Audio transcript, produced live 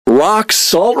Rock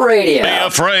Salt Radio. Be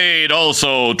afraid,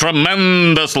 also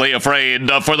tremendously afraid,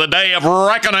 for the day of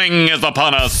reckoning is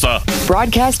upon us.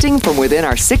 Broadcasting from within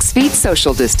our 6 feet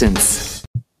social distance.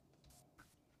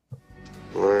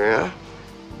 Oh, yeah?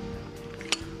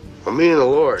 Well, me and the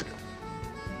Lord,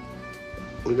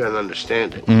 we got an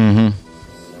understanding.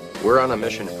 Mm-hmm. We're on a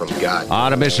mission from God.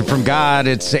 On a mission from God.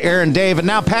 It's Aaron Dave, and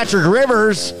now Patrick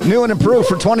Rivers, new and improved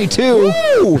for 22. Woo!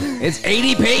 It's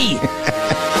ADP.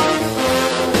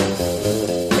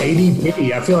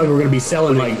 ADP. I feel like we're going to be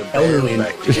selling like elderly.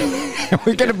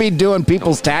 We're going to be doing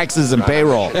people's taxes and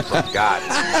payroll. From God.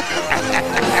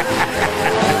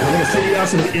 I'm going to send you out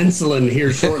some insulin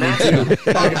here shortly, too.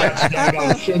 Talk about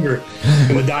diabetic sugar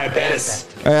and with diabetes.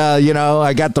 You know,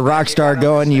 I got the rock star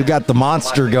going. You got the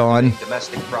monster going.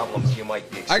 Domestic problems you might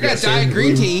be I got diet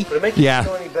green tea. Yeah.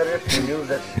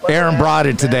 Aaron brought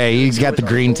it today. He's got the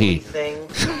green tea.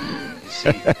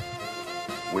 See,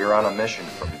 we're on a mission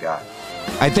from God.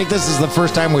 I think this is the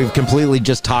first time we've completely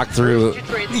just talked through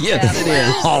Yes, it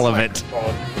is. all of it.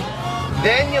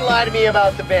 Then you lie to me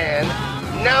about the band.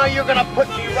 Now you're gonna put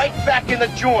me right back in the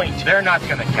joint. They're not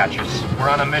gonna catch us. We're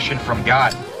on a mission from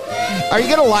God. Are you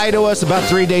going to lie to us about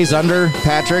 3 days under,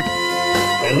 Patrick?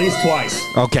 At least twice.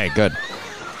 Okay, good.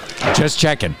 Just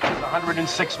checking.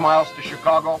 106 miles to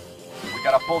Chicago. We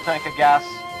got a full tank of gas,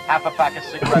 half a pack of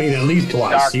cigarettes. I mean, at least It's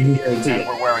twice. dark, You can guarantee and it.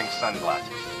 we're wearing sunglasses.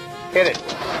 Hit it.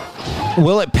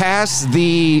 Will it pass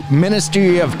the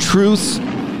Ministry of Truth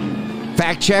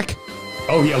fact check?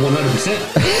 Oh, yeah, 100%.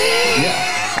 Yeah.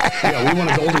 Yeah, we won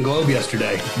a Golden Globe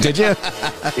yesterday. Did you?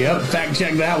 Yep, fact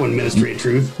check that one, Ministry of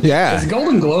Truth. Yeah. Is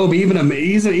Golden Globe even a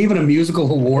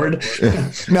musical award?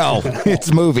 No,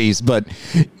 it's movies, but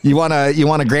you want a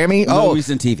Grammy? Movies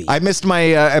and TV. I missed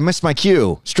my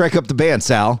cue. Strike up the band,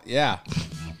 Sal. Yeah.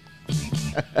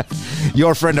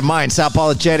 Your friend of mine, Sal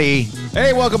Polichetti.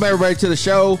 Hey, welcome everybody to the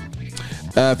show.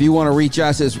 If you want to reach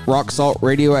us, it's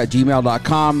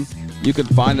rocksaltradio@gmail.com. You can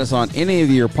find us on any of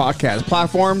your podcast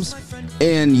platforms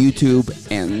and YouTube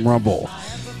and Rumble.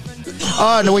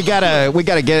 Oh, no, we gotta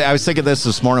get. I was thinking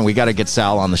this morning. We gotta get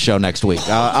Sal on the show next week.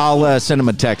 I'll send him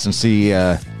a text and see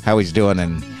how he's doing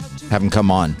and have him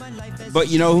come on. But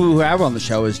you know who we have on the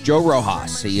show is Joe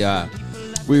Rojas.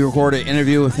 We recorded an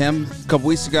interview with him a couple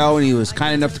weeks ago, and he was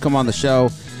kind enough to come on the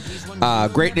show.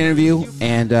 Great interview,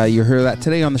 and you hear that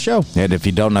today on the show. And if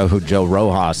you don't know who Joe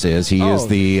Rojas is, he is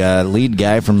the lead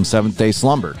guy from Seventh Day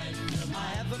Slumber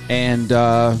And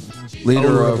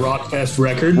leader of Rockfest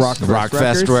Records.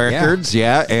 Rockfest Records,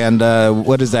 yeah. And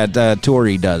what is that tour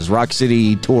he does? Rock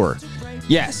City Tour.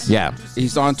 Yes. Yeah.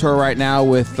 He's on tour right now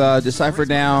with Decipher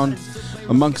Down,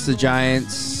 Amongst the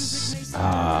Giants.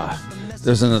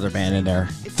 There's another band in there.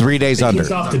 3 days under.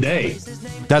 Kicks off today.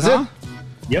 Does it?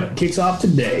 Yep, kicks off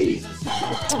today.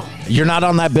 You're not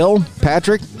on that bill,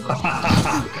 Patrick?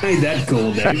 Ain't that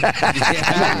cool, Dave?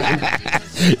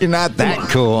 You're not that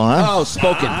cool, huh? Oh,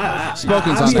 Spoken's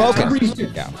on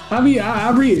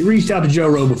I've reached out to Joe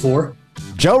Rowe before.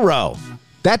 Joe Rowe.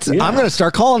 Yeah. I'm going to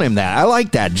start calling him that. I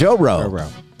like that. Joe Rowe. Joe Rowe.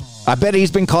 I bet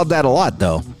he's been called that a lot,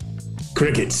 though.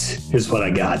 Crickets is what I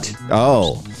got.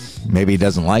 Oh, maybe he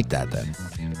doesn't like that then.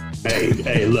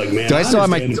 Hey, look, man. Do I still have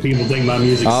my- understand if people think my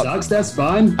music sucks. That's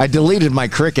fine. I deleted my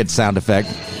cricket sound effect.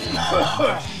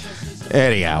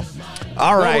 Anyhow.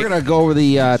 All right. We're going to go over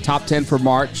the top 10 for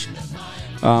March.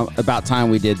 About time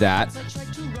we did that.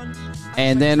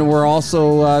 And then we're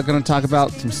also going to talk about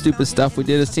some stupid stuff we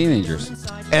did as teenagers.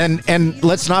 And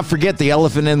let's not forget the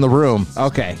elephant in the room.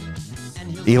 Okay.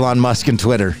 Elon Musk and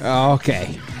Twitter.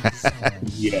 Okay.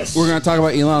 Yes. We're going to talk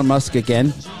about Elon Musk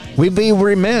again. We'd be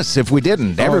remiss if we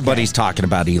didn't. Okay. Everybody's talking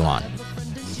about Elon.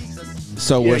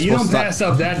 So Yeah, we're you supposed don't to talk- pass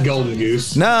up that golden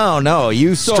goose. No.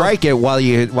 You strike it while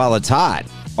it's hot.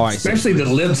 Oh, I see. Especially the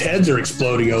libs' heads are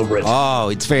exploding over it. Oh,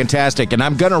 it's fantastic. And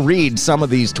I'm going to read some of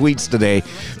these tweets today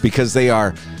because they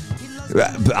are,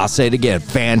 I'll say it again,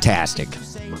 fantastic.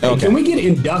 Hey, can we get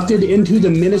inducted into the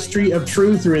Ministry of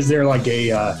Truth, or is there like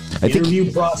a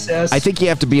interview process? I think you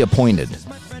have to be appointed.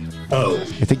 Oh,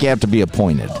 I think you have to be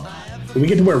appointed. can we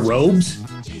get to wear robes?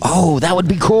 Oh, that would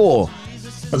be cool.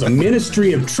 As a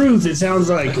Ministry of Truth, it sounds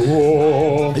like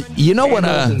whoa. You know what?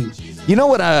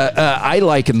 I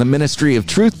liken the Ministry of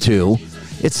Truth to?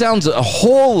 It sounds a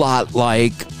whole lot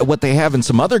like what they have in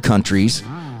some other countries,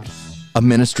 a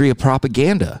Ministry of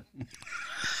Propaganda.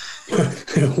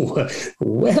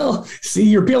 Well, see,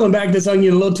 you're peeling back this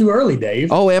onion a little too early, Dave.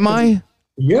 Oh, am I?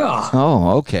 Yeah.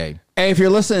 Oh, okay. Hey, if you're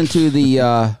listening to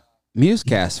the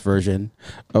Musecast version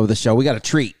of the show, we got a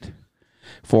treat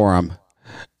for them.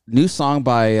 New song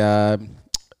by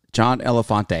John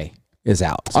Elefante. is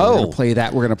out. So we're gonna play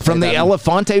that. We're gonna play from the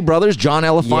Elefante brothers, John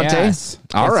Elefante. Yes.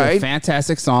 All It's right, a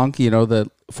fantastic song. You know, the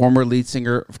former lead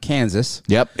singer of Kansas.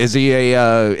 Yep. Is he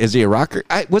a rocker?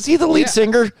 Was he the lead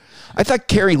singer? I thought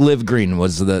Kerry Livgren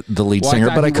was the lead singer,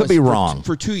 but I could be wrong.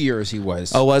 For 2 years, he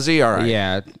was. Oh, was he? All right.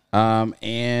 Yeah.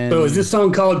 And So is this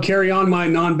song called "Carry On My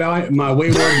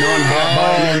Wayward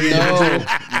Non-Binary"?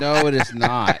 no, it is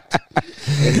not.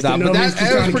 It's not. No, But Mr. that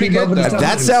Trying was to pretty keep up good with though. the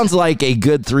That sounds like a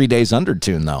good 3 Days Under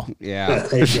tune, though. Yeah.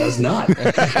 It does not.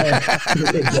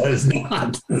 It does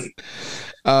not.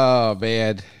 Oh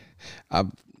man,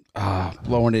 I'm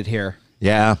blowing it here.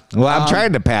 Yeah. Well, I'm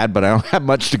trying to pad, but I don't have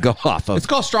much to go off of. It's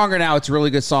called Stronger Now. It's a really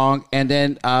good song. And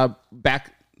then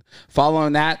back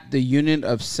following that, the Union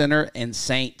of Sinner and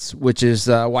Saints, which is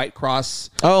White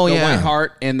Cross, Oh, the yeah. White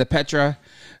Heart, and the Petra.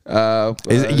 The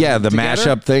together.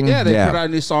 mashup thing. Yeah, they put out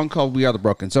a new song called We Are the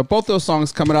Broken. So both those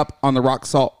songs coming up on the Rock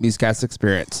Salt Musecast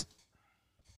Experience.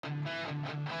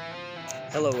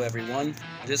 Hello, everyone.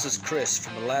 This is Chris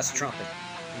from The Last Trumpet,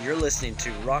 and you're listening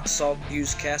to Rock Salt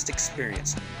Musecast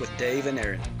Experience with Dave and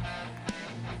Aaron.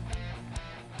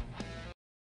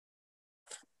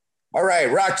 All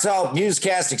right, Rock Salt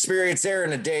Musecast Experience,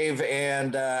 Aaron and Dave,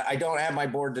 and I don't have my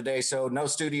board today, so no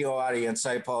studio audience.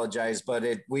 I apologize, but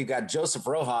we got Joseph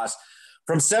Rojas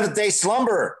from Seventh Day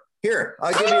Slumber. Here,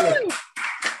 I'll give you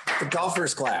the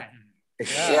golfer's clap.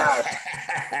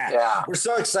 Yeah. We're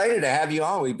so excited to have you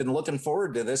on. We've been looking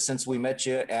forward to this since we met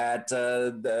you at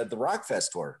the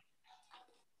Rockfest tour.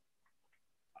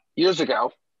 Years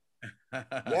ago.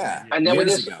 Yeah, And then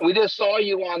years ago. we just saw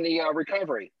you on the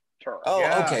recovery tour.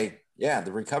 Oh, okay. Yeah,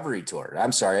 the recovery tour.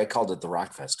 I'm sorry, I called it the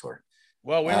Rockfest tour.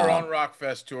 Well, we were on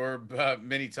Rockfest tour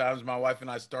many times. My wife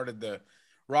and I started the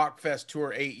Rockfest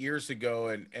tour 8 years ago,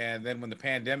 and then when the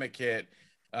pandemic hit,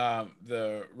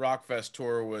 the Rockfest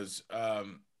tour was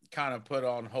kind of put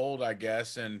on hold, I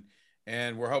guess, and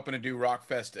we're hoping to do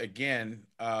Rockfest again.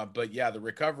 But yeah, the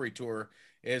recovery tour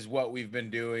is what we've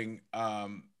been doing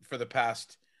for the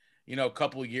past,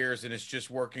 couple years, and it's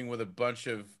just working with a bunch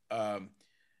of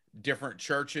different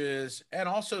churches and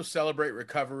also celebrate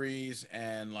recoveries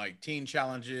and like teen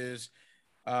challenges,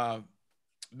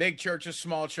 big churches,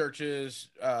 small churches,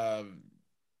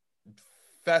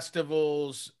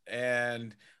 festivals,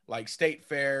 and like state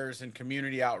fairs and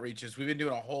community outreaches. We've been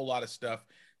doing a whole lot of stuff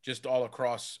just all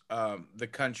across the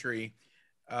country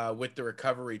with the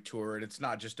recovery tour. And it's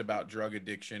not just about drug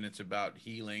addiction. It's about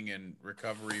healing and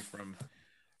recovery from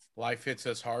life hits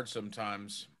us hard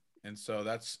sometimes. And so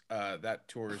that's that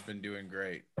tour has been doing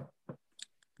great.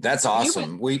 That's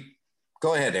awesome.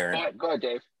 Go ahead, Aaron. Go ahead,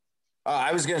 Dave.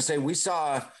 I was going to say we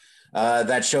saw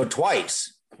that show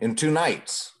twice in 2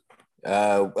 nights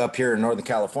up here in Northern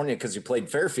California because you played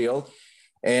Fairfield,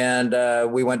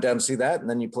 and we went down to see that, and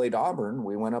then you played Auburn.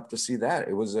 We went up to see that.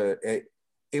 It was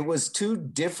 2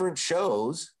 different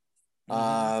shows,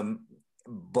 but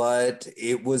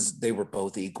they were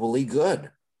both equally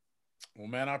good. Well,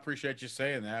 man, I appreciate you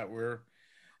saying that. We're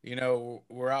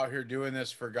out here doing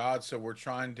this for God. So we're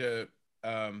trying to,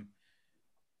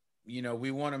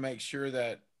 we want to make sure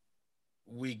that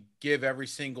we give every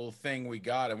single thing we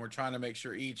got. And we're trying to make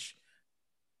sure each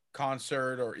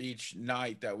concert or each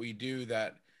night that we do,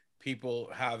 that people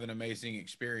have an amazing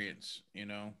experience,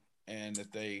 and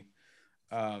that they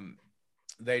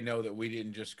know that we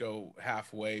didn't just go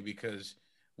halfway because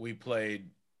we played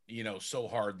so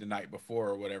hard the night before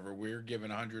or whatever. We're giving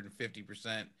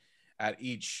 150% at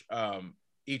each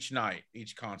night,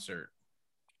 each concert.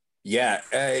 Yeah,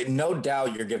 no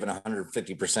doubt you're giving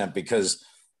 150% because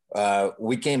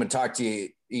we came and talked to you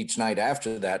each night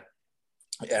after that.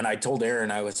 And I told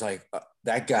Aaron, I was like,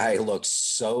 that guy looks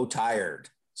so tired.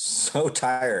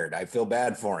 I feel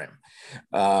bad for him.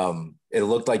 It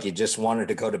looked like he just wanted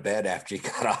to go to bed after he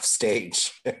got off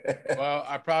stage. Well,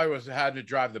 I probably had to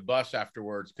drive the bus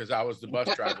afterwards because I was the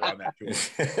bus driver on that tour.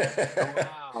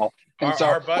 Wow.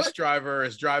 Our bus driver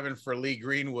is driving for Lee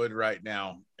Greenwood right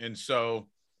now. And so,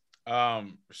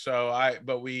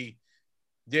 but we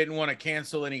didn't want to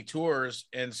cancel any tours.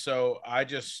 And so I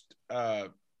just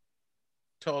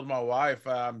told my wife,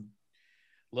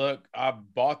 look, I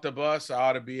bought the bus. I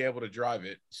ought to be able to drive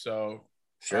it. So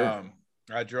sure.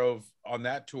 I drove on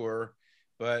that tour,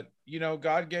 but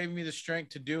God gave me the strength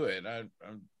to do it.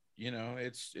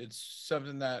 It's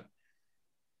something that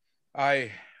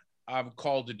I'm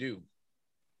called to do.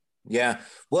 Yeah.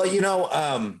 Well, if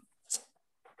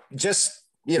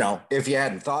you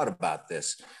hadn't thought about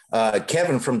this,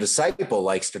 Kevin from Disciple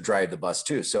likes to drive the bus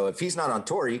too. So if he's not on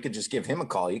tour, you could just give him a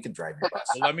call. You could drive your bus.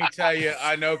 Well, let me tell you,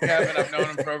 I know Kevin. I've known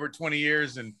him for over 20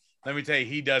 years, and Let me tell you,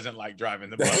 he doesn't like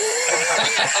driving the bus.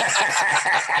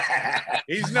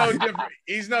 He's no different.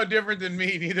 He's no different than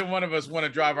me. Neither one of us want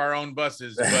to drive our own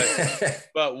buses,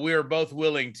 but we're both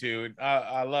willing to.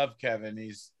 I love Kevin.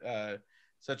 He's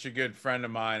such a good friend of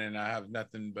mine, and I have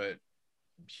nothing but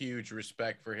huge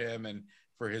respect for him and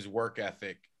for his work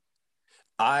ethic.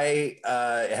 I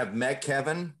have met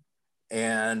Kevin,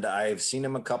 and I've seen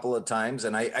him a couple of times,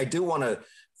 and I do want to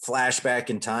flash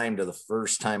back in time to the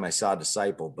first time I saw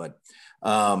Disciple, but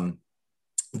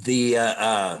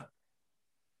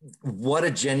what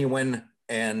a genuine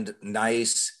and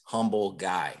nice, humble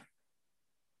guy.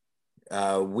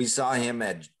 We saw him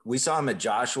at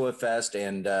Joshua Fest,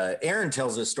 and Aaron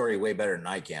tells this story way better than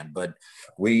I can, but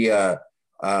he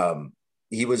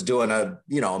was doing a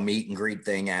meet and greet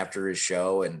thing after his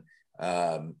show, and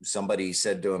somebody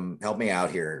said to him, "Help me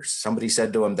out here." Somebody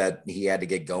said to him that he had to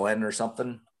get going or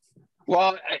something.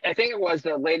 Well, I think it was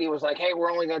the lady was like, "Hey,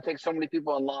 we're only going to take so many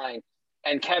people in line."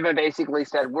 And Kevin basically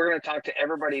said, "We're going to talk to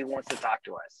everybody who wants to talk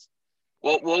to us.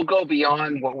 We'll go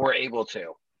beyond what we're able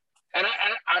to." And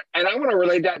I want to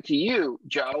relate that to you,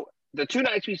 Joe. The 2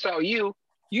 nights we saw you,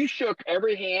 you shook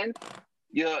every hand.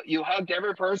 You hugged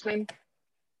every person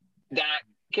that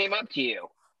came up to you.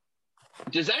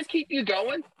 Does that keep you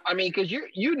going? I mean, because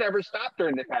you never stopped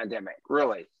during the pandemic,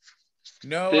 really.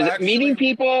 No, meeting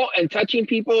people and touching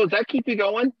people, does that keep you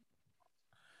going?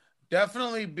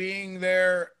 Definitely being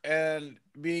there and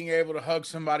being able to hug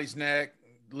somebody's neck,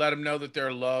 let them know that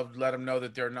they're loved, let them know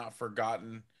that they're not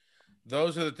forgotten.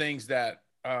 Those are the things that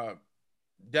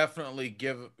definitely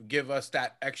give us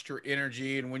that extra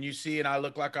energy. And when you see, and I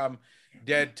look like I'm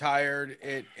dead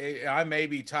tired, I may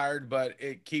be tired, but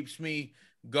it keeps me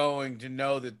going to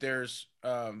know that there's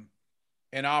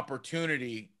an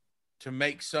opportunity to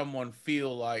make someone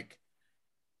feel like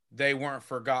they weren't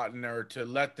forgotten, or to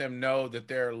let them know that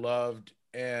they're loved.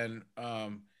 And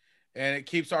it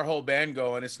keeps our whole band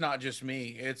going. It's not just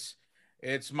me.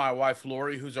 It's my wife,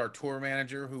 Lori, who's our tour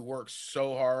manager, who works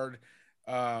so hard.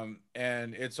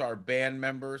 And it's our band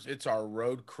members. It's our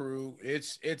road crew.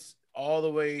 It's all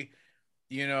the way,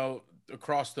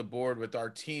 across the board with our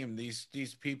team. These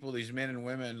people, these men and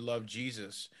women love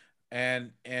Jesus.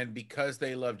 And because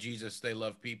they love Jesus, they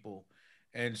love people.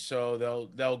 And so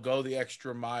they'll go the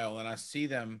extra mile. And I see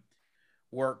them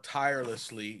work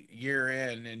tirelessly year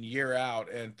in and year out.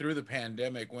 And through the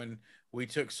pandemic, when we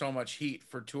took so much heat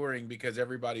for touring because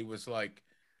everybody was like,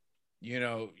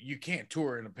 you can't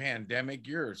tour in a pandemic.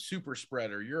 You're a super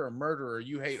spreader. You're a murderer.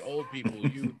 You hate old people.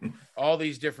 All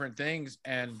these different things.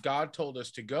 And God told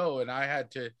us to go. And I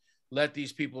had to let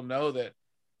these people know that,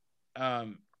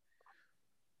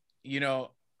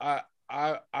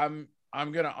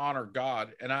 I'm going to honor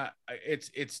God. And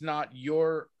it's not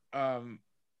your, I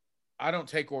don't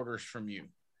take orders from you.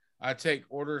 I take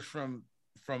orders from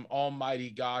Almighty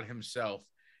God himself.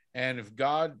 And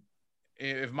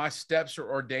if my steps are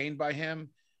ordained by him,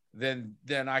 then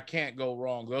I can't go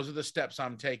wrong. Those are the steps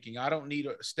I'm taking. I don't need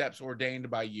steps ordained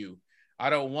by you. I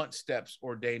don't want steps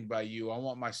ordained by you. I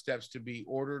want my steps to be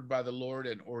ordered by the Lord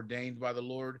and ordained by the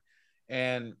Lord.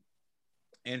 And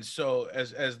so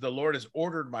as the Lord has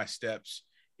ordered my steps,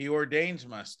 he ordains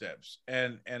my steps.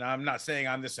 And I'm not saying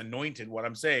I'm this anointed. What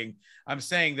I'm saying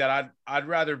that I'd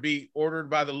rather be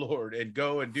ordered by the Lord and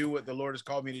go and do what the Lord has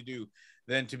called me to do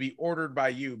than to be ordered by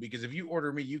you. Because if you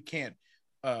order me, you can't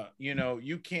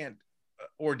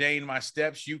ordain my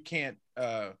steps. You can't,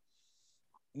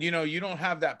 you don't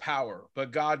have that power, but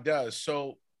God does.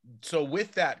 So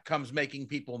with that comes making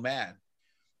people mad.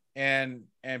 And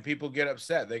people get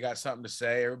upset. They got something to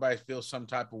say. Everybody feels some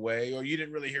type of way, or you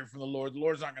didn't really hear from the Lord. The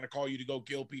Lord's not going to call you to go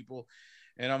kill people.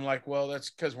 And I'm like, well, that's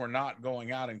because we're not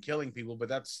going out and killing people. But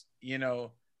that's, God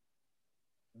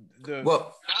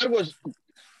was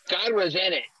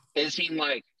in it. It seemed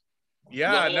like.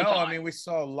 Yeah, no, I mean, we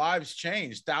saw lives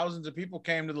change. Thousands of people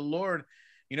came to the Lord.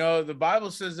 The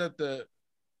Bible says that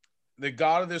the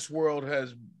God of this world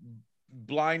has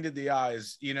blinded the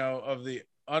eyes, of the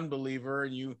unbeliever,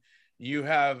 and you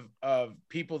have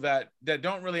people that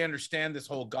don't really understand this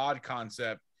whole God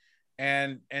concept,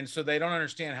 and so they don't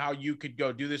understand how you could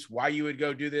go do this, why you would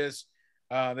go do this.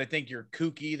 They think you're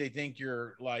kooky. They think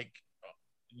you're like,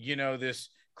 this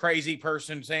crazy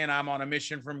person saying I'm on a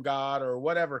mission from God or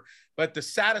whatever. But the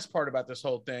saddest part about this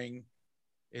whole thing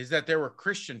is that there were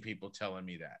Christian people telling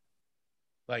me that,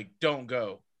 like, don't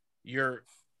go. You're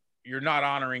not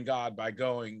honoring God by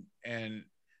going, and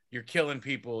you're killing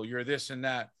people. You're this and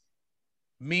that.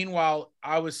 Meanwhile,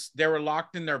 they were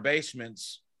locked in their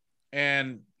basements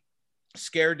and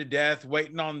scared to death,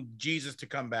 waiting on Jesus to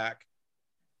come back.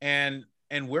 And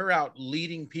we're out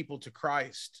leading people to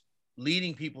Christ.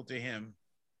 leading people to him.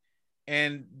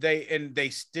 And they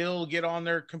still get on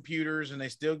their computers and they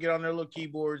still get on their little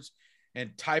keyboards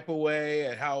and type away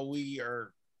at how we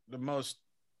are the most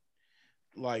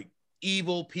like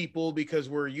evil people because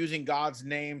we're using God's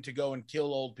name to go and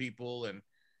kill old people. And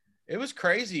it was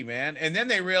crazy, man. And then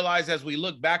they realized as we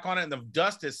look back on it and the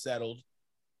dust has settled,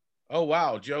 oh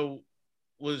wow, Joe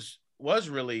was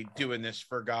really doing this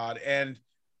for God, and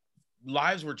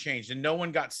lives were changed, and no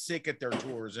one got sick at their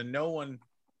tours, and no one,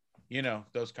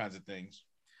 those kinds of things.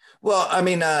 Well, I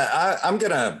mean, I'm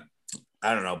gonna,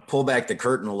 I don't know, pull back the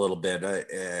curtain a little bit,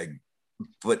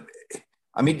 but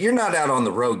I mean, you're not out on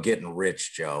the road getting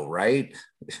rich, Joe, right?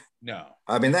 No.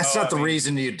 I mean, that's not the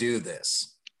reason you do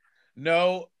this.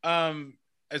 No.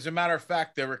 As a matter of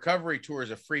fact, the recovery tour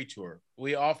is a free tour.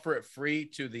 We offer it free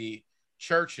to the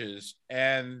churches,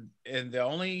 and the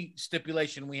only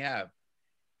stipulation we have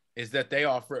is that they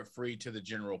offer it free to the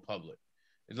general public.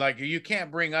 It's like you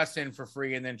can't bring us in for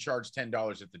free and then charge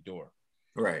 $10 at the door.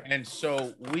 Right. And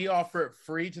so we offer it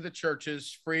free to the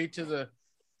churches, free to the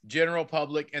general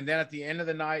public, and then at the end of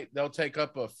the night they'll take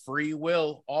up a free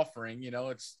will offering.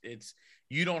 It's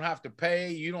you don't have to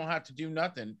pay, you don't have to do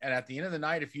nothing. And at the end of the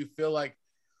night, if you feel like,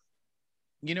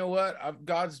 you know what,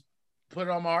 God's put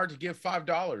it on my heart to give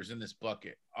 $5 in this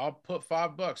bucket, I'll put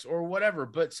 $5 or whatever.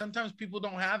 But sometimes people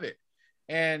don't have it,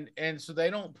 and so they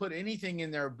don't put anything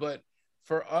in there. But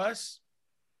for us,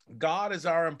 God is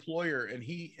our employer, and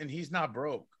he's not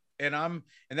broke. And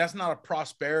that's not a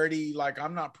prosperity, like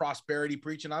I'm not prosperity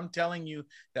preaching. I'm telling you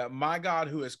that my God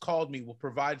who has called me will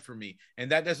provide for me.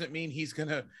 And that doesn't mean he's going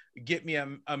to get me a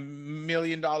 $1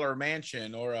 million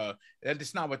mansion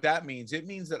that's not what that means. It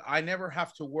means that I never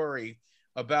have to worry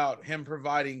about him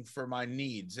providing for my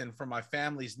needs and for my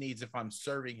family's needs if I'm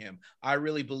serving him. I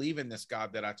really believe in this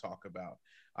God that I talk about.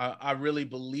 I really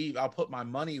believe I'll put my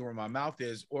money where my mouth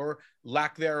is, or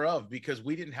lack thereof, because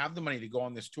we didn't have the money to go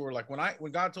on this tour. Like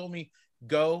when God told me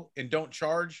go and don't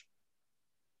charge,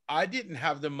 I didn't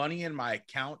have the money in my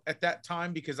account at that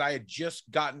time because I had just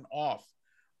gotten off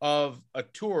of a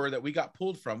tour that we got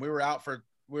pulled from. We were on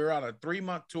a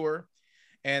 3-month tour,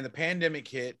 and the pandemic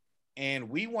hit, and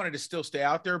we wanted to still stay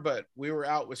out there, but we were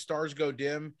out with Stars Go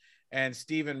Dim and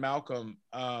Stephen Malcolm,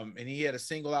 and he had a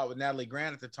single out with Natalie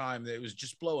Grant at the time that was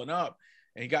just blowing up,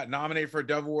 and he got nominated for a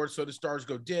Dove Award. So the Stars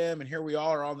Go Dim, and here we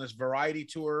all are on this variety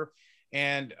tour,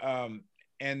 and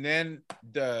then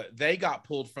they got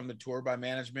pulled from the tour by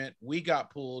management. We got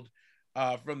pulled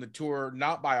from the tour,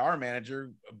 not by our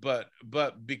manager, but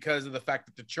because of the fact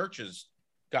that the churches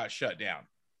got shut down.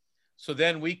 So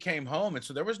then we came home, and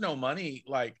so there was no money.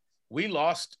 Like we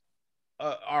lost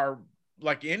our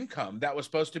income that was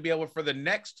supposed to be able for the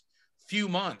next few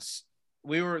months.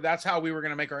 That's how we were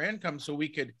going to make our income, so we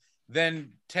could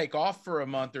then take off for a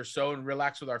month or so and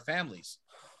relax with our families.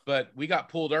 But we got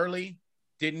pulled early,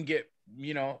 didn't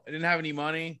have any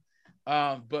money.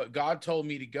 But God told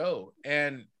me to go.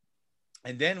 And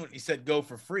then when he said go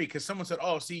for free, because someone said,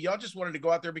 oh, see, y'all just wanted to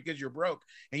go out there because you're broke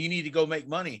and you need to go make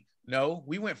money. No,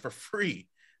 we went for free,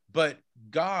 but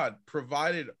God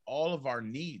provided all of our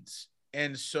needs.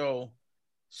 And so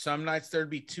some nights there'd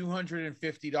be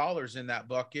 $250 in that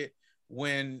bucket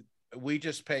when we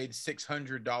just paid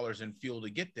 $600 in fuel to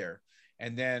get there.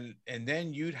 And then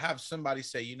you'd have somebody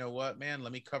say, you know what, man,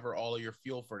 let me cover all of your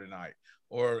fuel for tonight.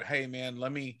 Or, hey man,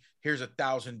 here's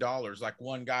 $1,000. Like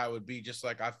one guy would be just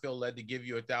like, I feel led to give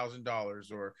you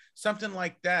 $1,000 or something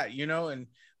like that,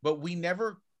 but we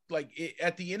never,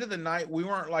 at the end of the night, we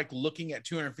weren't like looking at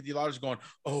 $250 going,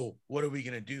 oh, what are we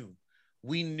going to do?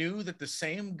 We knew that the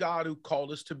same God who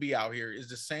called us to be out here is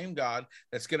the same God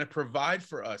that's going to provide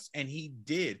for us. And he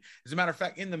did. As a matter of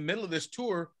fact, in the middle of this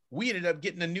tour, we ended up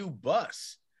getting a new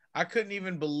bus. I couldn't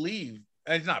even believe,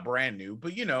 it's not brand new,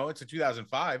 but it's a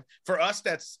 2005. For us,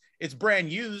 it's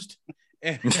brand used.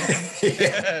 We went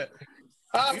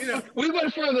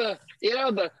from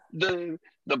the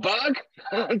bug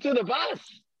to the bus.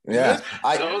 Yeah.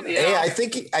 Hey, I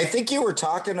think you were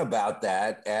talking about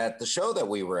that at the show that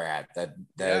we were at,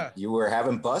 that you were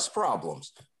having bus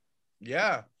problems.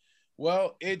 Yeah.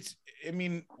 Well,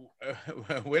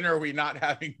 when are we not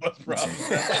having bus problems?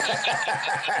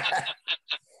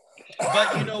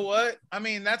 But you know what? I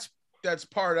mean, that's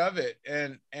part of it.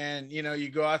 And you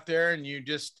go out there and you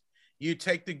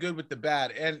take the good with the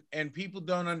bad, and people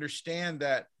don't understand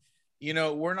that,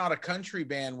 we're not a country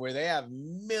band where they have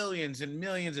millions and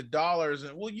millions of dollars.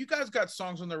 And well, you guys got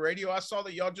songs on the radio. I saw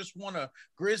that y'all just won a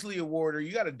Grizzly Award, or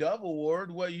you got a Dove Award.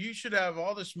 Well, you should have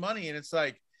all this money. And it's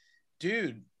like,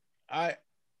 dude,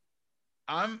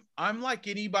 I'm like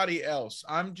anybody else.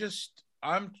 I'm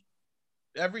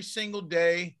every single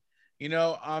day,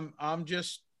 I'm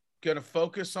just going to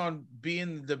focus on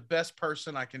being the best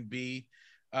person I can be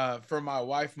for my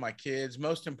wife, my kids,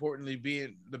 most importantly,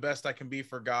 being the best I can be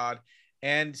for God,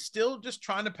 and still just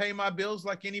trying to pay my bills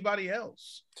like anybody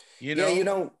else.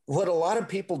 Yeah, what a lot of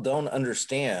people don't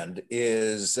understand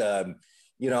is,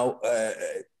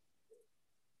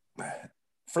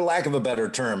 for lack of a better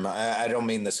term, I don't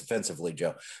mean this offensively,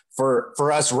 Joe,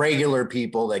 for us regular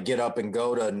people that get up and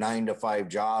go to 9-to-5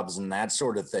 jobs and that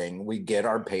sort of thing, we get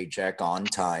our paycheck on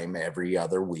time every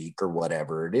other week or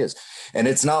whatever it is. And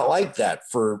it's not like that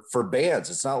for bands.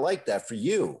 It's not like that for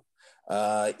you.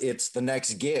 It's the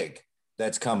next gig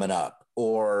that's coming up,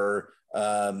 or,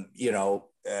 I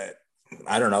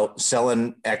don't know,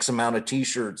 selling X amount of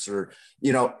t-shirts, or,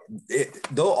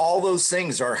 all those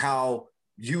things are how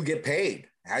you get paid.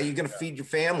 How are you going to feed your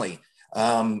family?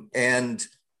 And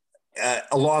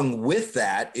along with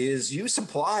that is you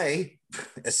supply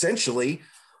essentially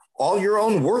all your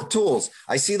own work tools.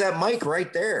 I see that mic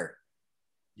right there.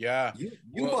 Yeah.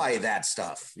 You buy that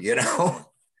stuff,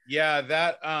 Yeah,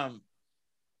 that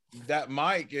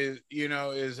mic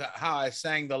is how I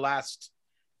sang the last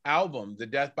album, the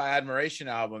Death by Admiration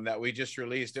album that we just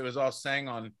released. It was all sang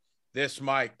on this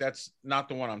mic. That's not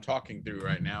the one I'm talking through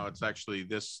right now. It's actually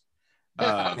this.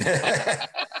 That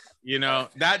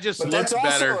just but looks that's also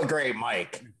better. A great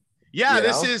mic. Yeah,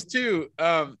 this is too.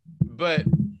 But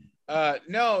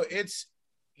no, it's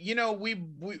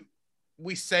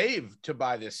we save to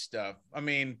buy this stuff. I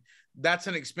mean, that's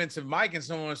an expensive mic, and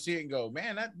someone will see it and go,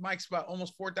 man, that mic's about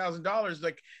almost $4,000.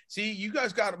 Like, see, you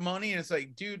guys got money, and it's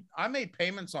like, dude, I made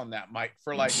payments on that mic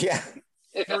for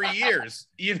 3 years.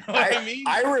 You know what I mean?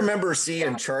 I remember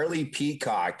seeing Charlie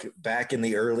Peacock back in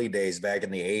the early days, back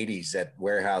in the 80s at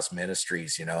Warehouse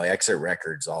Ministries, Exit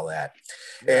Records, all that.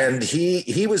 Yeah. And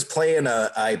he was playing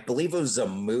I believe it was a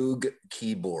Moog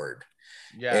keyboard.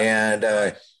 Yeah.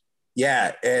 And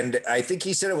yeah, and I think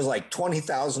he said it was like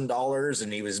 $20,000,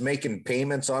 and he was making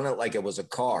payments on it like it was a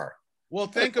car. Well,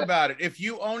 think about it. If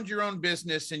you owned your own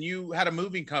business and you had a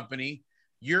moving company,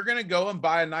 you're going to go and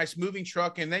buy a nice moving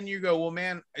truck. And then you go, well,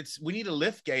 man, we need a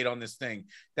lift gate on this thing.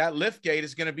 That lift gate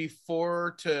is going to be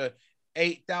 $4,000 to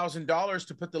 $8,000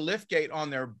 to put the lift gate on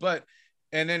there.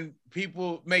 And then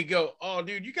people may go, oh,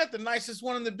 dude, you got the nicest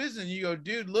one in the business. And you go,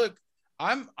 dude, look,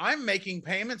 I'm making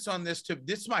payments on this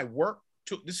this is my work.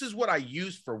 This is what I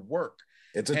use for work.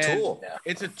 It's a tool.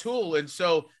 It's a tool. And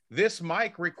so this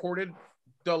mic recorded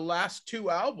the last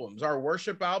 2 albums, our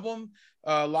worship album,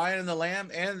 Lion and the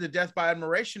Lamb, and the Death by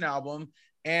Admiration album.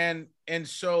 And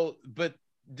so, but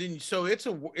then, so it's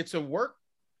a work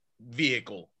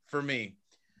vehicle for me.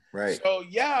 Right. So,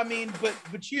 yeah, I mean, but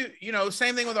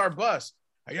same thing with our bus.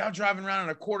 Are y'all driving around in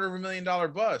a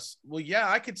 $250,000 bus? Well, yeah,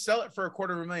 I could sell it for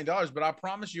 $250,000, but I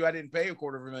promise you I didn't pay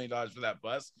 $250,000 for that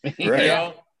bus.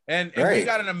 Right. And we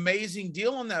got an amazing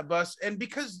deal on that bus. And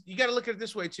because you got to look at it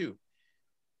this way too.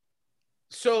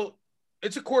 So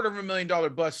it's a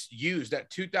 $250,000 bus used at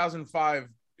 2005,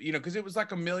 because it was like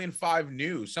 $1.5 million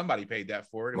new. Somebody paid that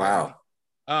for it. Wow.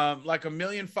 Like $1.5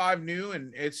 million new,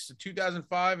 and it's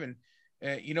 2005. And,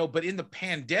 but in the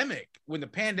pandemic, when the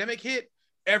pandemic hit,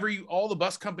 all the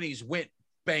bus companies went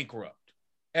bankrupt.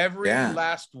 Every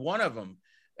last one of them,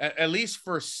 at least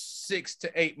for 6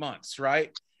 to 8 months.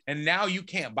 Right. And now you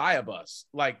can't buy a bus,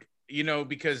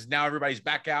 because now everybody's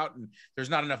back out and there's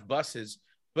not enough buses.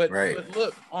 But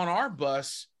look, on our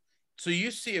bus, so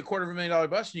you see a $250,000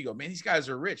 bus and you go, man, these guys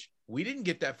are rich. We didn't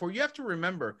get that for you. You have to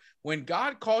remember, when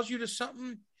God calls you to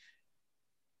something,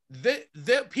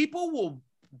 that people will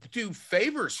do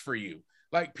favors for you.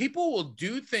 Like, people will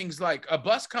do things like a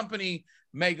bus company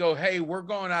may go, hey, we're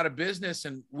going out of business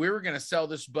and we're going to sell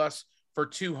this bus for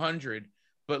 $200.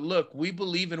 But look, we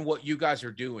believe in what you guys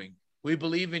are doing. We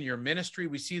believe in your ministry.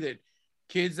 We see that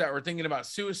kids that were thinking about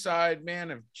suicide, man,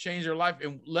 have changed their life.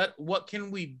 And what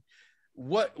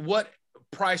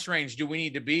price range do we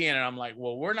need to be in? And I'm like,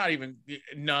 well, we're not even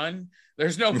none.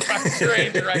 There's no price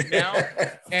range right now.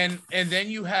 And then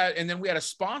we had a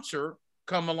sponsor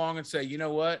come along and say, you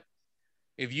know what?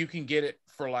 If you can get it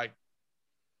for like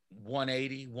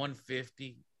 $180,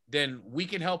 $150, then we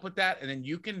can help with that. And then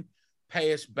you can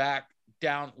pay us back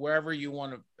down wherever you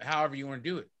want to, however you want to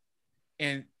do it.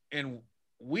 And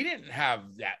we didn't have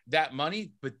that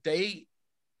money, but it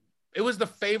was the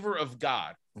favor of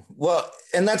God. Well,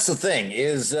 and that's the thing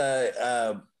is,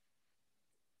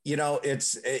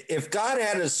 it's, if God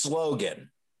had a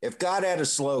slogan,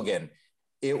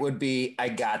 it would be, I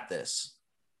got this.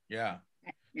 Yeah.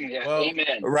 Yeah. Well,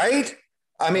 amen. Right.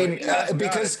 I mean,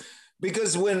 because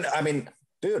when, I mean,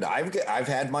 dude, I've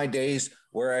had my days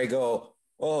where I go,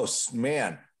 oh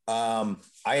man, I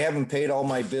haven't paid all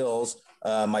my bills.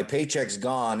 My paycheck's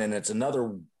gone, and it's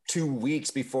another 2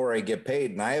 weeks before I get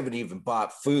paid, and I haven't even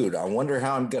bought food. I wonder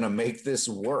how I'm going to make this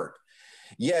work.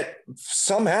 Yet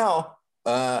somehow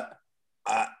I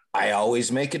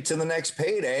always make it to the next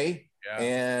payday. Yeah.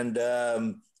 And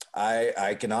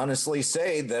I can honestly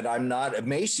say that I'm not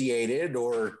emaciated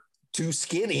or too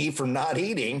skinny from not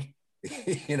eating.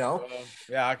 You know,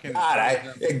 yeah, I can.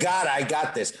 God, I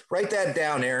got this. Write that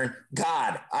down, Aaron.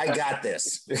 God, I got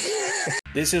this.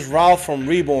 This is Ralph from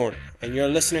Reborn, and you're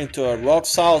listening to a Rock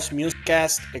Solid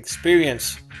Musicast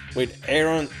experience with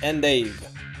Aaron and Dave.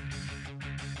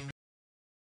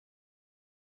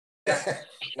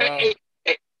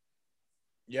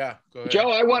 Yeah, go ahead. Joe,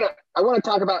 I want to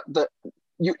talk about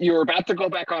you're about to go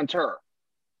back on tour.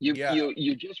 You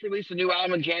just released a new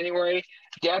album in January,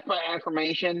 Death by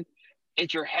Affirmation.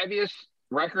 It's your heaviest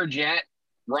record yet.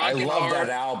 I love that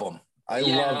album. I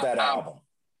love that album.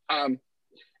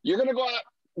 You're gonna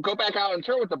go back out on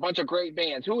tour with a bunch of great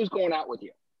bands. Who is going out with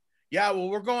you? Yeah, well,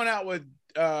 we're going out with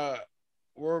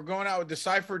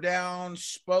Decipher Down,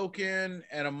 Spoken,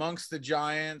 and Amongst the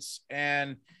Giants,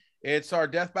 and it's our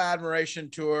Death by Admiration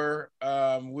tour.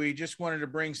 We just wanted to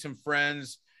bring some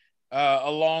friends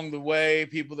along the way,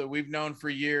 people that we've known for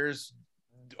years,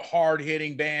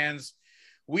 hard-hitting bands.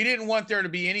 We didn't want there to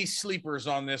be any sleepers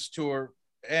on this tour,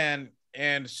 and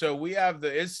so we have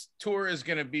this tour is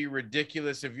going to be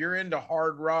ridiculous. If you're into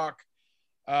hard rock,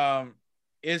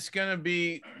 it's going to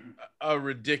be a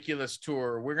ridiculous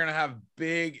tour. We're going to have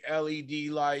big LED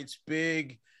lights,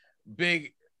 big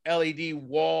LED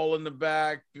wall in the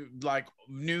back, like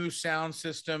new sound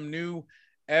system, new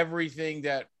everything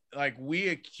that, like, we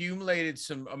accumulated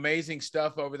some amazing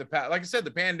stuff over the past, like I said,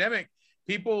 the pandemic,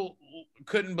 people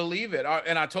couldn't believe it.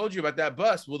 And I told you about that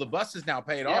bus. Well, the bus is now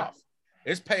paid off.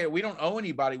 It's paid. We don't owe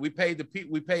anybody. We paid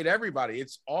everybody.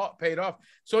 It's all paid off.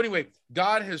 So anyway,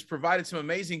 God has provided some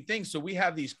amazing things. So we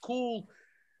have these cool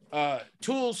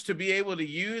tools to be able to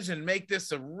use and make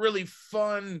this a really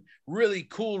fun, really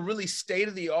cool, really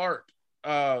state-of-the-art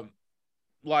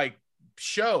like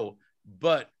show.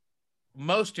 But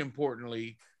most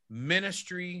importantly,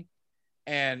 ministry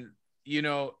and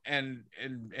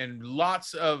and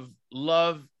lots of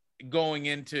love going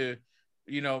into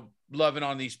loving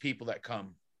on these people that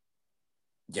come.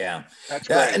 Yeah, that's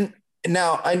great. And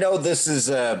now I know this is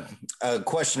a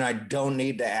question I don't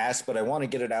need to ask, but I want to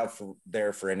get it out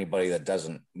there for anybody that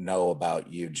doesn't know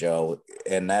about you, Joe.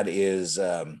 And that is,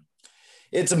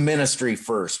 it's a ministry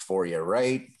first for you,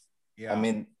 right? Yeah. I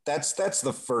mean, that's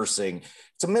the first thing.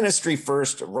 It's a ministry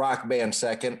first, rock band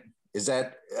second. Is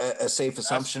that a safe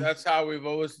assumption? That's how we've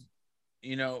always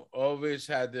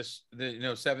had this.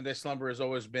 Seventh Day Slumber has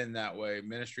always been that way.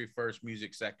 Ministry first,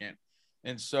 music second,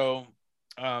 and so,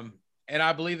 and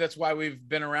I believe that's why we've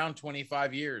been around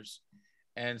 25 years,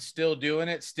 and still doing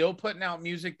it, still putting out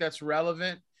music that's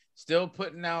relevant, still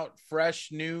putting out fresh,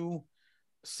 new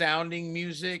sounding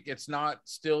music. It's not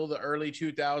still the early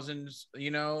 2000s.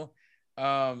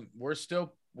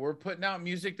 We're putting out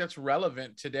music that's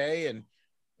relevant today, and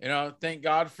thank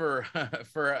God for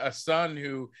for a son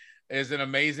who is an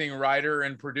amazing writer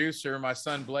and producer. My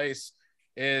son Blaise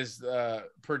is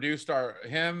produced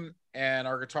him and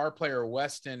our guitar player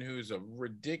Weston, who's a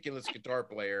ridiculous guitar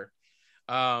player.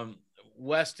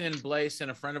 Weston, Blaise,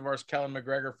 and a friend of ours, Kellen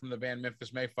McGregor from the band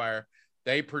Memphis Mayfire,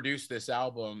 they produced this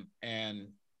album, and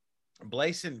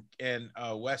Blaise and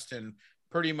Weston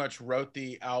pretty much wrote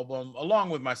the album along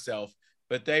with myself,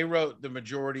 but they wrote the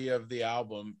majority of the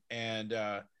album, and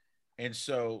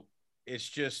so it's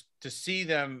just to see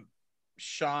them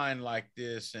shine like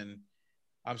this, and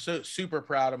I'm so super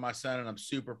proud of my son, and I'm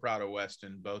super proud of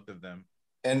Weston, both of them.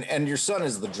 And your son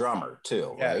is the drummer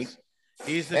too, yes. Right?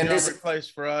 He's the drummer that plays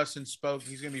for us and Spoke.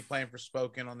 He's going to be playing for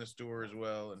Spoken on this tour as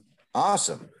well. And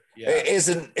awesome. Yeah. Is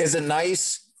it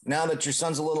nice now that your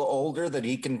son's a little older that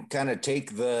he can kind of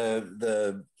take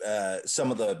the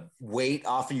some of the weight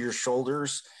off of your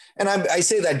shoulders? And I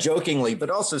say that jokingly, but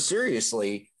also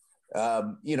seriously.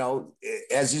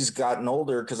 As he's gotten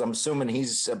older, because I'm assuming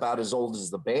he's about as old as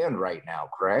the band right now,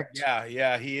 correct?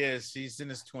 Yeah, he is. He's in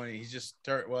his 20s. He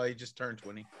just turned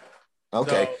 20.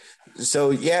 Okay.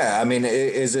 So yeah, I mean,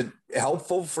 is it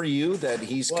helpful for you that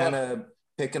he's kind of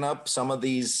picking up some of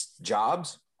these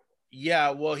jobs? Yeah,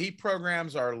 well, he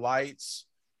programs our lights,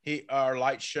 our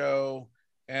light show,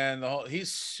 and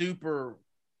he's super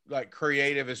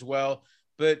creative as well.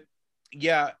 But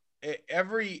yeah,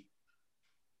 he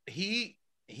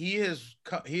has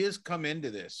come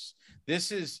into this.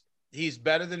 He's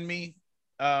better than me.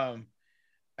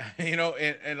 In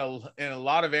a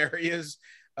lot of areas.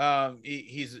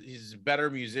 He's a better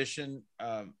musician,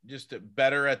 just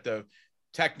better at the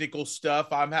technical stuff.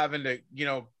 I'm having to,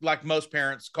 like most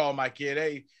parents, call my kid,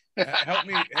 hey, help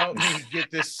me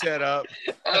get this set up.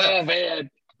 Oh man.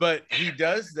 But he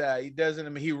does that. He doesn't. I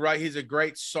mean, he's a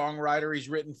great songwriter. He's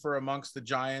written for Amongst the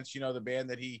Giants, the band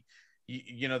that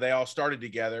they all started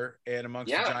together, and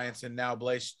Amongst the Giants. And now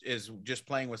Blaze is just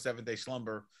playing with Seventh Day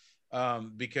Slumber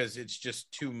because it's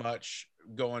just too much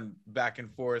going back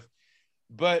and forth.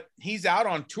 But he's out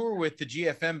on tour with the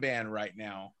GFM band right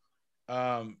now.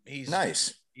 He's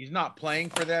nice. He's not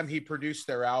playing for them. He produced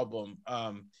their album,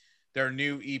 their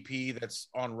new EP that's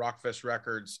on Rockfest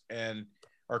Records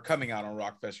are coming out on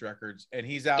Rockfest Records, and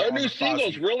he's out. Their new single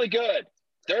is really good.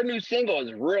 Their new single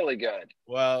is really good.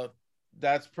 Well,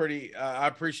 that's pretty. I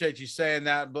appreciate you saying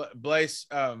that. Blaze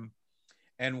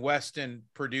and Weston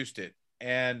produced it,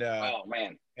 and oh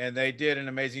man, and they did an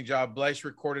amazing job. Blaze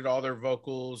recorded all their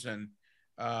vocals and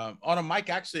on a mic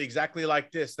actually exactly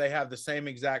like this. They have the same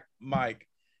exact mic,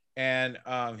 and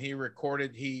he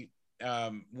recorded. He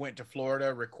went to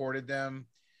Florida, recorded them.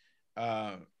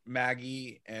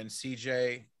 Maggie and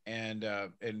CJ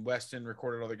and Weston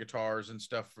recorded all the guitars and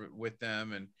stuff with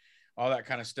them and all that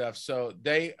kind of stuff. So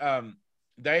they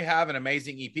have an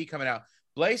amazing EP coming out.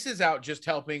 Blaze is out just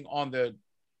helping on the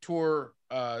tour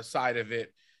side of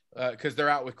it because they're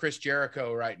out with Chris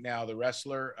Jericho right now, the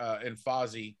wrestler, and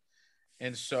Fozzy.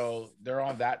 And so they're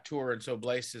on that tour. And so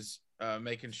Blaze is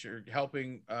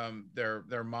helping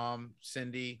their mom,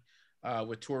 Cindy,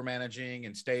 with tour managing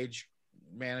and stage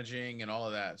managing and all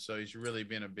of that. So he's really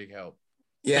been a big help.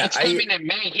 Yeah, it's coming in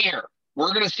May here.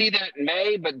 We're going to see that in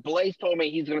May, but Blaze told me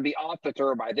he's going to be off the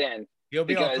tour by then. He'll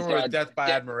be on tour with Death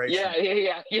by Admiration.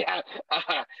 Yeah.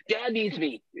 Dad needs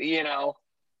me,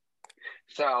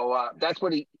 So that's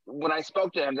what when I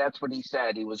spoke to him, that's what he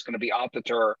said. He was going to be off the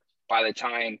tour by the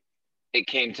time it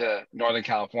came to Northern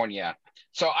California.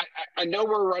 So I know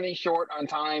we're running short on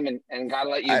time and got to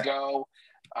let you go.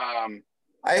 I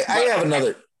have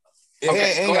another.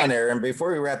 Okay, hang on, Aaron.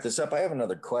 Before we wrap this up, I have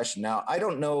another question. Now, I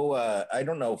don't know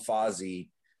Fozzy.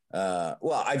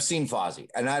 Well, I've seen Fozzy,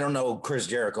 and I don't know Chris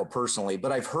Jericho personally,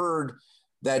 but I've heard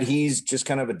that he's just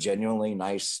kind of a genuinely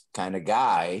nice kind of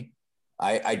guy.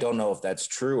 I don't know if that's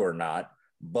true or not,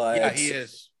 but yeah, he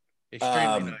is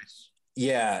extremely nice.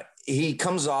 Yeah, he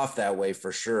comes off that way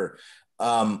for sure.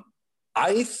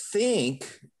 I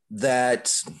think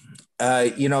that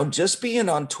just being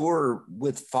on tour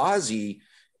with Fozzy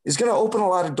is going to open a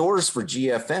lot of doors for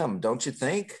GFM, don't you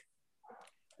think?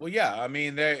 Well, yeah. I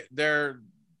mean, they're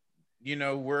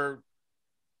we're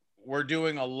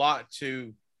doing a lot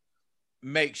to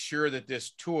make sure that this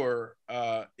tour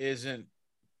isn't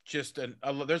just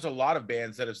there's a lot of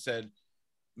bands that have said,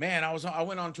 man, I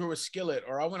went on tour with Skillet,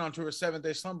 or I went on tour with Seventh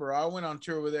Day Slumber, or I went on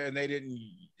tour with it, and they didn't,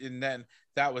 and then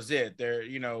that was it. They're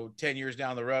 10 years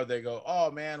down the road, they go,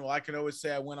 oh man, well, I can always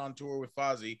say I went on tour with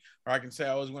Fozzy, or I can say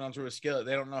I always went on tour with Skillet.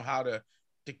 They don't know how to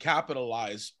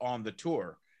capitalize on the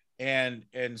tour, and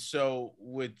so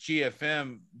with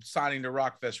GFM signing to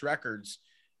Rockfest Records,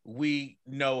 we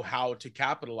know how to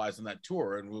capitalize on that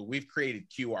tour, and we've created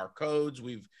QR codes.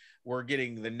 We're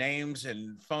getting the names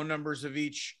and phone numbers of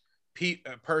each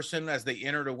person as they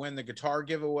enter to win the guitar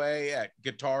giveaway at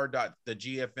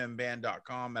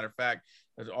guitar.thegfmband.com. Matter of fact,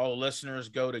 as all the listeners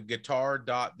go to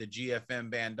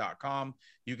guitar.thegfmband.com,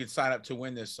 you can sign up to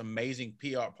win this amazing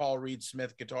Paul Reed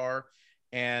Smith guitar.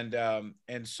 And then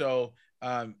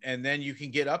you can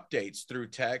get updates through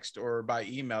text or by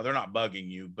email. They're not bugging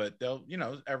you, but they'll,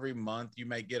 every month you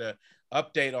may get a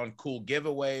update on cool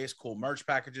giveaways, cool merch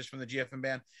packages from the GFM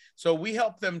band. So we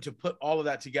help them to put all of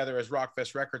that together as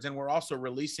Rockfest Records. And we're also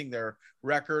releasing their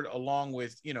record along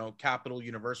with, Capitol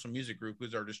Universal Music Group,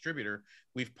 who's our distributor.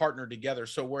 We've partnered together.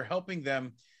 So we're helping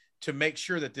them to make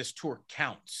sure that this tour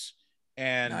counts.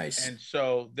 And, nice. And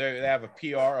so they have a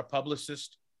PR, a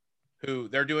publicist, who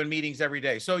they're doing meetings every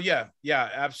day. So yeah,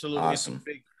 absolutely. Awesome.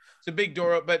 It's a big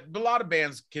door, but a lot of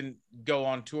bands can go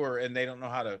on tour and they don't know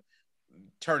how to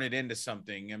turn it into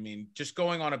something. I mean, just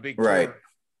going on a big tour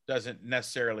doesn't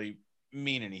necessarily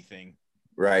mean anything.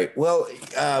 Right. Well,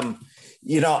 I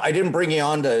didn't bring you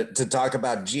on to talk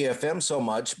about GFM so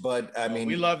much, but I mean,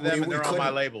 we love them and they're on my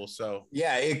label. So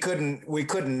yeah, we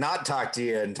couldn't not talk to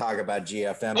you and talk about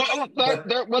GFM.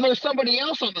 Well, there's somebody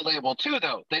else on the label too,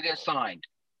 though. They just signed.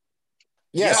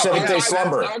 Yeah, Seventh Day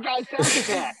Slumber. Our guy Selfie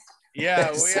Pants.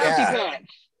 Yeah, Selfie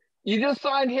Pants. You just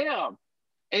signed him,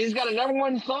 and he's got a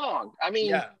 #1 song. I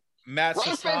mean, Matt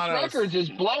Sassano Records is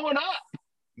blowing up.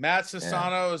 Matt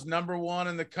Sassano is #1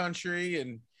 in the country,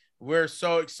 and we're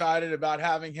so excited about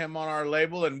having him on our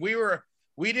label. And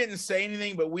we didn't say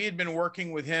anything, but we had been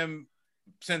working with him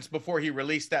since before he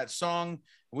released that song.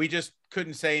 We just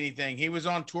couldn't say anything. He was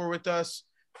on tour with us,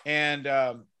 and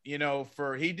you know,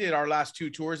 he did our last 2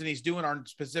 tours, and he's doing our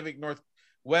Pacific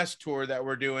Northwest tour that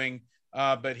we're doing.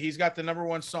 But he's got the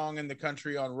 #1 song in the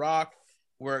country on rock.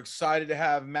 We're excited to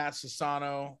have Matt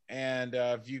Sassano, and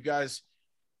if you guys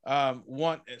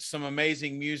want some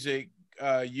amazing music,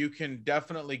 you can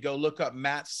definitely go look up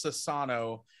Matt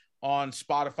Sassano on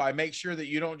Spotify. Make sure that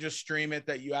you don't just stream it,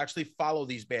 that you actually follow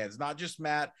these bands, not just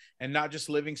Matt and not just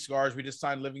Living Scars. We just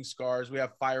signed Living Scars. We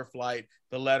have Fireflight,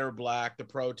 The Letter Black, The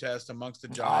Protest, Amongst the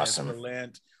Giants,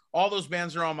 Relent. All those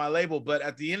bands are on my label. But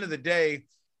at the end of the day,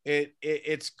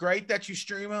 it's great that you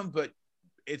stream them, but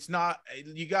it's not,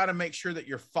 you got to make sure that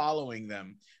you're following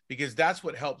them, because that's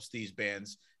what helps these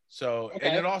bands. So,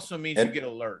 and it also means you get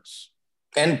alerts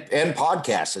and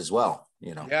podcasts as well,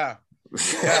 you know? Yeah.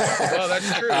 Yeah, well,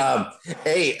 that's true.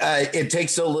 Hey, it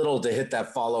takes so little to hit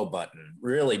that follow button,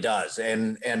 really does.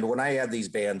 And when I have these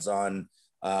bands on,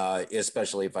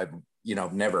 especially if I've, you know,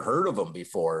 never heard of them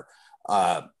before,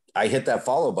 I hit that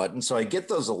follow button. So I get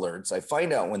those alerts. I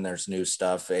find out when there's new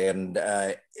stuff, and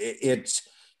it's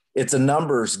a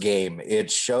numbers game. It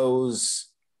shows,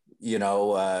 you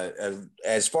know,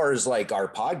 as far as like our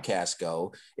podcasts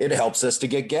go, it helps us to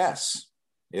get guests.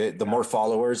 The more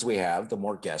followers we have, the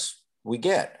more guests we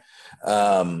get.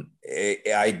 On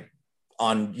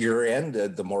your end,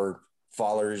 the more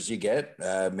followers you get,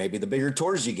 maybe the bigger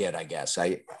tours you get, I guess.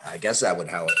 I guess that would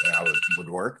how it would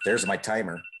work. There's my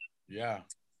timer. Yeah.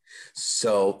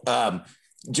 So,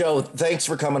 Joe, thanks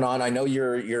for coming on. I know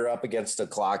you're up against the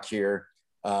clock here.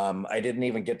 I didn't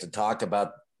even get to talk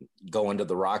about going to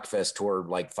the Rockfest tour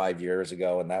like 5 years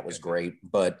ago, and that was great.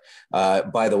 But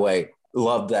by the way,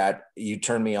 love that you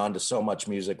turned me on to so much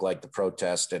music like The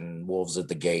Protest and Wolves at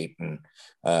the Gate, and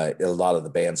a lot of the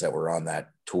bands that were on that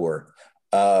tour.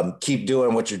 Keep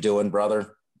doing what you're doing,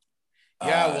 brother.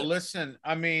 Yeah, well, listen,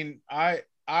 I mean, I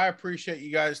appreciate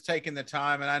you guys taking the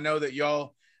time, and I know that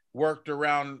y'all worked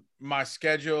around my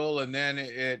schedule, and then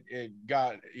it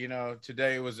got, you know,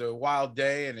 today was a wild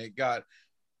day and it got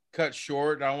cut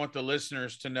short. And I want the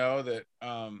listeners to know that,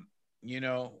 you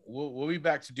know, we'll be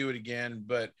back to do it again,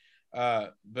 but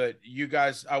you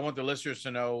guys, I want the listeners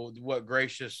to know what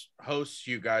gracious hosts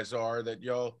you guys are, that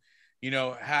y'all, you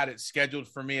know, had it scheduled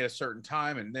for me at a certain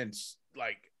time, and then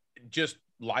like just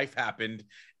life happened,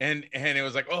 and it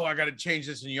was like, oh, I got to change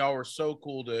this, and y'all were so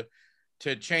cool to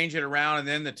change it around, and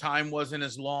then the time wasn't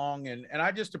as long, and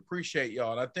I just appreciate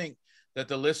y'all, and I think that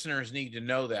the listeners need to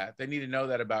know that. They need to know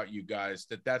that about you guys,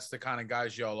 that that's the kind of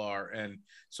guys y'all are. And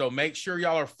so make sure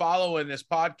y'all are following this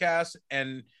podcast,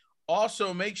 and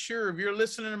also make sure if you're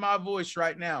listening to my voice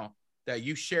right now that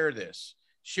you share this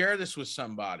with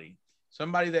somebody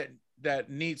that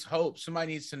needs hope.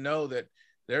 Somebody needs to know that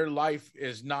their life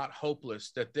is not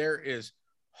hopeless, that there is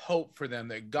hope for them,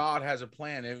 that God has a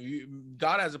plan.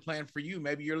 God has a plan for you.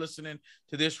 Maybe you're listening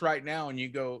to this right now and you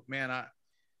go, man,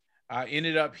 I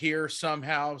ended up here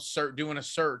somehow doing a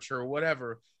search or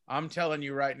whatever. I'm telling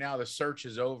you right now, the search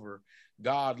is over.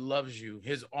 God loves you.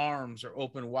 His arms are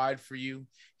open wide for you.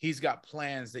 He's got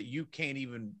plans that you can't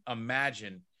even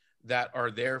imagine that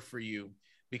are there for you,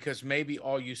 because maybe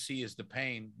all you see is the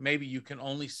pain. Maybe you can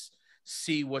only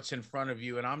see what's in front of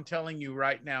you. And I'm telling you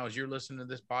right now, as you're listening to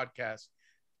this podcast,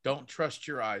 don't trust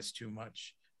your eyes too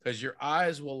much, because your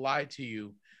eyes will lie to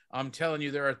you. I'm telling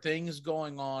you, there are things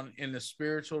going on in the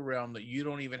spiritual realm that you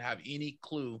don't even have any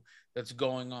clue that's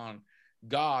going on.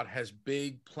 God has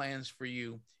big plans for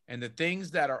you. And the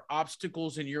things that are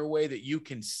obstacles in your way that you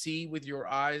can see with your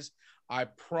eyes, I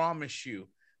promise you,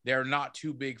 they're not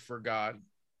too big for God.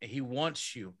 He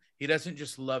wants you. He doesn't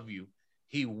just love you.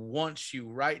 He wants you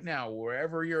right now,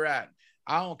 wherever you're at.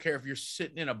 I don't care if you're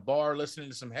sitting in a bar listening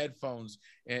to some headphones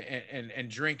and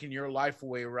drinking your life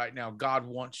away right now. God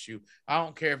wants you. I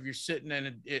don't care if you're sitting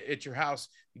at your house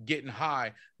getting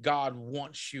high. God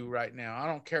wants you right now. I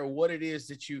don't care what it is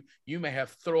that you may have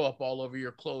throw up all over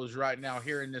your clothes right now,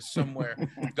 hearing this somewhere.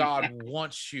 God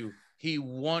wants you. He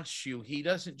wants you. He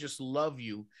doesn't just love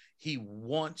you. He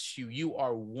wants you. You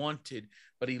are wanted,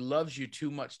 but he loves you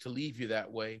too much to leave you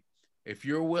that way. If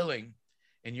you're willing,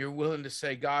 and you're willing to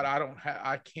say, God,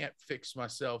 I can't fix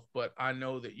myself, but I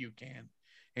know that you can.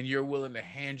 And you're willing to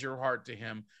hand your heart to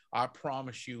him, I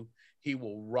promise you, he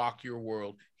will rock your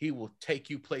world. He will take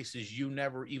you places you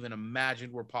never even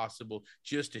imagined were possible.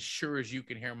 Just as sure as you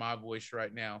can hear my voice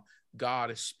right now, God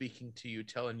is speaking to you,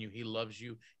 telling you he loves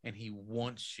you and he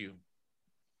wants you.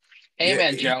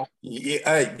 Amen, Joe.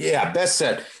 Yeah, best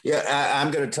said. Yeah, I'm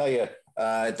going to tell you,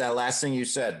 that last thing you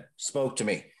said spoke to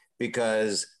me,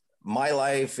 because my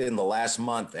life in the last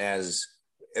month has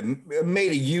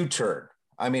made a U-turn.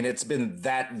 I mean, it's been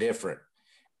that different.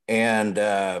 And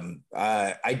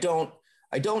I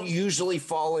don't usually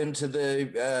fall into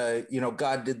the,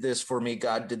 God did this for me,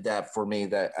 God did that for me.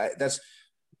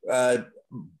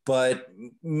 But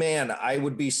man, I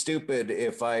would be stupid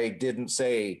if I didn't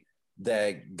say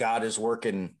that God is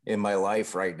working in my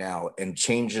life right now and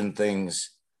changing things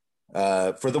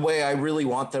for the way I really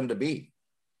want them to be.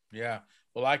 Yeah.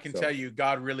 Well, I can tell you,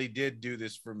 God really did do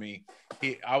this for me.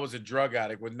 I was a drug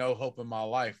addict with no hope in my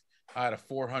life. I had a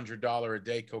 $400 a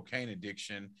day cocaine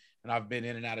addiction, and I've been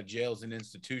in and out of jails and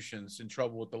institutions, in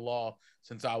trouble with the law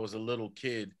since I was a little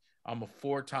kid. I'm a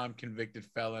 4-time convicted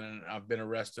felon, and I've been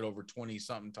arrested over 20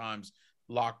 something times,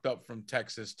 locked up from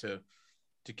Texas to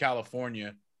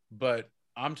California. But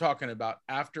I'm talking about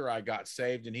after I got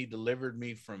saved and he delivered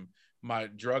me from my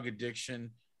drug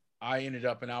addiction, I ended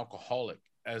up an alcoholic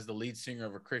as the lead singer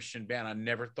of a Christian band. I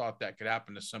never thought that could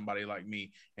happen to somebody like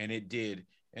me, and it did.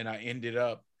 And I ended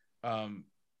up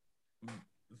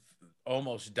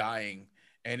almost dying,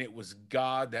 and it was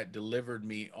God that delivered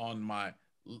me on my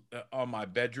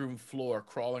bedroom floor,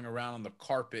 crawling around on the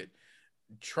carpet,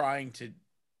 trying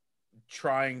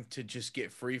to just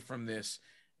get free from this,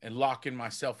 and locking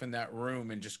myself in that room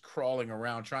and just crawling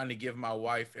around, trying to give my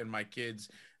wife and my kids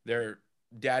their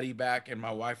daddy back and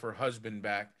my wife her husband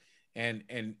back. And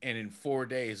in 4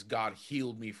 days, God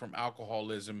healed me from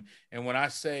alcoholism. And when I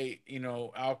say,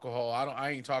 alcohol, I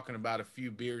ain't talking about a few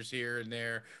beers here and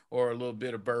there or a little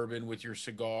bit of bourbon with your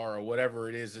cigar or whatever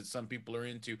it is that some people are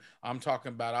into. I'm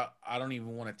talking about, I don't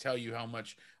even want to tell you how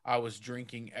much I was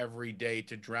drinking every day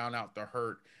to drown out the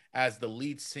hurt. As the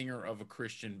lead singer of a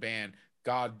Christian band,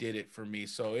 God did it for me.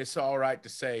 So it's all right to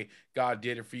say God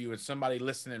did it for you. And somebody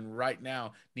listening right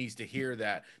now needs to hear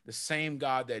that. The same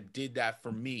God that did that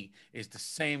for me is the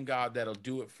same God that'll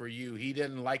do it for you. He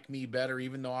didn't like me better,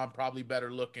 even though I'm probably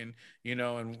better looking,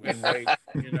 and way,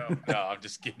 no, I'm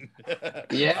just kidding.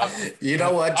 Yeah. You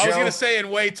know what, Joe? I was going to say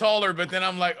and way taller, but then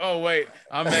I'm like, oh, wait,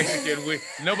 I'm Mexican.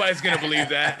 Nobody's going to believe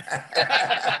that.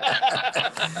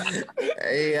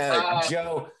 Hey,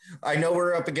 Joe, I know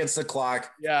we're up against the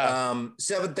clock. Yeah.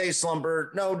 Seventh Day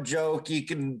Slumber, no joke. You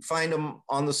can find them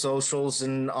on the socials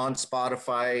and on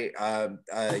Spotify.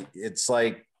 It's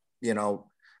like,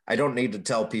 I don't need to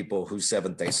tell people who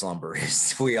Seventh Day Slumber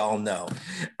is. We all know.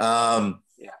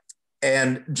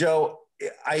 And Joe,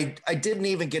 I didn't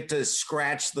even get to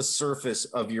scratch the surface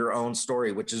of your own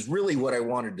story, which is really what I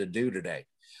wanted to do today.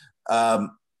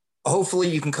 Hopefully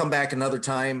you can come back another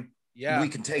time. Yeah, we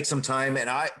can take some time, and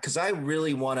because I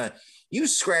really want to. You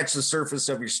scratch the surface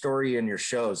of your story and your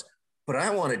shows, but I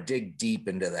want to dig deep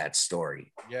into that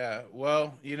story. Yeah,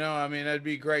 well, it'd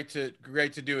be great to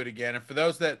do it again. And for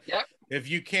those that, if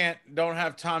you don't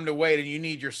have time to wait, and you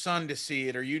need your son to see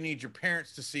it, or you need your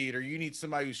parents to see it, or you need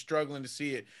somebody who's struggling to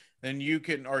see it, then you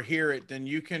can, or hear it, then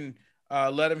you can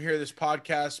let them hear this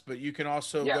podcast. But you can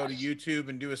also go to YouTube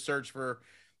and do a search for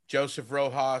Joseph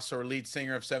Rojas or lead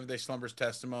singer of Seventh Day Slumber's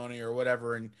Testimony or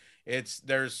whatever. And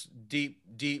there's deep,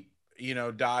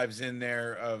 dives in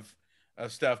there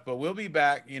of stuff, but we'll be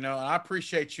back, and I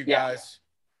appreciate you guys.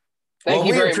 Thank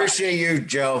you very appreciate much. You,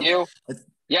 Joe.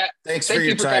 Thanks for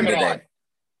your time today.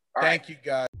 Thank you,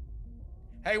 guys.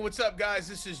 Hey, what's up, guys?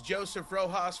 This is Joseph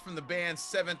Rojas from the band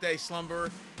Seventh Day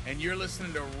Slumber, and you're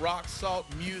listening to Rock Salt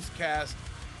Musecast,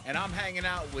 and I'm hanging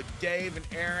out with Dave and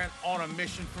Aaron on a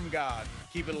mission from God.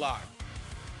 Keep it locked.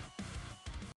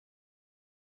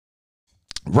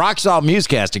 Rock Salt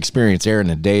Musecast experience, Aaron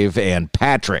and Dave and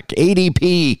Patrick.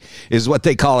 ADP is what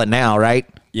they call it now, right?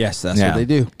 Yes, that's what they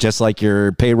do. Just like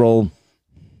your payroll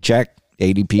check,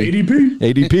 ADP.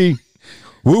 ADP.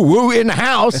 Woo woo in the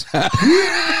house.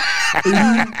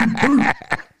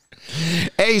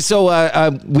 Hey,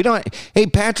 so we don't. Hey,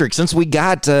 Patrick, since we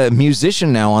got a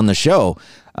musician now on the show,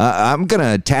 I'm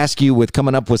gonna task you with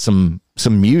coming up with some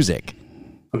music.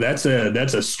 That's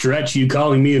a stretch. You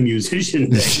calling me a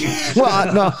musician?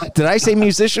 Well, no. Did I say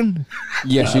musician?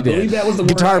 Yes, you did. I believe that was the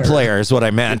guitar word. player is what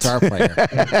I meant. Guitar player.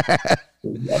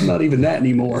 I'm not even that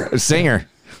anymore. A singer.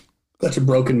 Such a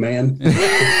broken man.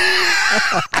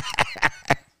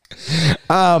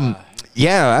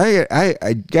 Yeah,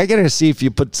 I gotta see if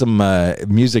you put some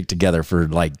music together for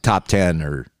like top 10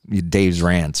 or Dave's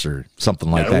rants or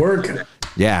something like that. Work.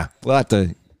 Yeah, we'll have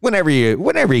to whenever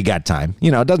you got time.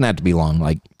 It doesn't have to be long,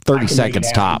 like 30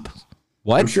 seconds top.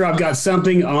 What? I'm sure I've got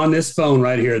something on this phone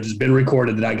right here that's been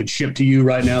recorded that I could ship to you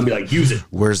right now and be like, use it.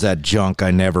 Where's that junk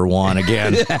I never want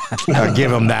again? I'll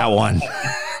give him that one.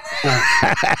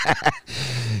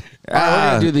 All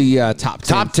right, we're going to do the top 10.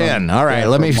 Top 10. from- All right, yeah,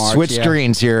 let from me March, switch yeah.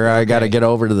 screens here. I got to get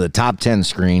over to the top 10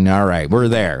 screen. All right, we're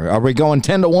there. Are we going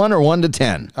 10 to 1 or 1 to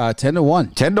 10? 10 to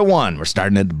 1. 10 to 1. We're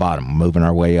starting at the bottom, moving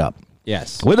our way up.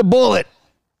 Yes. With a bullet.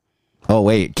 Oh,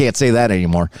 wait, can't say that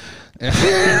anymore.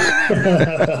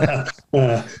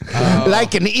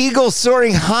 Like an eagle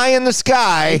soaring high in the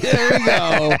sky. There we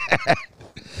go.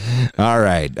 All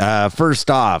right. First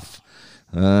off,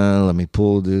 let me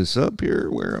pull this up here.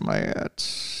 Where am I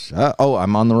at?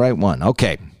 I'm on the right one.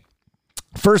 Okay.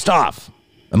 First off,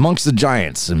 Amongst the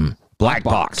Giants and Black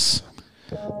Box.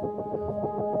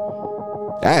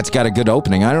 That's got a good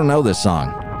opening. I don't know this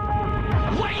song.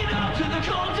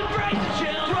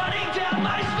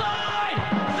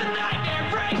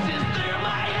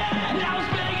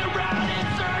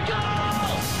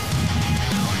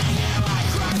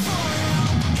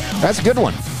 That's a good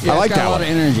one. Yeah, I like it's got that a lot one.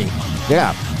 of energy.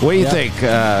 Yeah. What do you think,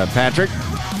 Patrick?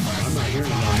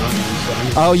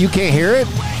 Oh, you can't hear it?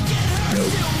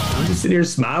 I'm just sitting here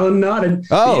smiling, nodding.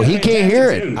 Oh, Yeah, he can't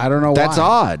hear it. tune. I don't know That's why.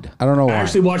 odd. I don't know I why.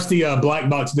 actually watched the Black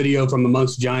Box video from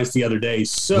Amongst the Giants the other day.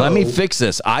 So Let me fix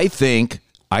this. I think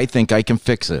I can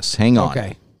fix this. Hang on.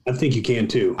 Okay. I think you can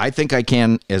too. I think I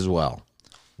can as well.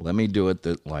 Let me do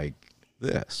it like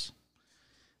this.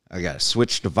 I got to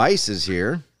switch devices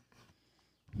here.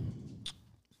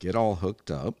 Get all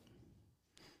hooked up.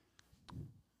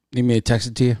 Need me to text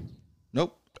it to you?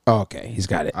 Nope. Oh, okay. He's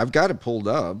got it. I've got it pulled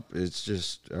up. It's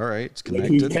just, all right, it's You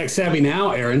connected. tech savvy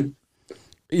now, Aaron.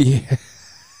 Yeah.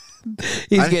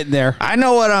 He's getting there. I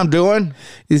know what I'm doing.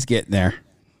 He's getting there.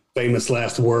 Famous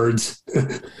last words.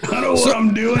 I know what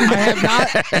I'm doing. I have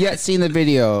not yet seen the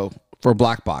video for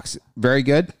Black Box. Very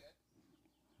good.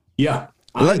 Yeah,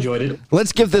 I enjoyed it.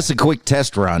 Let's give this a quick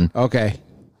test run. Okay.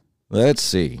 Let's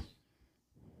see.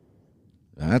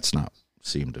 That's not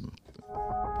seem to.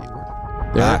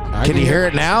 Can you hear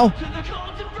it now?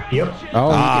 Yep.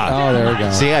 Oh, there we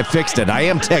go. See, I fixed it. I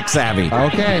am tech savvy.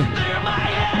 Okay.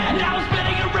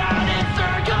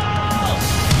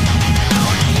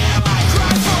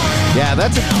 Yeah,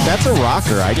 that's a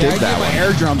rocker. I Yeah, did I that get my one.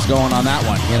 air drums going on that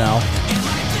one, you know.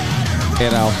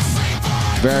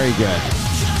 Very good.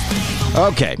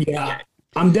 Okay. Yeah,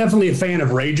 I'm definitely a fan of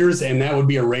Ragers, and that would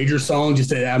be a Rager song.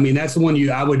 That's the one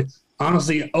I would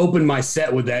honestly open my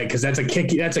set with that because that's a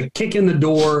kick. That's a kick in the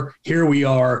door. Here we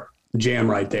are, jam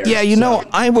right there. Yeah, you know,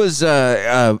 I was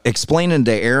explaining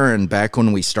to Aaron back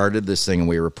when we started this thing and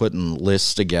we were putting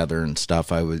lists together and stuff.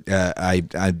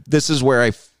 This is where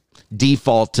I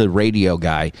default to radio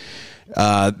guy,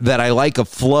 that I like a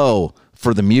flow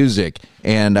for the music.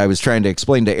 And I was trying to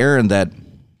explain to Aaron that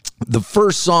the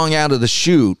first song out of the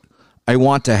chute, I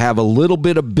want to have a little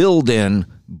bit of build in,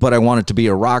 but I want it to be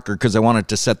a rocker because I want it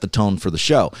to set the tone for the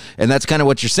show. And that's kind of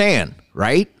what you're saying,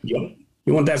 right? Yep.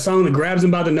 You want that song that grabs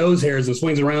him by the nose hairs and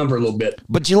swings around for a little bit.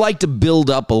 But you like to build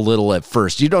up a little at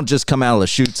first. You don't just come out of the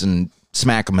chutes and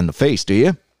smack them in the face, do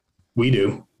you? We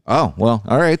do. Oh, well,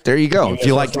 all right. There you go. Yeah, if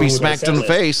you like what's to be wrong with smacked that in the set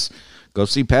list? face, go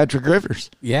see Patrick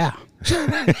Rivers. Yeah.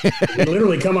 They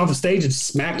literally come off the stage and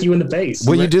smack you in the face.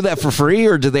 Will you do that for free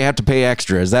or do they have to pay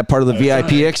extra? Is that part of the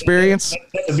VIP experience?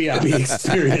 That's a VIP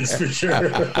experience for sure.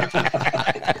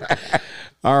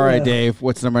 All right, Dave.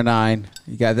 What's number 9?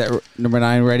 You got that number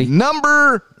 9 ready?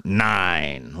 Number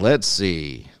 9. Let's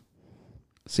see.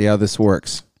 See how this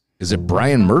works. Is it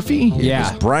Brian Murphy? Yeah.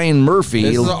 It's Brian Murphy.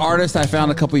 This is an artist I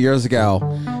found a couple years ago,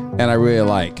 and I really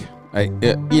like.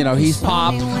 He's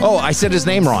pop. Oh, I said his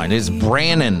name wrong. It's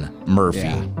Brannon Murphy.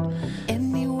 Yeah.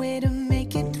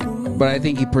 But I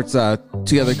think he puts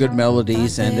together good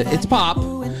melodies, and it's pop.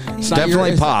 It's not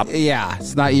definitely pop. Yeah,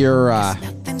 it's not your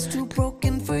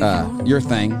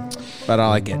thing, but I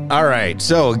like it. All right.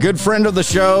 So, a good friend of the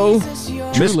show,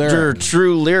 Mr. Lyric.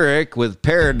 True Lyric with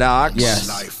Paradox.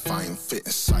 Yes.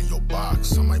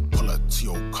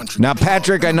 Now,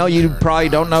 Patrick, I know you probably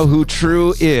don't know who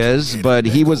True is, but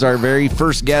he was our very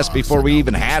first guest before we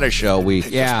even had a show.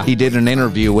 He did an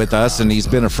interview with us, and he's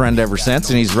been a friend ever since,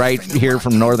 and he's right here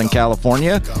from Northern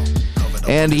California.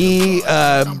 And he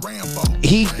kind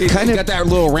of got that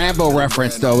little Rambo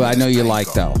reference, though. I know you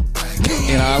like, though.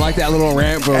 I like that little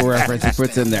Rambo reference he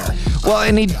puts in there. Well,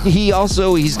 and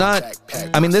he's not.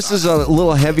 I mean, this is a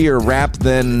little heavier rap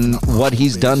than what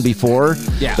he's done before.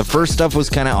 Yeah. The first stuff was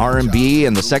kind of R&B,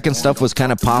 and the second stuff was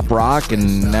kind of pop rock,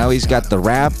 and now he's got the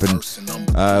rap,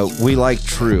 and we like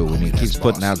True, and he keeps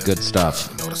putting out good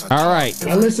stuff. All right.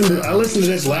 I listened to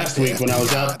this last week when I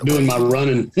was out doing my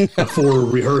running before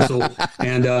rehearsal,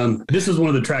 and this is one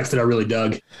of the tracks that I really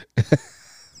dug.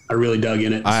 I really dug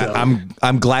in it. So.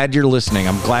 I'm glad you're listening.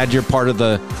 I'm glad you're part of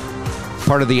the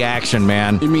action,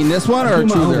 man. You mean this one or I do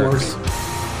my True own Lyrics? work.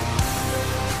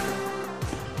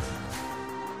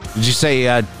 Did you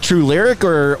say True Lyric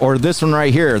or this one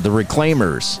right here, The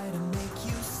Reclaimers?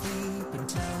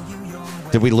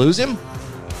 Did we lose him?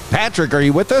 Patrick, are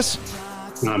you with us?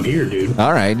 I'm here, dude.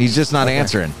 All right, he's just not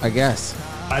answering. I guess.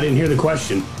 I didn't hear the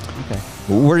question. Okay.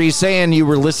 Were you saying you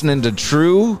were listening to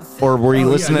True, or were you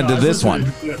listening to this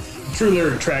one? True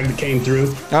Lyric track that came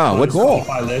through. Oh, what cool.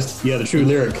 List. Yeah, the True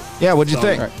Lyric. Yeah, what'd you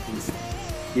think?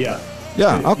 Yeah.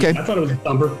 Yeah, okay. I thought it was a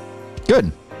thumper.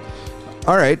 Good.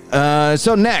 All right.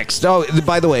 So next,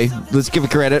 by the way, let's give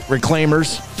it credit.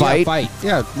 Reclaimers, Fight. Yeah, Fight.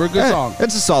 Yeah, we're a good song.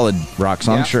 It's a solid rock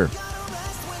song, Yeah. sure.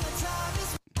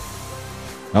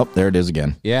 Oh, there it is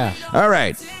again. Yeah. All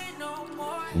right.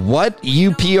 What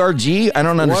UPRG? I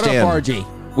don't understand. What up, RG?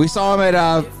 We saw him at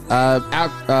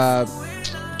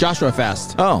Joshua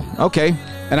Fest. Oh, okay.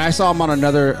 And I saw him on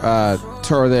another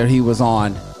tour that he was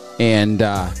on, and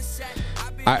I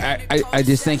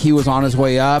just think he was on his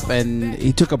way up, and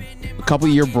he took a couple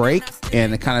year break,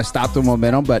 and it kind of stopped the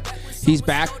momentum. But he's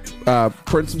back,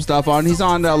 putting some stuff on. He's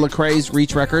on Lecrae's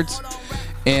Reach Records,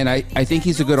 and I think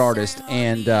he's a good artist,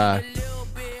 and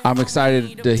I'm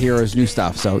excited to hear his new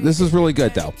stuff. So this is really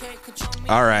good, though.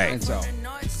 All right. And so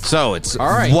it's all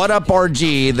right. What Up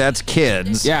RG? That's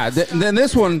Kids. Yeah. Then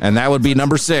this one, and that would be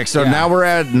number 6. So now we're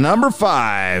at number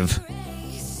 5.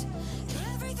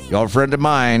 Your friend of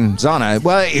mine, Zana.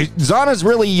 Well, Zana's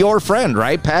really your friend,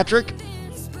 right, Patrick?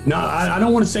 No, I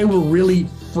don't want to say we're really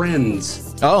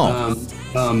friends. Oh.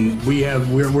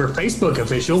 We're Facebook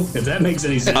official, if that makes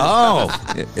any sense. Oh,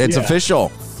 it's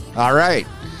official. All right.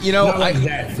 You know, Not like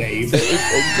that, Dave.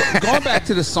 Going back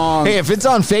to the song. Hey, if it's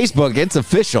on Facebook, it's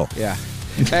official. Yeah.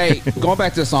 Hey, going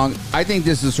back to the song, I think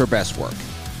this is her best work.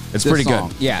 It's pretty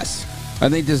good. Yes. I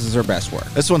think this is her best work.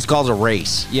 This one's called A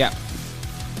Race. Yeah.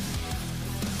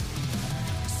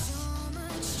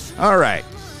 All right.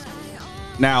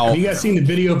 Now, have you guys seen the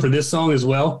video for this song as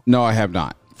well? No, I have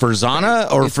not. For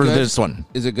Zana or for good? this one?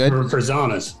 Is it good? For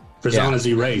Zana's. For Zana's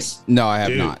Erase. No, I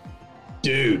have not.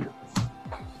 Dude.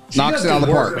 She Knocks does it out of good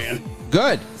the work, park. man.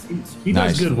 Good. She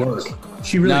does good work.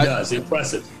 She really Now- does.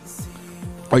 Impressive.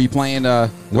 Are you playing?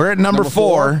 We're at number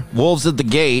 4, Wolves at the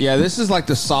Gate. Yeah, this is like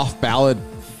the soft ballad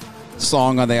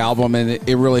song on the album, and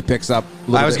it really picks up.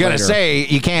 I was going to say,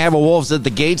 you can't have a Wolves at the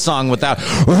Gate song without...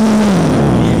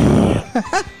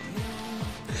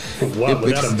 What,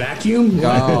 without a vacuum?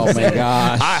 Oh, my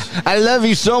gosh. I love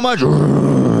you so much.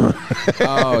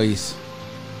 Oh, he's...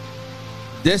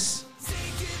 This...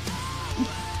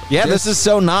 Yeah, this is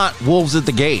so not Wolves at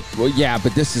the Gate. Well, yeah,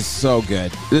 but this is so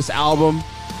good. This album...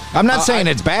 I'm not saying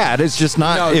it's bad. It's just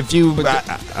not. No, if you,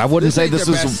 I wouldn't say ain't this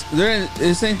their was. best,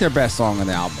 this ain't their best song on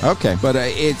the album. Okay, but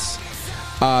it's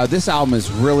this album is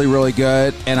really, really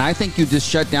good, and I think you just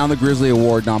shut down the Grizzly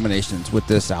Award nominations with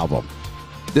this album.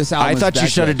 This album. I thought you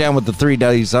shut it down with the 3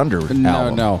 Days Under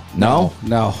album. No.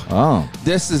 Oh,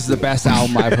 this is the best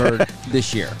album I've heard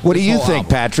this year. What do This you whole think,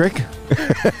 album. Patrick?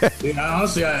 Yeah,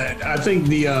 honestly, I think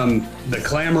the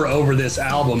clamor over this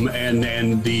album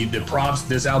and the props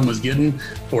this album is getting,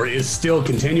 or is still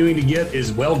continuing to get,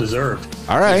 is well deserved.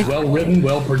 All right, it's well written,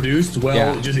 well produced,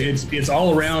 it's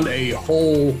all around a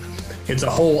whole. It's a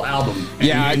whole album.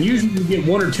 And usually you get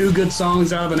 1 or 2 good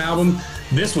songs out of an album.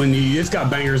 This one, it's got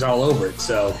bangers all over it.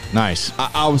 So nice.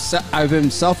 I've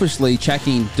been selfishly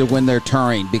checking to when they're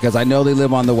touring because I know they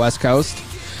live on the West Coast,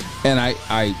 and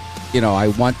I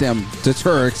want them to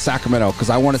tour Sacramento because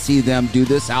I want to see them do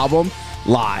this album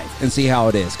live and see how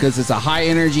it is because it's a high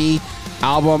energy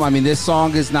album. I mean, this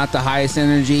song is not the highest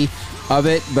energy of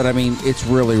it, but I mean, it's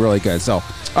really, really good. So,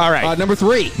 all right, number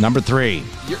 3. Number 3.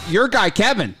 Your guy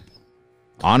Kevin.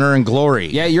 Honor and Glory.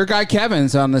 Yeah, your guy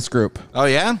Kevin's on this group. Oh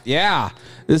yeah, yeah.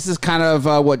 This is kind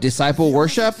of what Disciple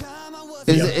Worship.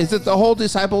 Is it the whole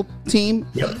Disciple team?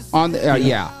 Yep. On the,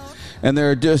 yeah. And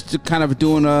they're just kind of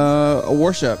doing a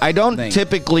worship. I don't thing.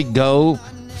 typically go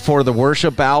for the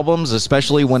worship albums,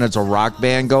 especially when it's a rock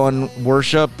band going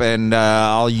worship. And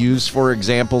I'll use, for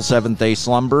example, Seventh Day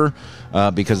Slumber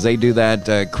because they do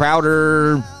that.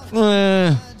 Crowder,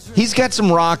 he's got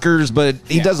some rockers, but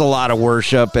he does a lot of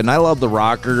worship. And I love the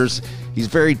rockers. He's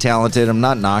very talented. I'm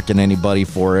not knocking anybody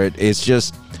for it. It's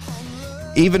just...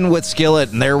 Even with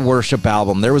Skillet and their worship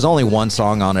album, there was only one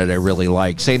song on it I really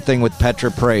liked. Same thing with Petra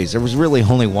Praise. There was really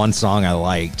only one song I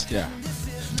liked. Yeah.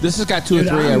 This has got 2 or 3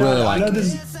 I really like. I know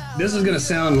this is going to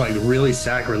sound like really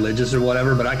sacrilegious or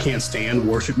whatever, but I can't stand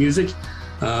worship music.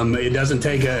 It doesn't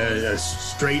take a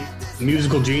straight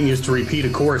musical genius to repeat a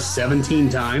chorus 17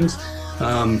 times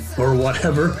or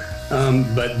whatever.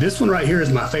 But this one right here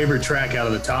is my favorite track out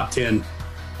of the top 10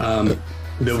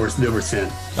 that were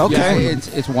sent. Okay,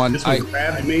 it's one. This one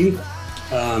grabbed me.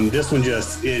 This one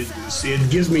just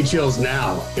it gives me chills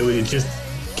now. It just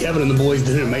Kevin and the boys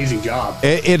did an amazing job.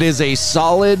 It is a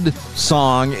solid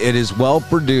song. It is well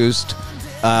produced.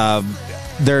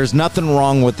 There's nothing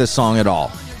wrong with this song at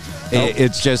all. Nope.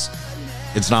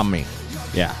 It's not me.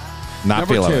 Yeah. Not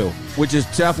Number feeling 2, it. which is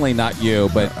definitely not you,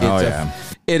 but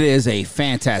it is a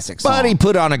fantastic song. But he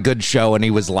put on a good show and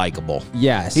he was likable.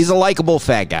 Yes. He's a likable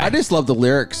fat guy. I just love the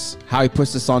lyrics, how he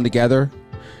puts this song together.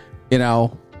 You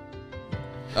know,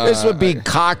 this would be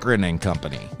Cochran and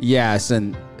Company. Yes,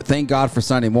 and thank God for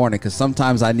Sunday morning, because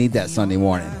sometimes I need that Sunday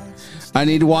morning. I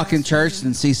need to walk in church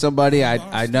and see somebody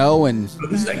I know. And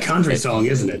this is a country song,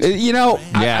 isn't it? You know,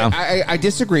 yeah. I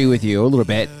disagree with you a little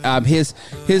bit.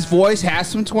 His voice has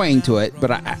some twang to it,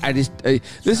 but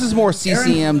this is more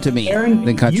CCM to me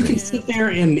than country. You can sit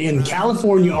there in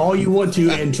California all you want to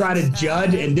and try to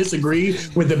judge and disagree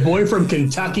with the boy from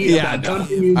Kentucky about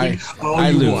country music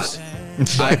all you want.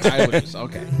 I lose.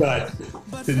 Okay. But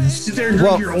sit there and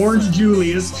drink your Orange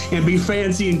Julius and be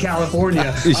fancy in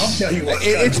California. I'll tell you what,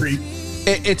 country.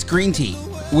 It's green tea.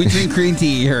 We drink green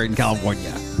tea here in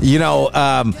California. You know,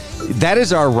 that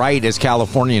is our right as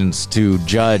Californians to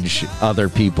judge other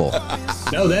people.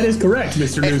 No, that is correct,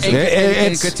 Mr. Newsom.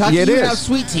 In Kentucky, you have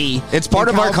sweet tea. It's part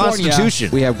of our Constitution.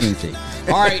 We have green tea.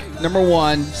 All right, number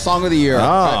 1, song of the year.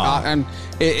 And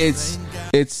it's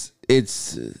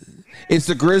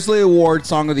the Grizzly Award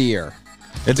Song of the Year.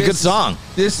 It's a good song.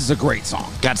 This is a great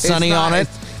song. Got Sonny on it.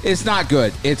 It's not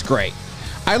good. It's great.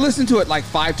 I listened to it like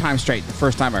 5 times straight the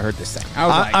first time I heard this thing.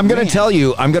 I'm going to tell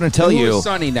you. Who's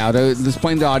Sonny now? To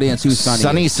explain to the audience who's Sonny.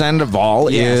 Sonny Sandoval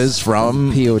is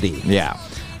from POD. Yeah.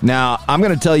 Now, I'm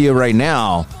going to tell you right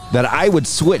now that I would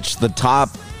switch the top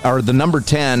or the number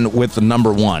 10 with the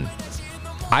number 1.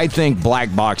 I think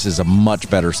Black Box is a much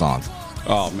better song.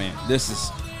 Oh, man. This is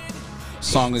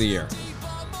Song of the Year.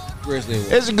 Grizzly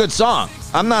Award. It's a good song.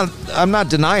 I'm not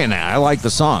denying that. I like the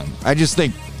song. I just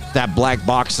think that Black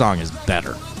Box song is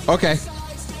better. Okay.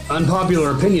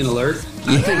 Unpopular opinion alert.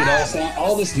 I think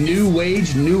all this new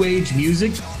age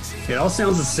music, it all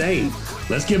sounds the same.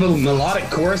 Let's give a melodic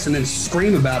chorus and then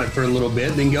scream about it for a little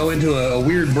bit, then go into a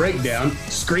weird breakdown,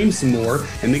 scream some more,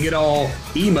 and then get all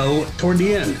emo toward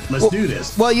the end. Let's do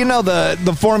this. Well, you know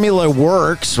the formula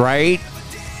works, right?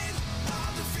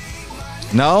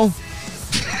 No?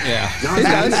 Yeah. It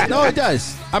does. No, it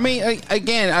does. I mean,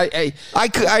 again,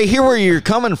 I hear where you're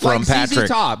coming from, like Patrick. ZZ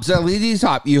Top. ZZ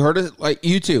Top. You heard it, like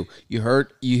you too. You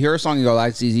hear a song, you go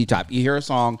like ZZ Top. You hear a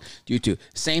song, you too.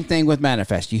 Same thing with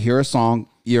Manifest. You hear a song,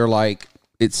 you're like,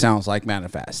 it sounds like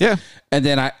Manifest. Yeah. And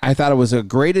then I thought it was a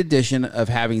great addition of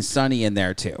having Sonny in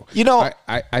there too. You know,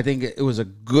 I think it was a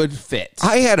good fit.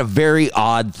 I had a very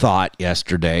odd thought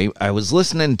yesterday. I was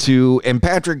listening to, and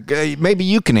Patrick, maybe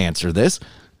you can answer this.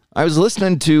 I was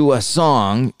listening to a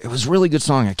song. It was a really good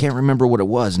song. I can't remember what it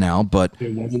was now, but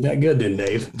it wasn't that good then,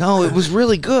 Dave. No, it was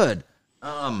really good.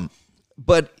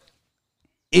 But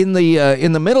in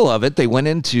the middle of it, they went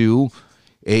into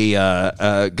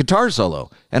a guitar solo,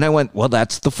 and I went, "Well,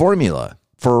 that's the formula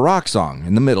for a rock song.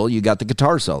 In the middle, you got the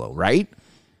guitar solo, right?"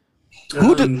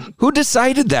 Who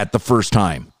decided that the first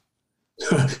time?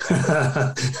 What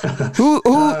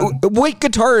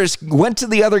guitarist went to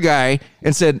the other guy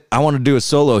and said, "I want to do a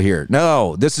solo here"?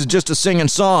 No, this is just a singing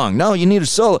song. No, you need a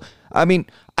solo. I mean,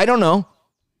 I don't know.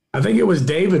 I think it was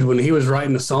David when he was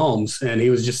writing the Psalms, and he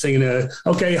was just singing a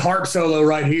harp solo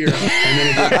right here.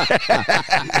 And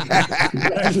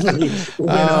then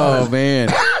oh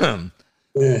man!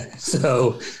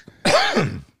 So,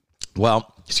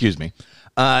 well, excuse me.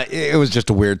 It was just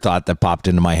a weird thought that popped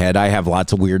into my head. I have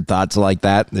lots of weird thoughts like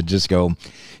that just go,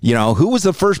 you know, who was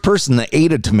the first person that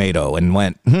ate a tomato and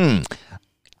went,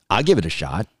 I'll give it a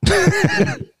shot.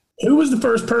 Who was the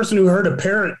first person who heard a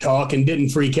parrot talk and didn't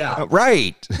freak out?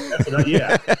 Right.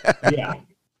 Yeah.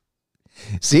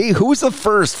 See, who's the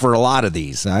first for a lot of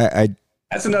these?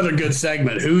 That's another good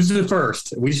segment. Who's the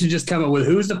first? We should just come up with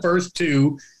who's the first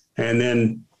two, and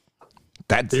then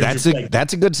that's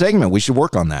a good segment. We should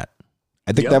work on that.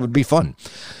 I think that would be fun.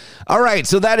 All right,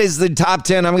 so that is the top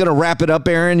 10. I'm going to wrap it up,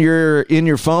 Aaron. You're in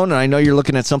your phone, and I know you're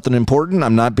looking at something important.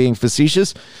 I'm not being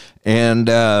facetious, and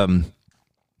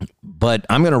but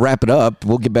I'm going to wrap it up.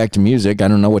 We'll get back to music. I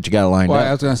don't know what you got lined up.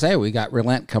 I was going to say, we got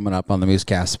Relent coming up on the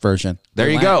Musecast version. There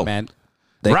Relent, you go. Man.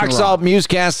 Rock Salt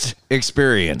Musecast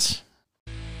Experience.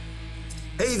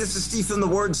 Hey, this is Steve from the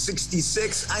Word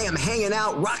 66. I am hanging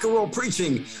out, rock and roll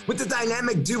preaching with the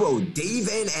dynamic duo Dave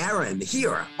and Aaron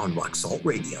here on Rock Salt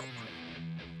Radio.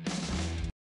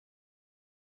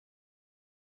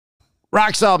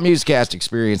 Rock Salt Musecast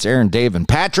Experience. Aaron, Dave, and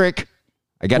Patrick.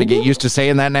 I got to get used to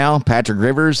saying that now. Patrick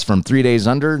Rivers from 3 Days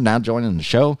Under now joining the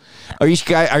show. Are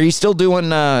you still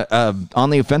doing On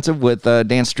the Offensive with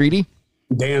Dan Streety?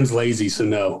 Dan's lazy, so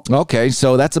no. Okay,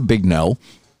 so that's a big no.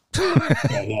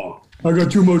 Yeah, no. I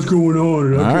got too much going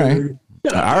on. All right.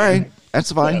 All right.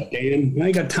 That's fine. Dan, I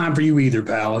ain't got time for you either,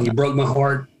 pal. You broke my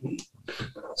heart.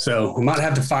 So I might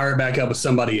have to fire it back up with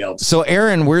somebody else. So,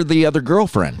 Aaron, we're the other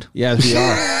girlfriend. Yes, we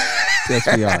are. Yes,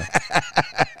 we are.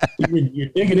 You're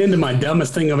digging into my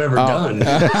dumbest thing I've ever done.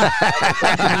 That's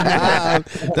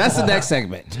the next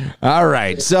segment. All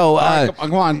right. So,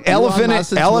 come on. Elephant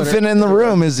in the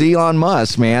room is Elon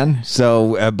Musk, man.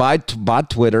 So, bought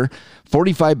Twitter.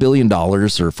 $45 billion or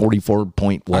 44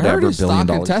 point whatever billion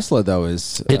dollars. Tesla though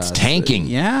is it's tanking.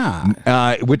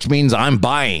 Yeah, which means I'm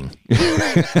buying.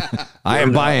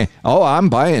 I'm buying. Oh, I'm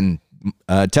buying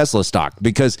Tesla stock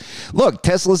because look,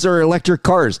 Teslas are electric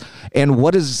cars, and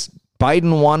what does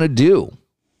Biden want to do?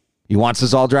 He wants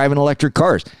us all driving electric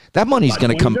cars. That money's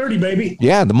going to come. Dirty, baby.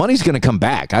 Yeah, the money's going to come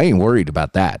back. I ain't worried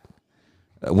about that.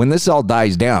 When this all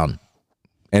dies down.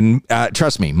 And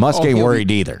trust me, Musk ain't worried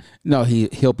either. No,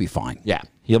 he'll be fine. Yeah,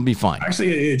 he'll be fine.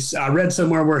 Actually, I read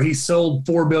somewhere where he sold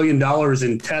 $4 billion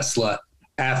in Tesla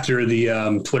after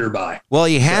the Twitter buy. Well,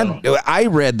 I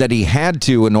read that he had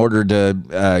to in order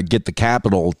to get the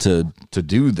capital to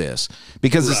do this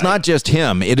because it's not just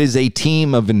him; it is a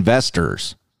team of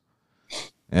investors.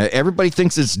 Everybody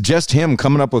thinks it's just him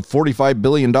coming up with $45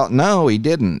 billion. No, he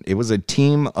didn't. It was a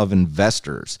team of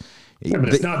investors. Yeah, but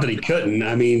it's not that he couldn't.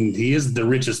 I mean, he is the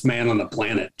richest man on the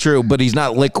planet. True, but he's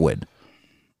not liquid.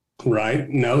 Right?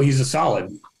 No, he's a solid.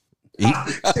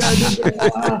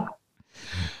 I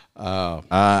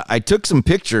took some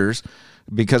pictures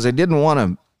because I didn't want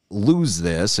to lose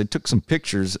this. I took some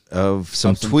pictures of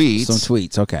some tweets. Some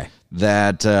tweets, okay.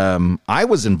 That I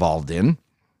was involved in.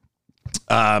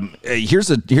 Here's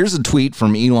a tweet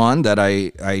from Elon that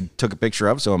I took a picture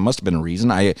of, so it must have been a reason.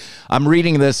 I'm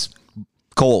reading this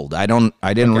cold. I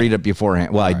didn't read it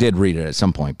beforehand. Well, I did read it at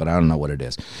some point, but I don't know what it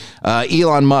is.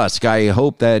 Elon Musk, I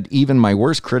hope that even my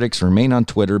worst critics remain on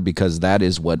Twitter because that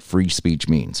is what free speech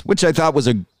means, which I thought was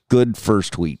a good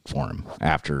first tweet for him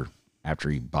after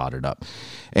he bought it up.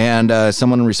 And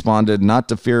someone responded, not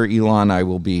to fear, Elon, I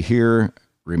will be here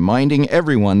reminding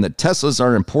everyone that Teslas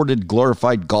are imported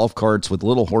glorified golf carts with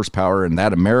little horsepower and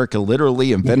that America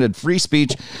literally invented free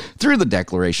speech through the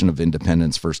Declaration of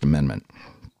Independence, First Amendment.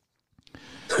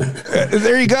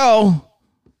 There you go.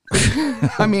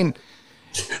 I mean,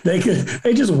 they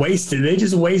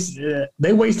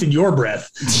wasted your breath.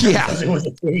 Yeah. It was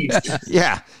a tweet.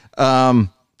 Yeah.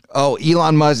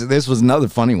 Elon Musk. This was another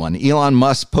funny one. Elon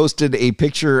Musk posted a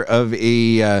picture of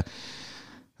a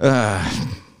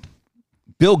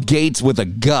Bill Gates with a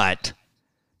gut.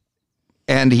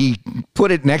 And he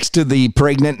put it next to the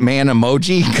pregnant man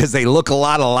emoji because they look a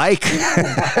lot alike.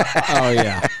 Oh,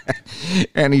 yeah.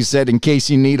 And he said, in case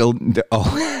you need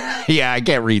yeah, I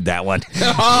can't read that one.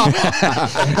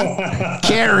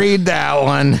 Can't read that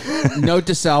one. Note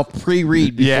to self,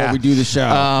 pre-read before we do the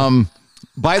show.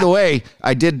 By the way,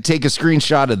 I did take a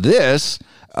screenshot of this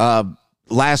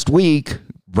last week,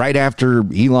 right after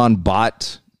Elon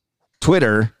bought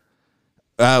Twitter.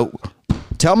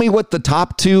 Tell me what the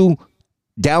top two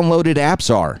downloaded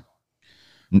apps are.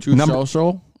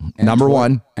 Social, number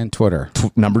one, and Twitter.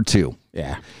 Number two.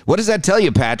 Yeah. What does that tell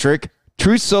you, Patrick?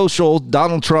 Truth Social,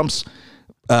 Donald Trump's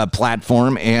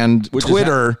platform, and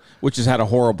Twitter, which has had a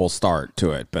horrible start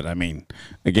to it. But I mean,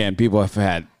 again, people have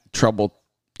had trouble,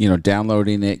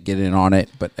 downloading it, getting on it.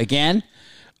 But again,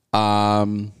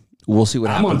 we'll see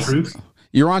what happens. I'm on Truth.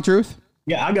 You're on Truth?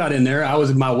 Yeah, I got in there.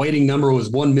 My waiting number was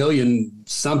 1 million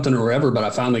something or whatever, but I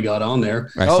finally got on there.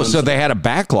 So they had a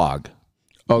backlog.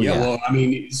 Oh, yeah. Well, I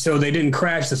mean, so they didn't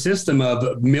crash the system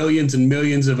of millions and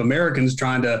millions of Americans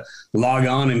trying to log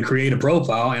on and create a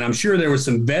profile. And I'm sure there was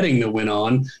some vetting that went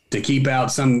on to keep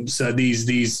out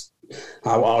these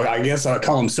I guess I'll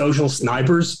call them social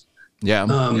snipers. Yeah.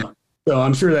 So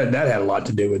I'm sure that had a lot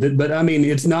to do with it. But I mean,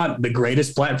 it's not the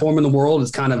greatest platform in the world.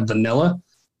 It's kind of vanilla.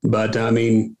 But I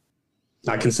mean,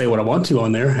 I can say what I want to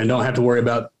on there and don't have to worry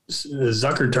about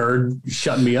Zuckerturd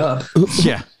shutting me up.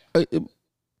 Yeah.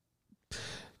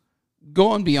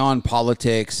 Going beyond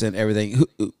politics and everything,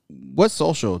 what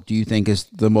social do you think is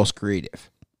the most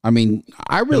creative? I mean,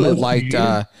 I really liked,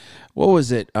 what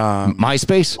was it?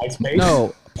 MySpace?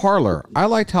 No, Parler. I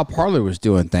liked how Parler was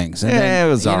doing things. And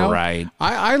it was all right.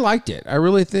 I liked it. I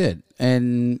really did.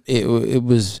 And it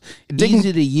was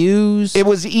easy to use. It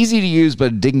was easy to use,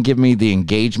 but it didn't give me the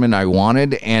engagement I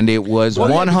wanted. And it was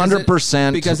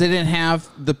 100%. Because they didn't have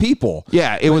the people.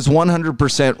 Yeah, it was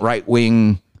 100%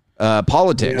 right-wing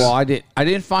politics. Well, I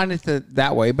didn't find it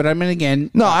that way, but I mean,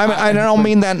 again, no, I don't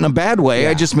mean that in a bad way.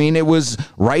 I just mean it was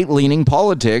right-leaning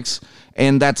politics,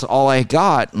 and that's all I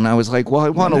got. And I was like, well, I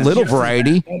want a little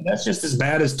variety. That's just as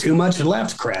bad as too much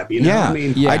left crap. You know, Yeah. I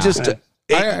mean, Yeah. I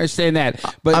I understand that,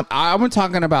 but I'm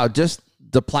talking about just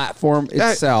the platform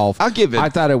itself. I'll give it. I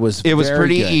thought it was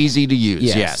pretty good. easy to use.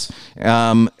 Yes.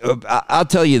 I'll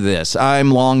tell you this: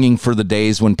 I'm longing for the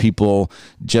days when people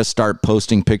just start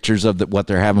posting pictures of what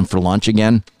they're having for lunch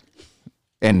again,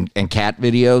 and cat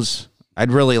videos.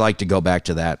 I'd really like to go back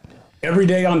to that. every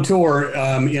day on tour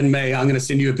in May, I'm going to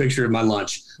send you a picture of my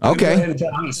lunch. Okay.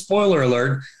 Spoiler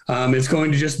alert. It's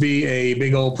going to just be a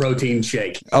big old protein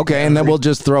shake. Okay. And then we'll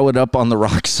just throw it up on the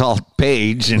Rock Salt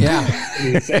page.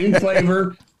 And Same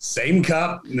flavor, same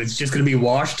cup. It's just going to be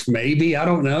washed. Maybe. I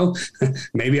don't know.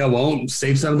 Maybe I won't.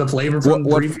 Save some of the flavor from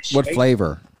the previous what shake.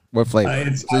 flavor? What flavor? I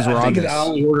think I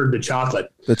only ordered the chocolate.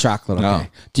 The chocolate. Okay.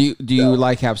 Do you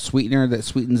like have sweetener that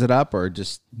sweetens it up, or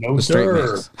just no, the straight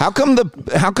sir. mix? How come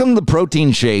the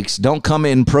protein shakes don't come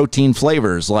in protein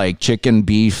flavors like chicken,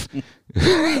 beef?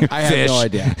 I have no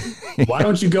idea. Why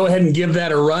don't you go ahead and give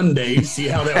that a run, Dave? See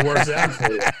how that works out for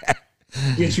you.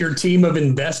 Get your team of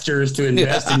investors to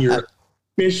invest in your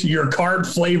carb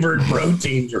flavored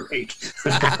protein drink.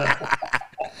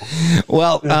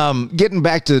 Well, getting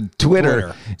back to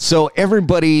Twitter. So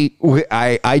everybody,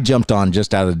 I jumped on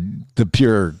just out of the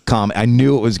pure I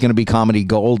knew it was going to be comedy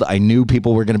gold. I knew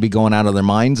people were going to be going out of their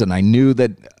minds, and I knew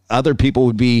that other people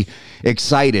would be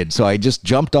excited. So I just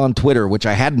jumped on Twitter, which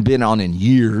I hadn't been on in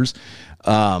years,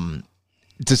 to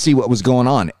see what was going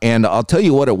on. And I'll tell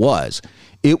you what it was.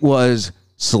 It was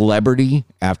celebrity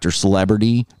after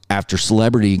celebrity after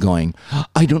celebrity going,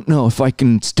 I don't know if I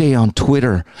can stay on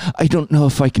Twitter. I don't know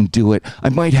if I can do it. I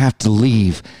might have to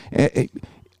leave.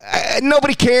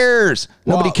 Nobody cares.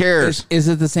 Nobody cares. Is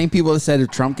it the same people that said if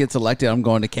Trump gets elected, I'm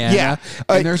going to Canada? Yeah.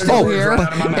 And they're still here.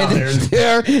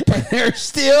 They're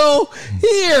still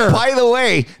here. By the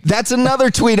way, that's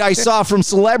another tweet I saw from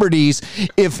celebrities.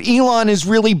 If Elon is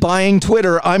really buying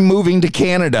Twitter, I'm moving to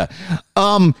Canada.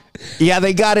 Yeah,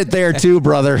 they got it there too,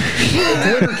 brother.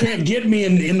 Twitter can't get me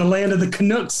in the land of the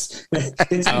Canucks.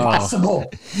 It's impossible.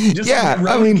 Just like the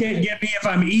road can't get me if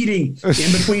I'm eating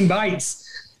in between bites.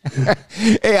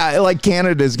 Yeah, like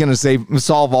Canada is going to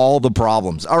solve all the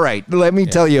problems. All right, let me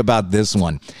tell you about this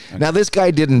one. Okay. Now, this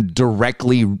guy didn't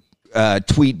directly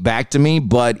tweet back to me,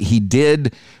 but he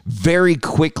did very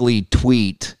quickly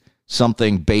tweet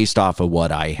something based off of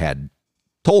what I had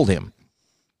told him.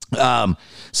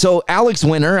 So Alex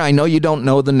Winter, I know you don't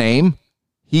know the name.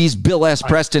 He's Bill S.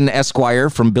 Preston Esquire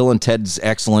from Bill and Ted's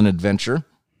Excellent Adventure.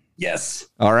 Yes.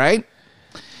 All right.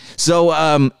 So,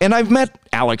 and I've met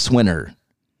Alex Winter.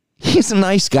 He's a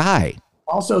nice guy.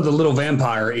 Also the little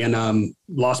vampire in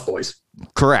Lost Boys.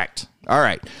 Correct. All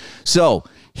right. So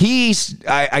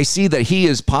I see that he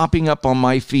is popping up on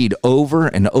my feed over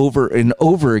and over and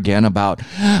over again about,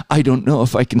 I don't know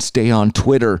if I can stay on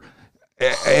Twitter.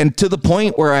 And to the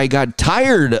point where I got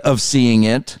tired of seeing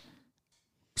it.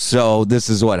 So this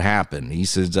is what happened. He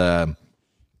says,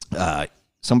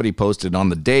 somebody posted on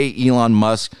the day Elon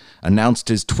Musk announced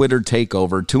his Twitter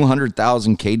takeover,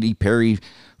 200,000 Katy Perry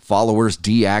followers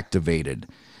deactivated.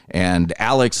 And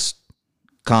Alex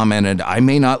commented, I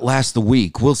may not last the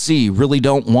week. We'll see. Really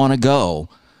don't want to go.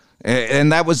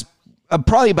 And that was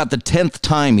probably about the 10th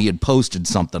time he had posted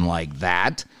something like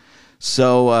that.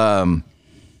 So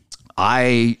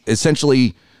I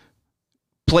essentially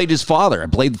played his father. I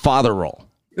played the father role.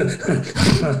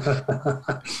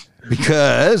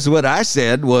 Because what I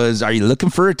said was, are you looking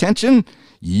for attention?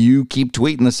 You keep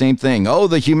tweeting the same thing. Oh,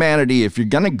 the humanity. If you're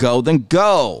going to go, then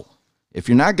go. If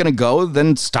you're not going to go,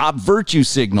 then stop virtue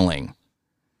signaling.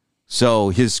 So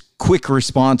his quick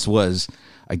response was,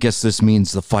 I guess this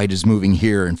means the fight is moving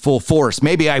here in full force.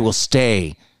 Maybe I will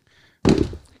stay.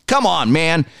 Come on,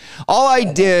 man. All I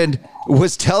did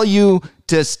was tell you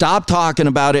to stop talking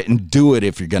about it and do it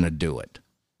if you're going to do it.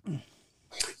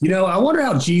 You know, I wonder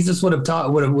how Jesus would have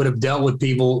dealt with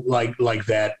people like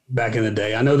that back in the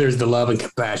day. I know there's the love and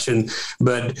compassion,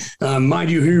 but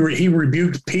mind you, he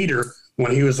rebuked Peter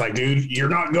when he was like, "Dude, you're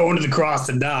not going to the cross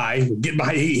to die. Get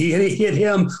behind." He hit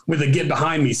him with a "Get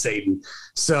behind me, Satan."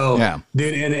 So,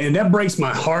 dude, and that breaks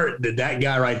my heart that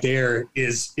guy right there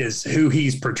is who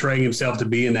he's portraying himself to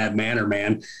be in that manner,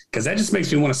 man. Because that just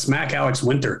makes me want to smack Alex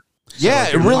Winter. Yeah,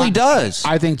 it really does.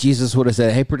 I think Jesus would have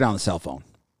said, "Hey, put down the cell phone."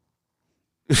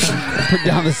 Put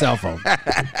down the cell phone.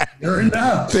 Sure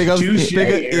enough. Pick up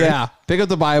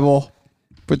the Bible.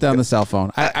 Put down the cell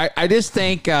phone. I just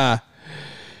think the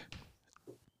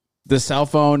cell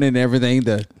phone and everything,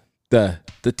 the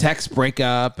the text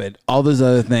breakup and all those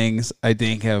other things, I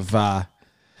think have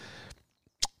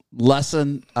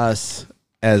lessened us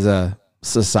as a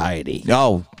society.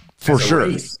 Oh, for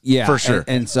sure. Yeah, for sure.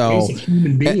 And so Basic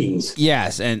human beings.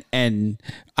 yes, and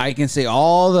I can say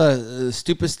all the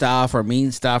stupid stuff or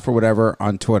mean stuff or whatever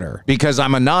on Twitter. Because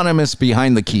I'm anonymous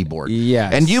behind the keyboard.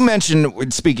 Yes. And you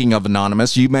mentioned, speaking of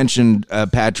anonymous, you mentioned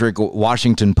Patrick,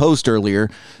 Washington Post earlier.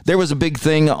 There was a big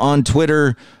thing on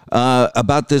Twitter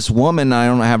about this woman, I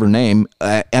don't have her name,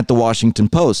 at the Washington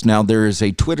Post. Now, there is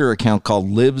a Twitter account called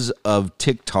Libs of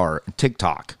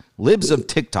TikTok. Libs of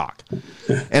TikTok.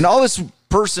 And all this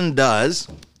person does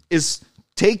is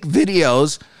take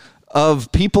videos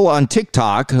of people on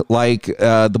TikTok, like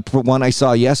the one I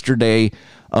saw yesterday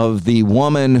of the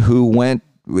woman who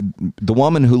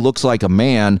looks like a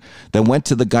man that went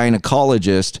to the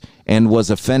gynecologist and was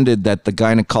offended that the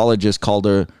gynecologist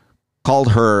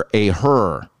called her a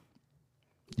her.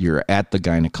 You're at the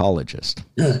gynecologist.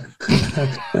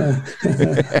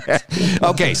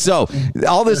 Okay, so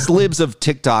all this libs of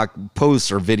TikTok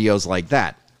posts or videos like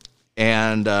that.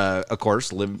 And, of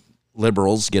course,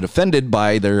 liberals get offended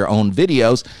by their own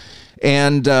videos.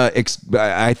 And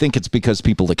I think it's because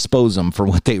people expose them for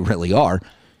what they really are.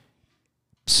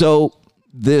 So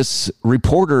this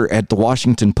reporter at the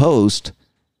Washington Post,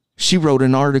 she wrote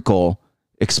an article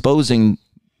exposing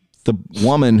the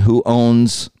woman who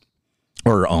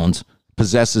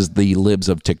possesses the Libs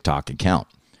of TikTok account.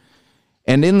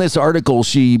 And in this article,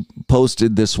 she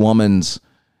posted this woman's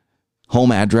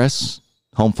home address,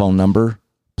 home phone number,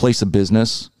 place of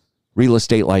business, real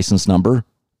estate license number,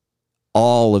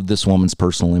 all of this woman's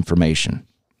personal information,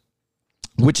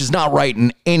 which is not right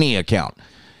in any account.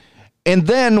 And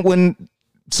then when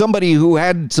somebody who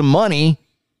had some money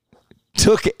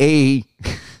took a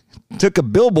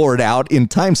billboard out in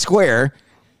Times Square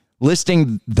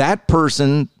listing that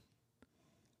person's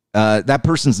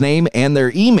name and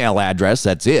their email address,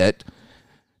 that's it,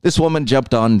 this woman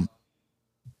jumped on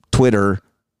Twitter.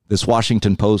 This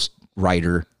Washington Post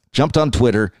writer jumped on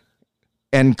Twitter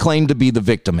and claimed to be the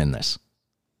victim in this.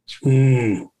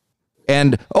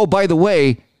 And, oh, by the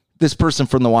way, this person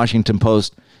from the Washington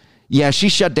Post, she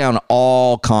shut down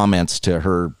all comments to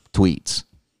her tweets.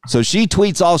 So she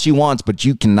tweets all she wants, but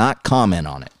you cannot comment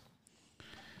on it.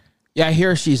 Yeah, I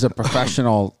hear she's a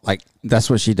professional. Like, that's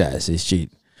what she does, is she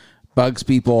bugs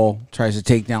people, tries to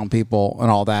take down people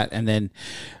and all that. And then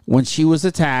when she was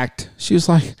attacked, she was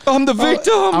like, I'm the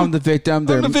victim. I'm the victim.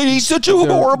 He's such a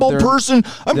horrible person.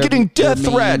 I'm getting death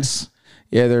threats.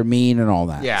 Yeah, they're mean and all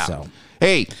that. Yeah. So,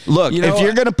 hey, look, if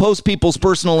you're going to post people's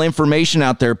personal information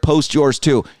out there, post yours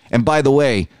too. And by the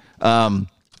way, I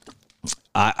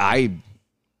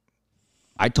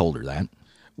told her that.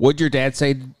 What'd your dad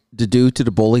say to do to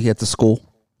the bully at the school?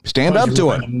 Stand up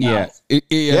to him. Yeah.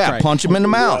 Right. Punch him in the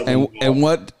mouth. And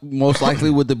what most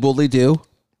likely would the bully do?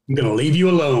 I'm going to leave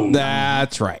you alone.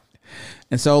 That's right.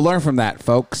 And so learn from that,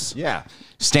 folks. Yeah.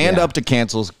 Stand up to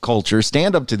cancel culture.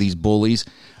 Stand up to these bullies.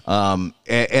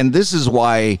 And this is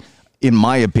why, in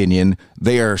my opinion,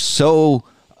 they are so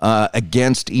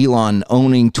against Elon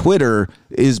owning Twitter,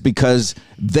 is because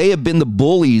they have been the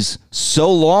bullies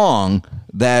so long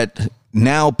that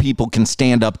now people can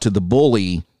stand up to the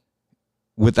bully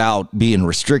without being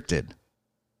restricted.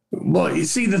 Well, you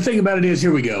see, the thing about it is,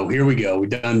 here we go. We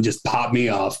done just popped me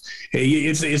off.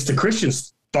 It's the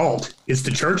Christians' fault. It's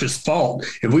the church's fault.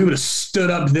 If we would have stood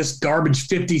up to this garbage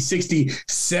 50, 60,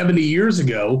 70 years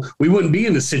ago, we wouldn't be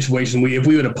in this situation. If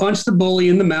we would have punched the bully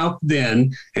in the mouth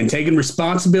then and taken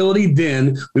responsibility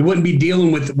then, we wouldn't be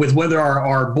dealing with whether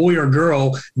our boy or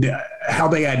girl, how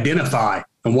they identify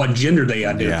and what gender they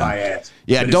identify as.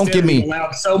 Yeah, but don't give me...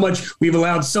 We've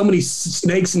allowed so many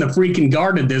snakes in the freaking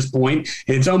garden at this point,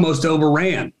 and it's almost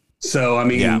overran. So, I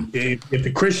mean, if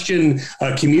the Christian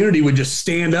community would just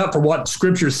stand up for what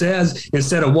Scripture says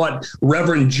instead of what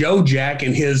Reverend Joe Jack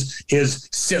and his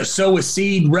sow a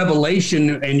seed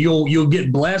revelation and you'll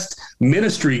get blessed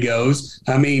ministry goes.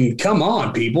 I mean, come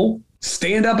on, people.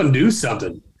 Stand up and do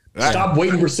something. Right. Stop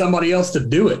waiting for somebody else to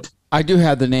do it. I do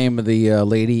have the name of the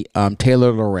lady.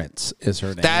 Taylor Lawrence is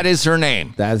her name. That is her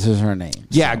name. That is her name.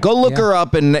 Yeah, go look her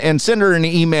up and send her an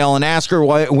email and ask her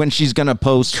when she's going to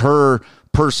post her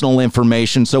personal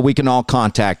information so we can all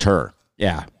contact her.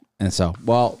 Yeah. And so,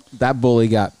 well, that bully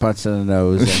got punched in the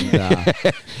nose. And,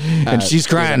 and she's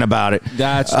crying about it.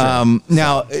 That's true.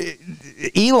 Now,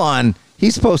 Elon,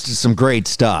 He's posted some great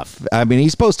stuff. I mean,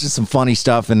 he's posted some funny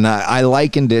stuff, and I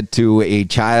likened it to a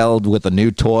child with a new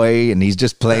toy, and he's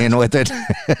just playing with it.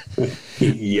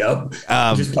 Yep.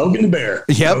 Just poking the bear.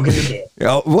 Yep. Poking the bear.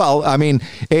 Oh, well, I mean,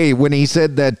 hey, when he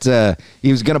said that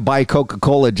he was going to buy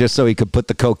Coca-Cola just so he could put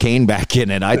the cocaine back in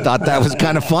it, I thought that was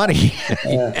kind of funny.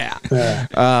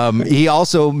 He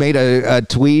also made a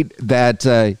tweet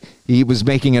that he was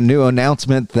making a new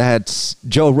announcement that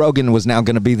Joe Rogan was now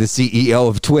going to be the CEO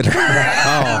of Twitter.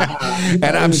 And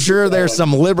I'm sure there's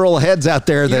some liberal heads out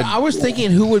there that... I was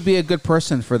thinking who would be a good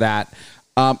person for that.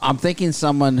 I'm thinking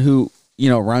someone who,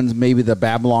 runs maybe the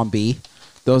Babylon Bee.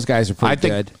 Those guys are pretty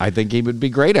good. I think he would be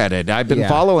great at it. I've been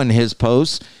following his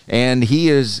posts, and he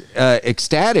is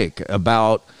ecstatic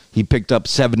about... He picked up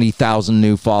 70,000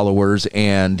 new followers,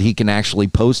 and he can actually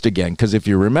post again. Because if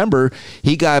you remember,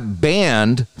 he got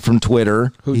banned from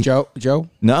Twitter. Who, Joe?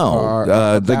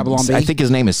 No. Babylon Bee? I think his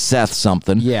name is Seth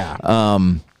something. Yeah.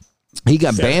 He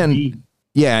got banned.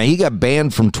 Yeah, he got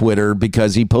banned from Twitter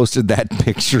because he posted that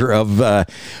picture of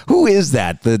who is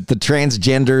that? The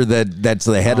transgender that's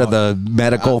the head of the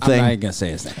medical thing. I'm not going to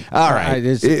say his name. All right.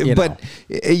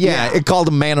 It called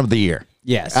him Man of the Year.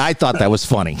 Yes. I thought that was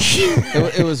funny.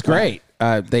 It was great.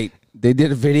 They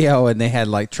did a video and they had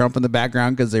like Trump in the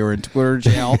background because they were in Twitter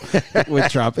jail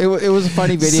with Trump. It was a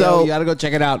funny video. So, you got to go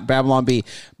check it out, Babylon Bee.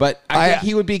 But I think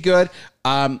he would be good.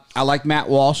 I like Matt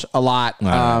Walsh a lot. I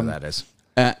don't know who that is.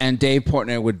 And Dave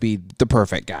Portnoy would be the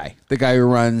perfect guy. The guy who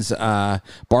runs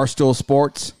Barstool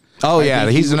Sports. Oh, yeah.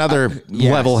 He's another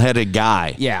level-headed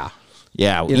guy. Yeah.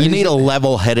 Yeah. You need a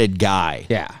level-headed guy.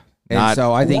 Yeah. And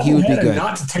so I think he would be good.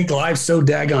 Not to take life so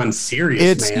daggone serious,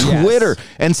 It's man. Twitter. Yes.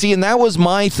 And see, and that was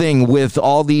my thing with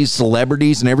all these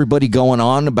celebrities and everybody going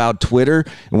on about Twitter.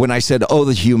 When I said,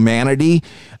 the humanity,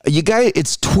 you guys,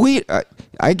 it's tweet.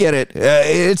 I get it.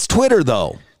 It's Twitter,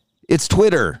 though. It's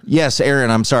Twitter. Yes, Aaron,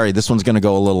 I'm sorry. This one's going to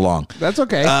go a little long. That's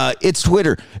okay. It's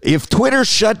Twitter. If Twitter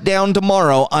shut down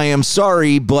tomorrow, I am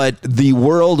sorry, but the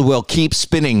world will keep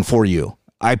spinning for you.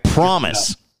 I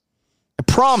promise. I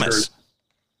promise.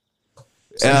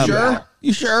 Sure?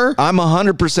 You sure? I'm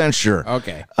 100% sure.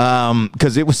 Okay.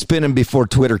 Because it was spinning before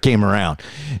Twitter came around.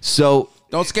 So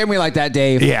don't scare me like that,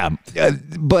 Dave. Yeah,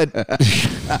 but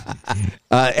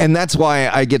and that's why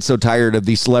I get so tired of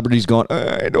these celebrities going,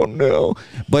 I don't know.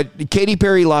 But Katy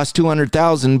Perry lost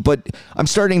 200,000. But I'm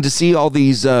starting to see all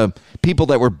these people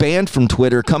that were banned from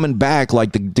Twitter coming back,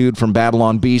 like the dude from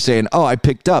Babylon Bee saying, I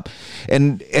picked up,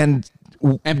 and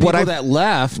people that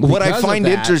left, what I find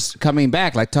interesting, coming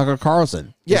back, like Tucker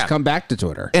Carlson, just come back to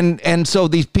Twitter, and so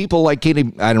these people like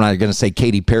Katy, I'm not going to say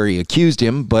Katy Perry accused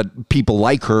him, but people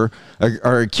like her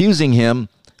are accusing him,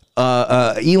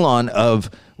 Elon, of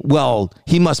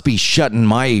he must be shutting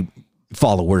my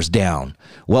followers down.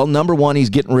 Well, number one,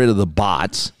 he's getting rid of the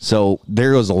bots, so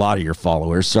there goes a lot of your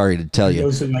followers. Sorry to tell you,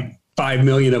 those are like 5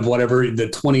 million of whatever the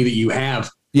 20 that you have.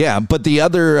 Yeah, but the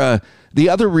other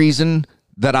reason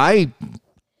that I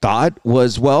thought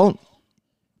was, a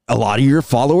lot of your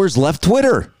followers left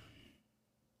Twitter.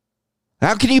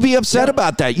 How can you be upset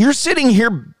about that? You're sitting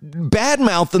here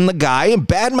bad-mouthing the guy and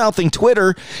bad-mouthing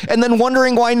Twitter and then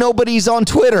wondering why nobody's on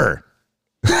Twitter.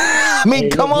 I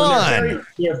mean, come on.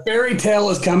 Fairy tale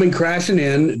is coming crashing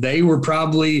in. They were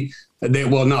clearly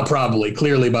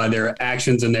by their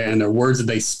actions and their words that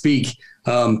they speak.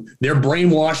 They're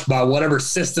brainwashed by whatever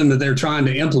system that they're trying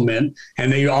to implement,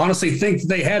 and they honestly think that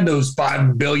they had those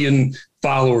 5 billion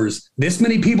followers. This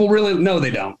many people really? No,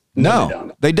 they don't.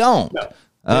 No, they don't.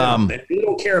 No, they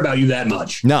don't care about you that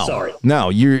much. No, sorry. No,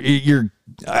 you're.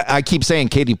 I keep saying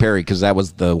Katy Perry because that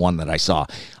was the one that I saw.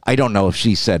 I don't know if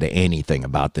she said anything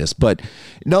about this, but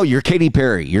no, you're Katy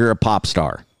Perry. You're a pop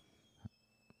star.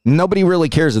 Nobody really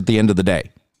cares at the end of the day.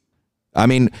 I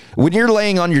mean, when you're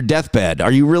laying on your deathbed,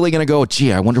 are you really going to go,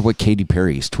 gee, I wonder what Katy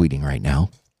Perry is tweeting right now?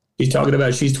 She's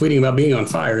tweeting about being on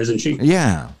fire, isn't she?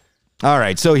 Yeah. All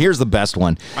right. So here's the best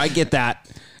one. I get that.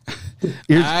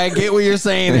 I get what you're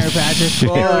saying there, Patrick.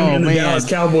 In the Dallas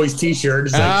Cowboys t-shirt.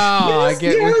 It's like, I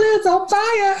get it's on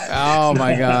fire. Oh,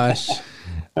 my gosh.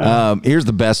 Here's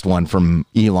the best one from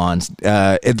Elon's.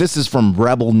 This is from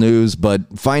Rebel News,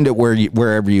 but find it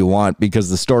wherever you want because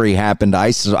the story happened.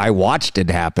 I watched it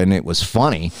happen. It was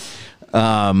funny.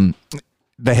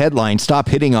 The headline, "Stop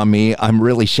hitting on me. I'm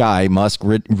really shy. Musk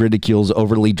ridicules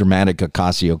overly dramatic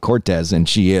Ocasio-Cortez." And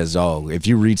she is. If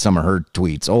you read some of her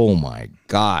tweets, oh my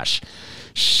gosh.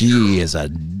 She's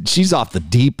off the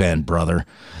deep end, brother.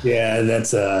 Yeah,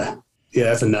 that's a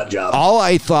nut job. All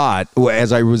I thought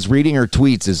as I was reading her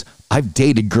tweets is, I've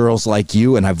dated girls like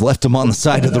you and I've left them on the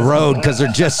side of the road because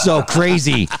they're just so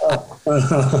crazy.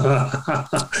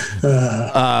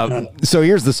 So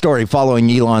here's the story.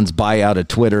 Following Elon's buyout of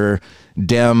Twitter,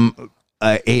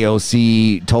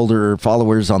 AOC told her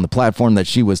followers on the platform that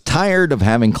she was tired of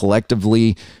having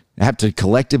to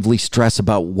collectively stress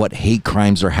about what hate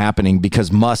crimes are happening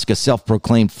because Musk, a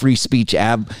self-proclaimed free speech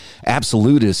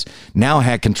absolutist, now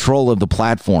had control of the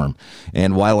platform.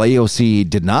 And while AOC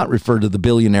did not refer to the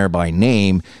billionaire by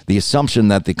name, the assumption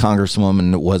that the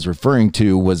congresswoman was referring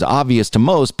to was obvious to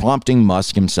most, prompting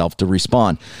Musk himself to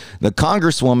respond. The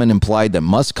congresswoman implied that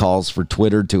Musk's calls for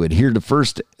Twitter to adhere to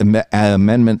First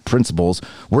Amendment principles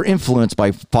were influenced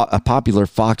by a popular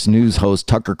Fox News host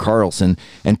Tucker Carlson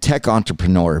and tech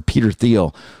entrepreneur Peter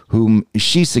Thiel, whom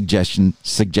she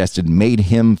suggested made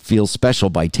him feel special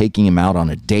by taking him out on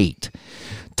a date.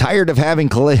 Tired of having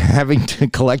to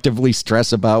collectively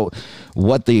stress about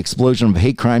what the explosion of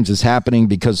hate crimes is happening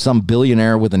because some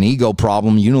billionaire with an ego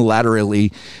problem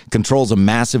unilaterally controls a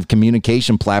massive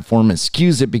communication platform and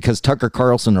skews it because Tucker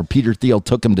Carlson or Peter Thiel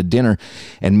took him to dinner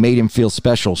and made him feel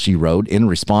special, she wrote. In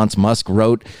response, Musk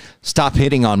wrote, "Stop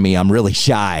hitting on me. I'm really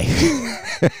shy."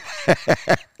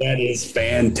 That is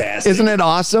fantastic. Isn't it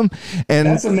awesome? And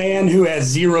that's a man who has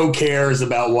zero cares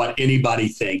about what anybody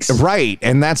thinks. Right.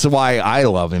 And that's why I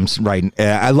love him. Right.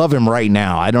 I love him right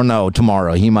now. I don't know.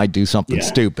 Tomorrow he might do something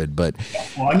stupid, but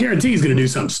well, I guarantee he's going to do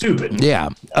something stupid. Yeah.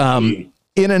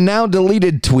 In a now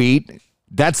deleted tweet,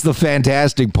 that's the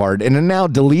fantastic part. In a now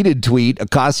deleted tweet,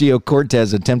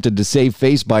 Ocasio-Cortez attempted to save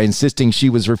face by insisting she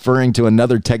was referring to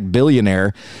another tech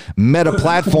billionaire, Meta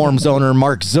Platforms owner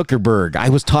Mark Zuckerberg. I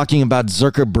was talking about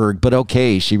Zuckerberg, but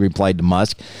okay, she replied to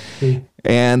Musk.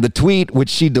 And the tweet, which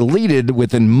she deleted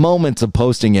within moments of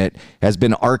posting it, has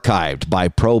been archived by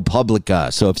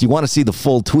ProPublica. So if you want to see the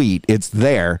full tweet, it's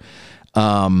there.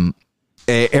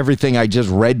 Everything I just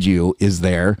read you is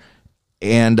there.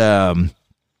 And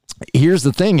here's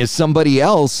the thing is somebody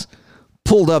else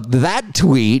pulled up that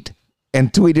tweet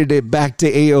and tweeted it back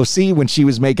to AOC when she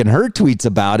was making her tweets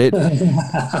about it.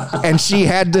 And she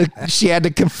had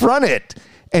to confront it.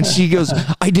 And she goes,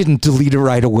 "I didn't delete it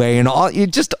right away." And all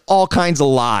kinds of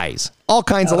lies,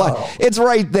 lies. It's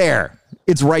right there.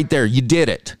 It's right there. You did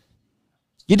it.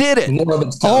 You did it. More of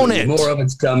it's coming. Own it. More of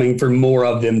it's coming for more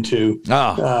of them too.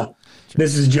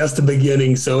 This is just the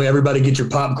beginning. So everybody get your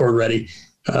popcorn ready.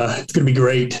 It's going to be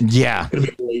great. Yeah. It's going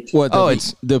to be great.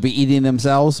 What? They'll be eating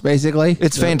themselves, basically.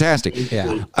 It's fantastic.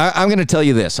 Yeah. I'm going to tell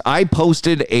you this. I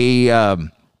posted a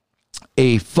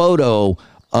photo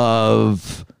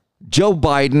of Joe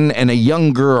Biden and a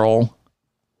young girl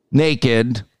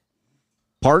naked,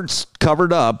 parts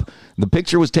covered up. The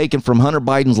picture was taken from Hunter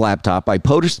Biden's laptop. I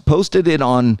posted it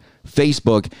on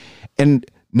Facebook, and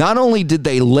not only did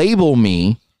they label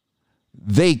me,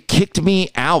 they kicked me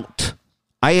out.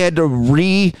 I had to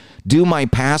redo my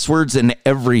passwords and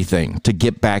everything to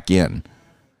get back in.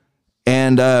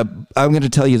 And I'm going to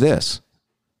tell you this.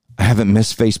 I haven't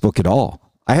missed Facebook at all.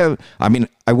 I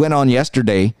went on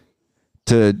yesterday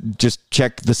to just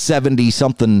check the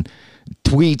 70-something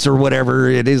tweets or whatever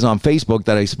it is on Facebook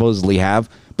that I supposedly have,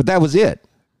 but that was it.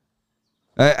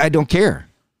 I don't care.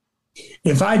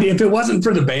 If it wasn't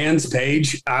for the band's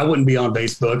page, I wouldn't be on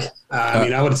Facebook.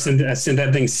 I would have sent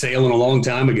that thing sailing a long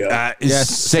time ago. Yes,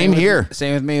 same here.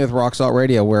 Same with me with Rock Salt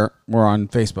Radio. We're on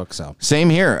Facebook. So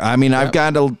same here. I've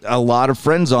got a lot of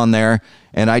friends on there,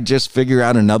 and I just figure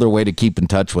out another way to keep in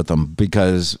touch with them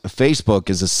because Facebook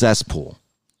is a cesspool.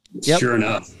 Yep. Sure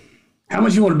enough. How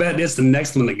much you want to bet this the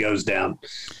next one that goes down?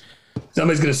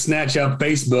 Somebody's going to snatch up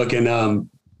Facebook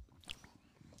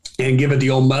and give it the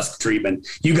old Musk treatment.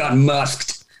 You got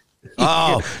musked.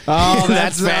 Oh,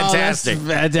 that's fantastic.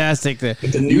 That's fantastic.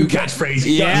 The new catchphrase.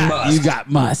 You got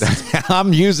musked.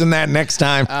 I'm using that next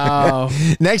time. Oh.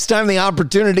 Next time the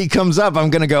opportunity comes up, I'm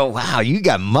going to go, wow, you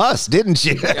got musked, didn't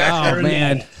you? Oh,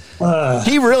 man.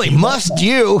 He really musked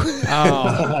you.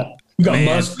 Oh. You got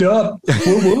musked up.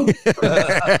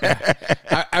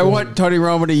 I want Tony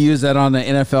Romo to use that on the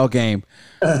NFL game.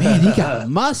 Man, he got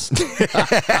musked.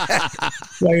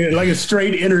 like a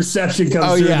straight interception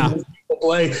comes through. Yeah.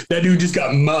 Play. That dude just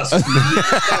got musked. He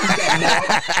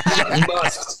got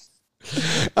musked.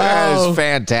 That is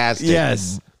fantastic.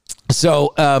 Yes.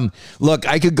 So, look,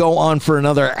 I could go on for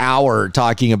another hour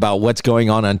talking about what's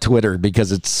going on Twitter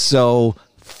because it's so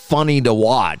funny to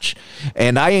watch.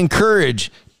 And I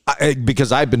encourage,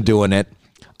 because I've been doing it,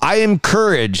 I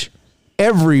encourage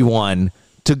everyone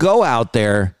to go out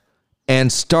there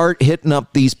and start hitting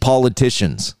up these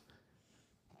politicians.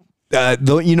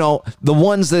 The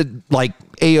ones that like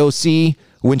AOC,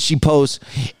 when she posts,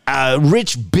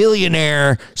 rich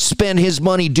billionaire spent his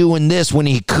money doing this when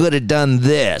he could have done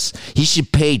this. He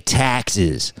should pay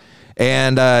taxes.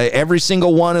 And every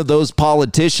single one of those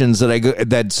politicians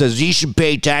that says he should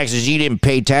pay taxes, he didn't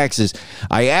pay taxes.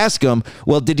 I ask him,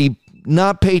 well, did he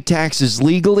not pay taxes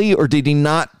legally or did he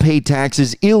not pay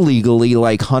taxes illegally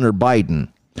like Hunter Biden?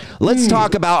 Let's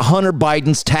talk about Hunter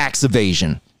Biden's tax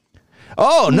evasion.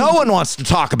 Oh, no one wants to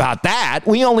talk about that.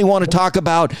 We only want to talk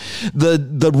about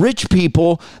the rich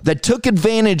people that took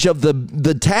advantage of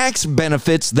the tax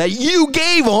benefits that you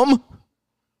gave them,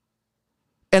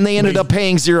 and they ended up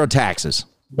paying zero taxes.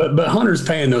 But Hunter's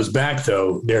paying those back,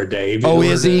 though, there, Dave. Oh,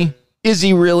 is he? Is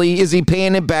he really? Is he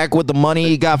paying it back with the money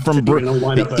he got from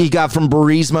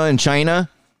Burisma in China?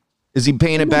 Is he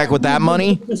paying it back with that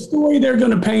money? The story they're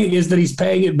going to paint is that he's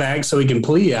paying it back so he can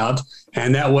plea out,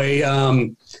 and that way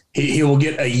he will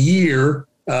get a year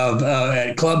of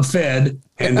at Club Fed,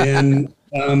 and then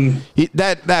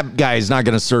that guy is not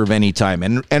going to serve any time.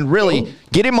 And really,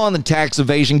 get him on the tax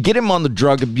evasion, get him on the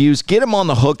drug abuse, get him on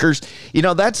the hookers. You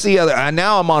know, that's the other.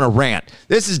 Now I'm on a rant.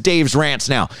 This is Dave's rants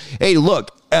now. Hey,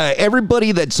 look,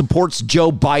 everybody that supports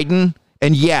Joe Biden.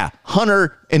 And yeah,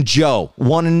 Hunter and Joe,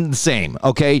 one and the same,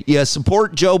 okay? You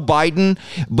support Joe Biden,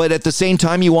 but at the same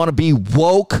time, you want to be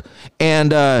woke and,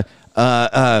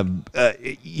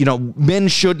 men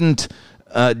shouldn't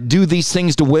do these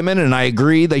things to women, and I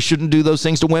agree they shouldn't do those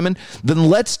things to women. Then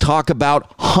let's talk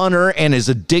about Hunter and his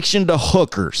addiction to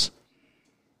hookers.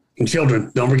 And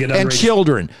children, don't forget. And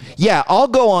children. Yeah, I'll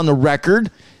go on the record.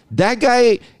 That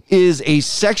guy is a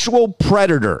sexual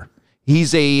predator.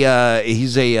 He's a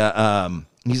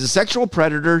sexual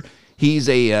predator. He's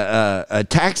a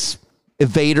tax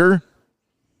evader,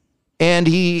 and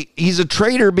he's a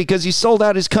traitor because he sold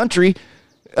out his country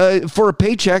for a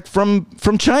paycheck from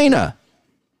China.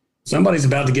 Somebody's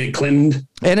about to get cleaned,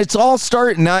 and it's all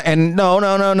starting. And no,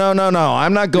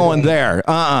 I'm not going there.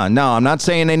 No, I'm not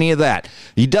saying any of that.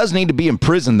 He does need to be in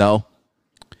prison, though.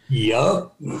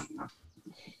 Yup.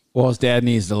 Well, his dad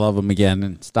needs to love him again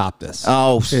and stop this.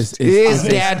 Oh, his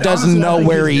dad doesn't know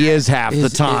where he is half the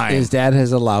time. His dad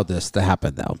has allowed this to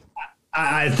happen, though.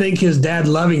 I think his dad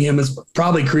loving him has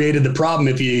probably created the problem,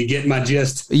 if you get my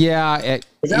gist. Yeah.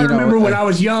 I remember when I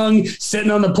was young,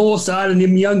 sitting on the poolside, and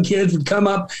them young kids would come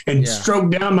up and stroke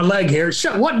down my leg hair.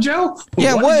 What, Joe?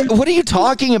 Yeah, what are you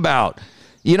talking about?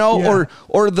 You know,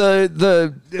 or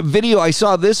the video I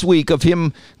saw this week of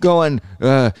him going,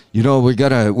 we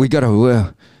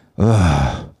gotta.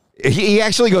 He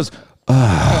actually goes,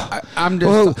 we're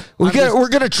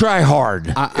gonna try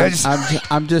hard.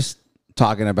 I'm just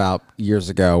talking about years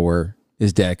ago where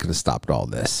his dad could have stopped all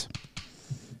this.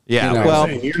 Yeah,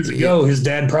 years ago, his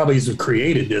dad probably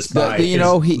created this.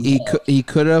 He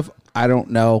could have. I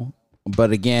don't know,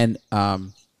 but again,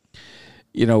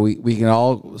 we can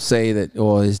all say that.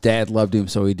 Well, his dad loved him,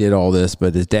 so he did all this.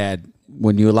 But his dad,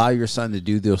 when you allow your son to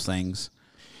do those things.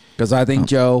 Because I think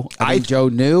Joe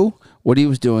knew what he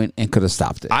was doing and could have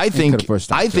stopped it. I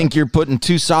think you're putting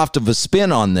too soft of a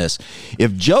spin on this.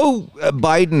 If Joe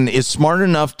Biden is smart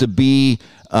enough to be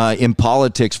in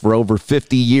politics for over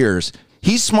 50 years,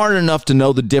 he's smart enough to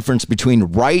know the difference between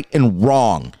right and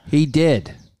wrong. He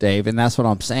did, Dave, and that's what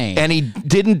I'm saying. And he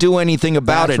didn't do anything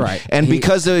about That's it. right. And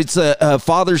because it's a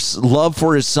father's love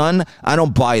for his son, I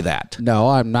don't buy that. No,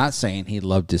 I'm not saying he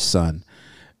loved his son.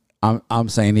 I'm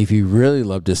saying if he really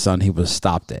loved his son, he would have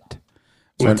stopped it.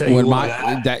 He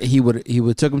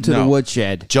would took him to the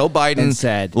woodshed. Joe Biden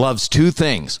said loves two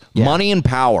things: money and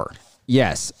power.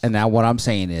 Yes, and now what I'm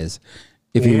saying is,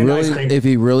 if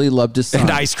he really loved his son and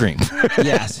ice cream,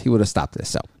 yes, he would have stopped this.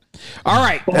 So, all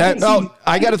right.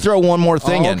 I got to throw one more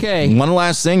thing in. Okay, one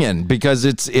last thing in because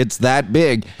it's that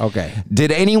big. Okay.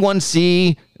 Did anyone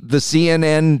see the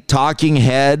CNN talking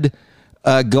head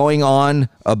going on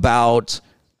about?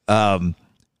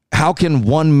 How can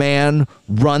one man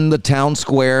run the town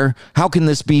square? How can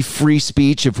this be free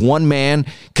speech if one man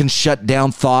can shut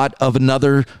down thought of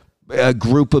another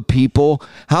group of people?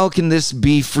 How can this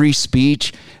be free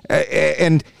speech?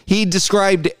 And he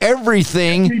described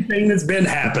everything that's been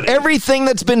happening. Everything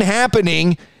that's been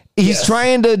happening, he's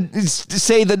trying to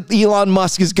say that Elon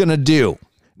Musk is going to do.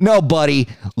 No, buddy,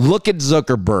 look at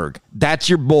Zuckerberg. That's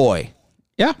your boy.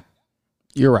 Yeah,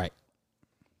 you're right.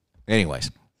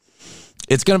 Anyways.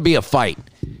 It's going to be a fight.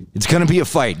 It's going to be a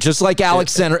fight. Just like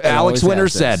Alex Winter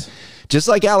said. Just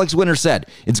like Alex Winter said,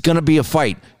 it's going to be a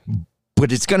fight,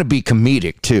 but it's going to be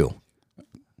comedic too.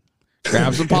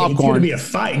 Grab some popcorn. It's going to be a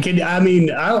fight.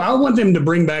 I want them to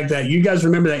bring back that. You guys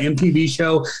remember that MTV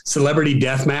show, Celebrity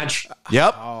Deathmatch?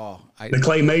 Yep. Oh, the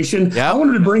claymation. Yeah. I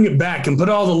wanted to bring it back and put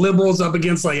all the liberals up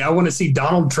against, like, I want to see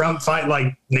Donald Trump fight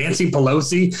like Nancy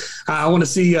Pelosi. I want to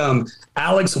see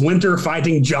Alex Winter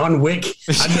fighting John Wick.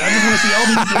 I just want to see all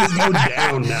these things go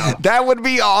down now. That would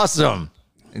be awesome.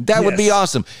 That would be Yes.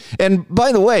 awesome. And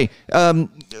by the way,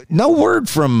 no word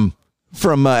from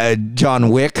John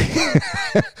Wick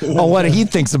on what he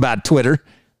thinks about Twitter.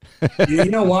 You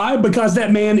know why? Because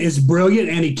that man is brilliant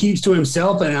and he keeps to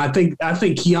himself. And I think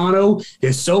Keanu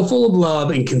is so full of love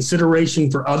and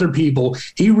consideration for other people.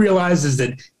 He realizes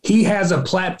that he has a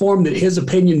platform that his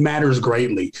opinion matters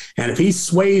greatly. And if he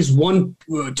sways one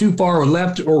too far or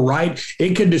left or right,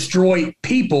 it could destroy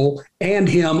people and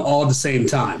him all at the same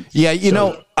time. Yeah, you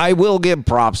know, I will give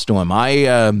props to him.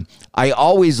 I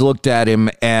always looked at him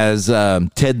as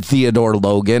Ted Theodore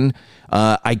Logan.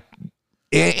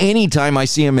 Anytime I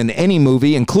see him in any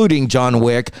movie, including John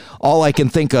Wick, all I can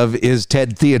think of is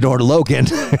Ted Theodore Logan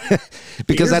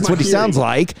because that's what he sounds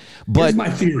like. But here's my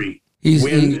theory.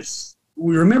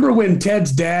 We remember when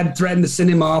Ted's dad threatened to send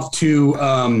him off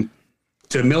to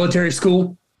military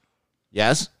school?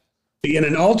 Yes. In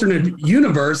an alternate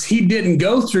universe, he didn't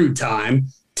go through time.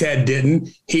 Ted didn't.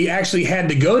 He actually had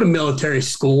to go to military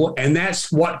school, and that's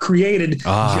what created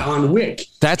John Wick.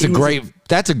 That's a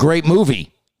great movie.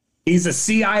 He's a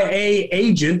CIA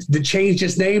agent that changed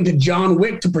his name to John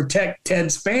Wick to protect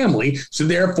Ted's family. So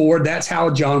therefore, that's how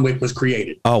John Wick was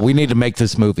created. Oh, we need to make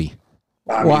this movie.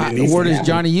 Where does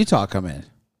Johnny Utah come in?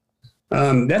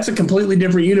 That's a completely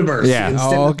different universe. Yeah.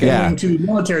 Instead of going to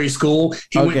military school,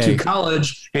 he went to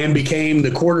college and became the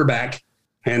quarterback.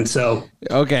 And so,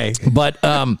 but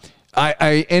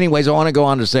anyways, I want to go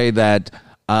on to say that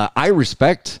I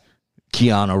respect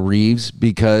Keanu Reeves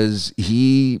because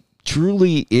he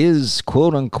truly is,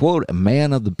 quote unquote, a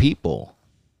man of the people.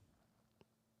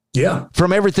 Yeah.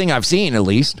 From everything I've seen, at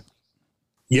least.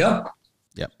 Yep.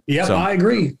 Yep. So, I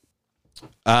agree.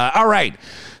 All right.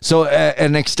 So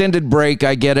an extended break.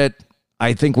 I get it.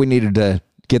 I think we needed to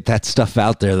get that stuff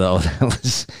out there, though.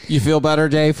 You feel better,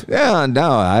 Dave? Yeah,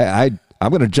 no, I'm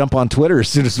going to jump on Twitter as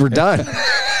soon as we're done.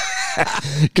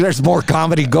 There's more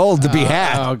comedy gold to be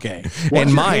had. Okay.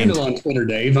 What's your handle on Twitter,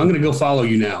 Dave? I'm going to go follow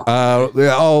you now.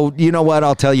 You know what?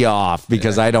 I'll tell you off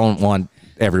because I don't want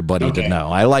everybody to know.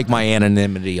 I like my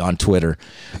anonymity on Twitter.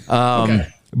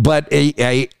 But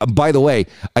by the way,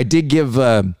 I did give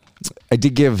Bette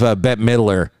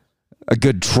Midler a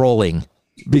good trolling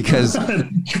because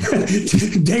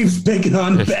Dave's picking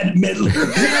on Bette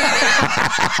Midler.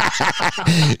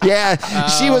 Yeah,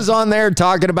 she was on there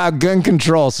talking about gun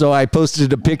control. So I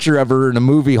posted a picture of her in a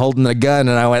movie holding a gun,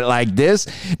 and I went like this.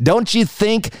 Don't you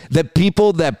think that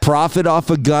people that profit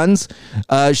off of guns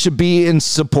should be in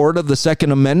support of the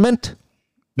Second Amendment?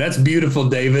 That's beautiful,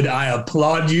 David. I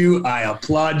applaud you.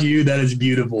 That is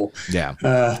beautiful. Yeah.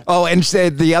 And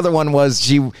said the other one was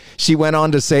she went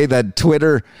on to say that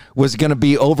Twitter was going to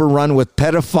be overrun with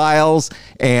pedophiles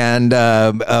and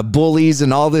bullies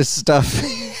and all this stuff.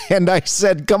 And I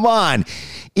said, come on.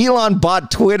 Elon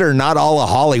bought Twitter, not all of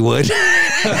Hollywood.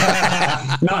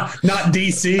 not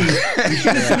DC. You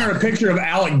should have sent her a picture of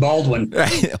Alec Baldwin.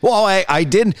 Well, I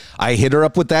did. I hit her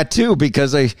up with that too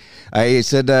because I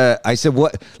said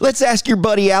what? Let's ask your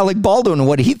buddy Alec Baldwin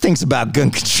what he thinks about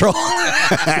gun control.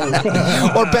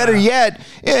 Or better yet,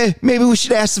 maybe we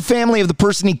should ask the family of the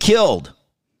person he killed.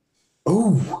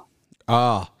 Ooh.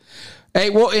 Hey,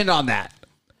 we'll end on that.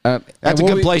 That's a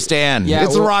good place to end. Yeah,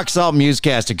 it's a Rock Salt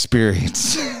Musecast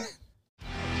experience.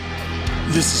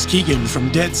 This is Keegan from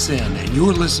Dead Sin, and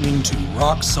you're listening to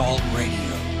Rock Salt Radio.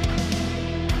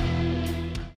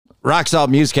 Rock Salt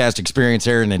Musecast experience,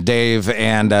 Aaron and Dave,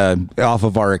 and off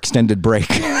of our extended break.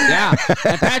 Yeah,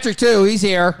 and Patrick too. He's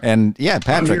here. And yeah,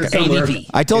 Patrick.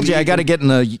 I told you I got to get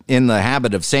in the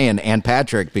habit of saying "and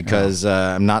Patrick" because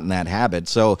I'm not in that habit.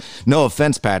 So no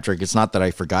offense, Patrick. It's not that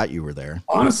I forgot you were there.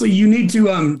 Honestly, you need to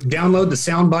download the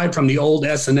soundbite from the old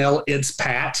SNL. It's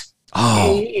Pat.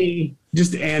 Oh,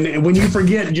 and when you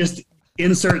forget, just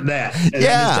insert that.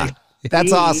 Yeah,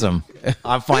 that's awesome.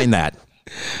 I'll find that.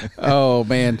 Oh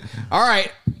man! All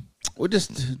right, we'll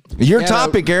just your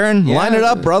topic, Aaron. Line it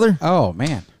up, brother. Oh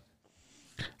man,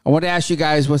 I want to ask you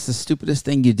guys, what's the stupidest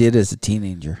thing you did as a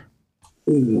teenager,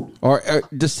 or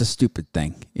just a stupid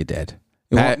thing you did?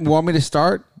 You want me to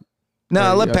start?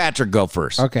 No, let Patrick go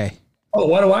first. Okay. Oh,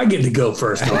 why do I get to go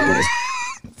first on this?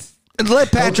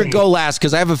 Let Patrick go last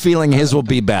because I have a feeling his will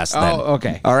be best. Then. Oh,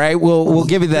 okay. All right, we'll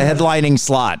give you the headlining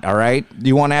slot. All right,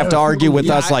 you want to have to argue with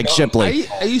us like Shipley?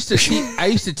 I used to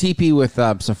TP with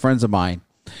some friends of mine,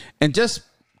 and just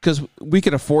because we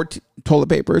could afford toilet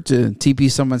paper to TP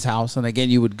someone's house, and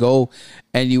again, you would go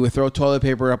and you would throw toilet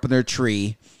paper up in their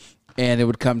tree, and it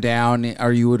would come down,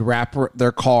 or you would wrap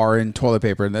their car in toilet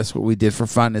paper, and that's what we did for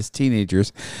fun as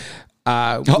teenagers. The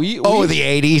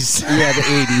 80s. Yeah, the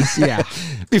 80s. Yeah.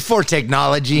 Before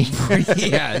technology.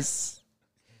 Yes.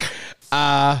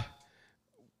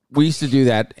 We used to do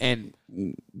that, and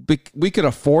we could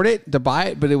afford it to buy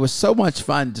it, but it was so much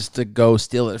fun just to go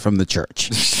steal it from the church.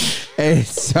 And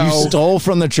so, you stole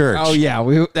from the church. Oh,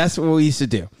 yeah. That's what we used to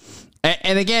do.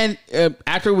 And again,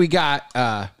 after we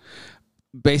got,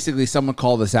 basically someone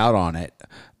called us out on it.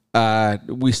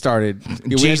 We started.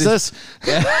 Jesus?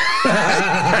 No.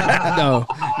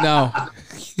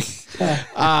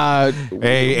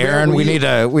 Hey, Aaron, we need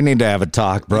to have a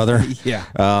talk, brother. Yeah.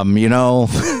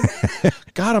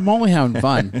 God, I'm only having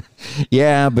fun.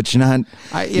 Yeah, but you're not.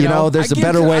 There's a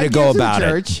better way to go about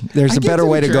it. There's a better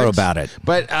way to go about it.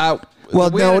 But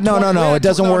well, no. It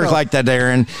doesn't work like that,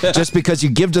 Aaron. Just because you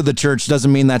give to the church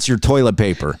doesn't mean that's your toilet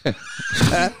paper.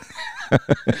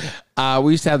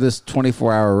 We used to have this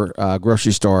 24-hour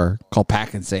grocery store called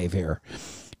Pack and Save here,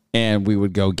 and we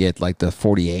would go get like the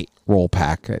 48 roll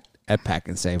pack at Pack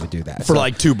and Save and do that for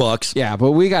like $2. Yeah,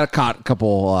 but we got caught a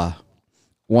couple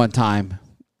one time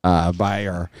by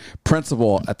our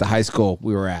principal at the high school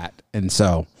we were at, and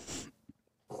so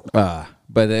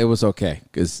but it was okay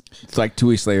because it's like 2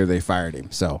 weeks later they fired him.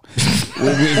 So we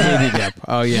hated him.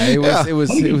 Oh yeah, it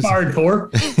was fired for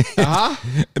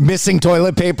missing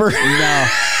toilet paper.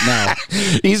 No,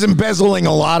 he's embezzling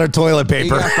a lot of toilet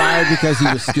paper. He got fired because he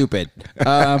was stupid,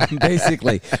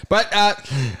 basically. But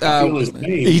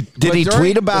did he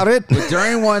tweet about it?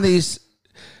 During one of these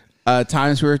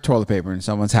times we were toilet paper in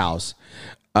someone's house.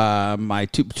 My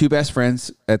two best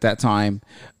friends at that time,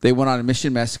 they went on a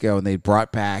mission to Mexico and they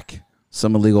brought back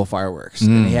some illegal fireworks.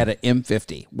 And they had an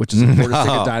M50, which is a quarter stick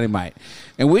of dynamite.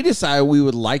 And we decided we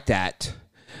would light that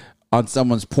on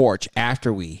someone's porch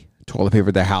after we toilet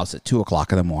papered their house at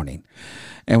 2:00 in the morning.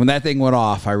 And when that thing went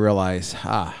off, I realized,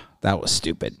 that was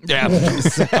stupid. Yeah.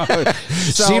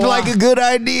 Seemed like a good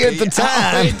idea at the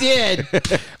time. It did.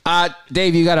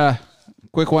 Dave, you got a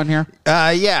quick one here?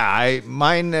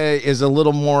 Mine is a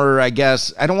little more, I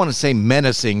guess, I don't want to say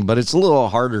menacing, but it's a little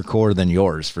harder core than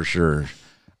yours for sure.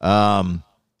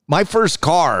 My first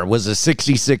car was a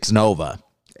 66 Nova.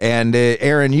 And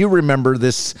Aaron, you remember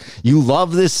this. You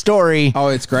love this story. Oh,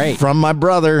 it's great. From my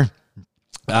brother.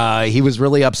 He was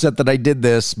really upset that I did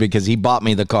this because he bought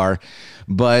me the car.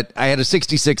 But I had a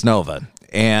 66 Nova,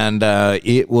 and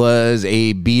it was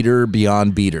a beater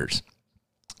beyond beaters.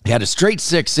 It had a straight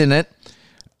six in it,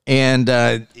 and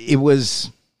it was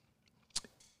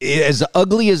as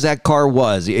ugly as that car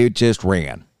was. It just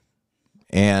ran.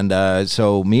 And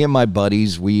so me and my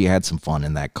buddies, we had some fun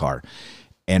in that car.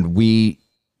 And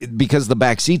because the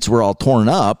back seats were all torn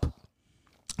up,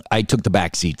 I took the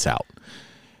back seats out.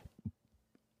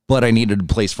 But I needed a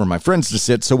place for my friends to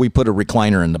sit, so we put a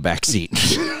recliner in the back seat.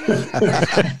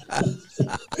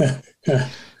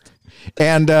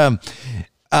 And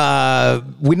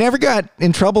we never got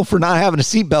in trouble for not having a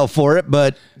seatbelt for it,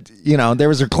 but, there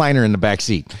was a recliner in the back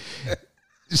seat.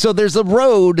 So there's a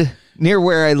road near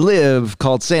where I live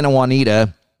called Santa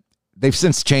Juanita. They've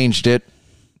since changed it.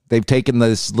 They've taken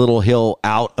this little hill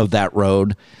out of that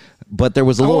road. But there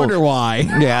was a little. I wonder why.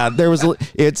 Yeah,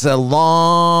 it's a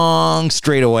long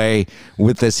straightaway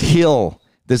with this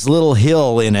little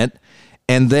hill in it.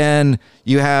 And then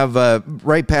you have,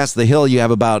 right past the hill, you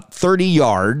have about 30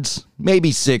 yards,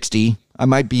 maybe 60. I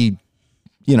might be,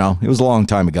 it was a long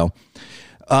time ago.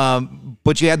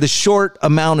 But you had the short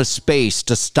amount of space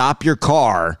to stop your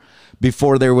car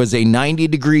before there was a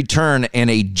 90-degree turn and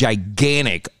a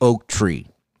gigantic oak tree.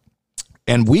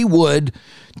 And we would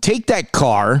take that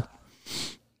car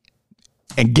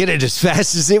and get it as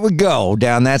fast as it would go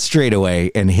down that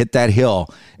straightaway and hit that hill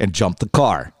and jump the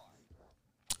car.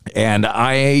 And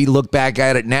I look back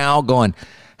at it now going,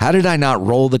 how did I not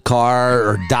roll the car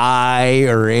or die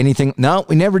or anything? No,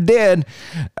 we never did.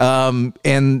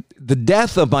 And the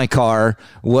death of my car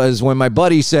was when my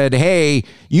buddy said, hey,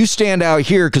 you stand out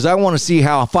here because I want to see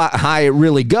how high it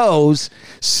really goes.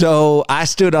 So I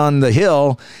stood on the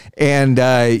hill and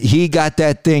he got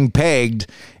that thing pegged.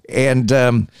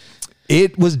 And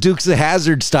it was Dukes of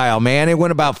Hazzard style, man. It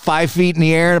went about 5 feet in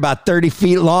the air and about 30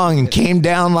 feet long and came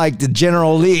down like the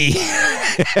General Lee.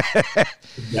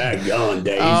 Daggone,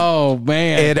 Dave. Oh,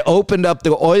 man. It opened up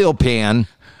the oil pan,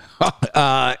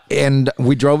 and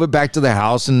we drove it back to the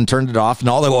house and turned it off, and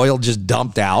all the oil just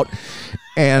dumped out.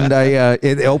 And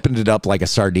it opened it up like a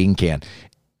sardine can.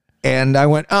 And I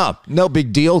went, oh, no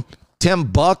big deal.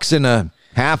 $10 in a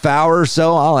half hour or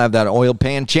so. I'll have that oil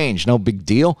pan changed. No big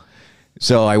deal.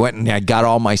 So I went and I got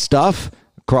all my stuff,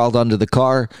 crawled under the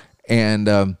car, and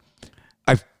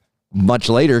I much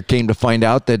later came to find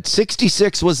out that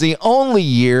 66 was the only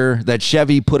year that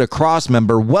Chevy put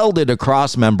welded a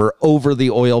cross member over the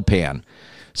oil pan.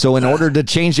 So in order to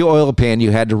change the oil pan,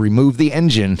 you had to remove the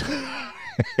engine.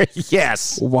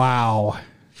 Yes. Wow.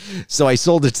 So I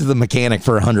sold it to the mechanic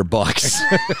for $100.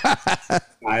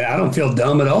 I don't feel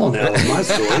dumb at all now in my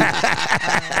story.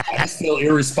 I just feel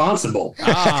irresponsible.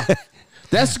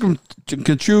 That's some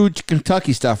true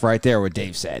Kentucky stuff right there, what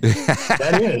Dave said.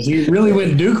 That is. You really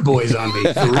went Duke boys on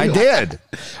me. For real. I did.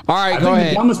 All right, go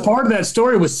ahead. The dumbest part of that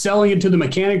story was selling it to the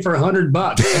mechanic for $100.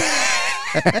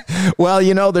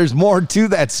 Well, there's more to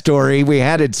that story. We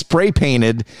had it spray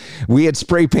painted. We had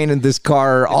spray painted this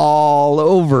car all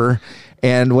over.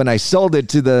 And when I sold it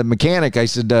to the mechanic, I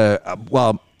said,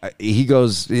 he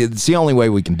goes, it's the only way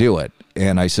we can do it.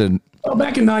 And I said, well,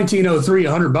 back in 1903,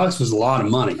 $100 was a lot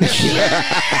of money.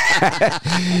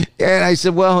 And I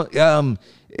said, well,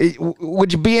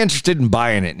 would you be interested in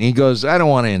buying it? And he goes, I don't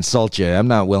want to insult you. I'm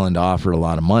not willing to offer a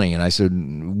lot of money. And I said,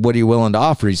 what are you willing to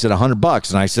offer? He said,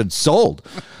 $100. And I said, sold.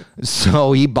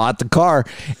 So he bought the car,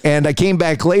 and I came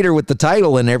back later with the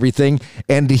title and everything,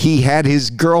 and he had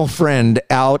his girlfriend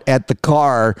out at the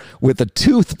car with a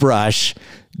toothbrush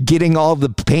getting all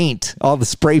the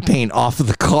spray paint off of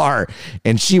the car,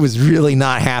 and she was really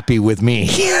not happy with me.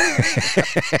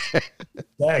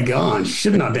 Daggone,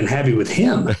 should not have been happy with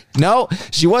him. No,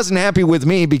 she wasn't happy with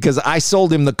me because I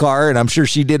sold him the car, and I'm sure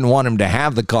she didn't want him to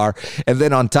have the car, and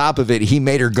then on top of it, he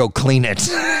made her go clean it.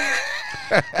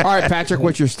 All right, Patrick,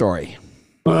 what's your story?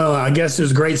 Well, I guess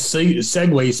there's a great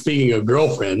segue. Speaking of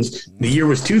girlfriends, the year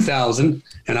was 2000,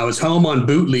 and I was home on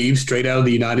boot leave straight out of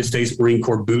the United States Marine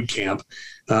Corps boot camp.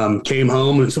 Came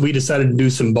home, and so we decided to do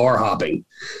some bar hopping.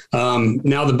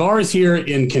 Now, the bars here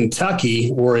in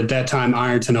Kentucky, or at that time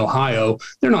Ironton, Ohio,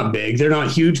 they're not big. They're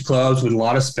not huge clubs with a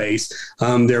lot of space.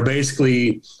 They're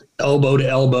basically elbow to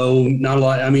elbow, not a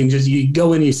lot. I mean, just you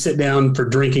go in, you sit down for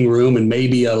drinking room, and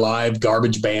maybe a live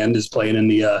garbage band is playing in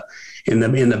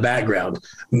the background.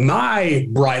 My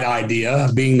bright idea,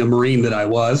 being the Marine that I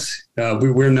was,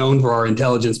 we're known for our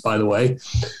intelligence, by the way,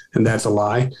 and that's a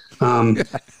lie.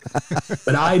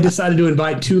 But I decided to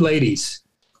invite two ladies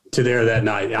to there that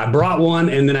night. I brought one,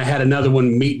 and then I had another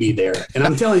one meet me there. And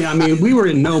I'm telling you, I mean, we were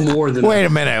in no more than. Wait a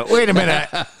minute.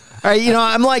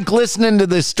 I'm like listening to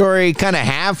this story, kind of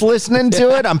half listening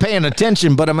to it. I'm paying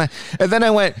attention, but and then I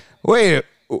went, wait,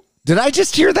 did I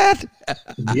just hear that?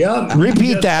 Yep.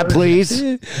 Repeat that,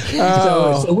 please.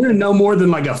 So we're no more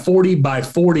than like a 40 by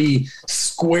 40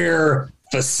 square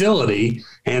facility.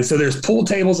 And so there's pool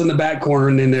tables in the back corner,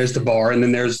 and then there's the bar, and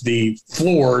then there's the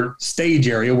floor stage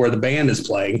area where the band is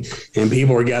playing, and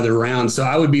people are gathered around. So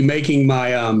I would be making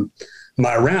my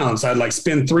rounds. I'd like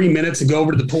spend 3 minutes and go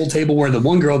over to the pool table where the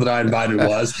one girl that I invited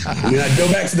was. And then I'd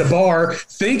go back to the bar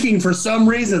thinking for some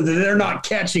reason that they're not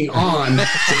catching on to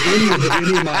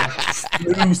any of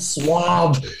my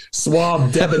suave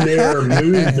debonair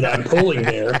moves that I'm pulling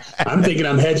there. I'm thinking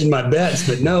I'm hedging my bets,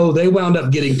 but no, they wound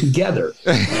up getting together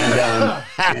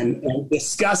and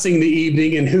discussing the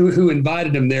evening and who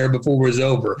invited them there before it was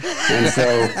over. And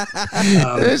so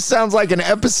this sounds like an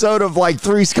episode of like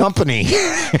Three's Company.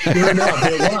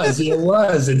 It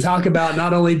was. And talk about,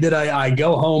 not only did I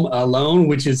go home alone,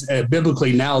 which is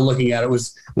biblically now looking at it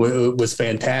was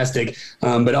fantastic,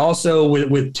 but also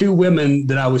with two women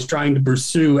that I was trying to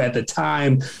pursue at the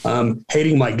time,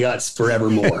 hating my guts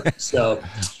forevermore. So,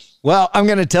 well, I'm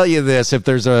going to tell you this: if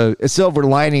there's a silver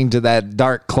lining to that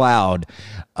dark cloud,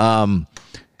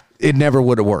 it never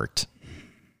would have worked.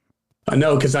 I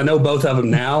know, because I know both of them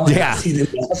now. Yeah.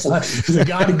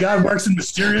 God works in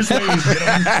mysterious ways.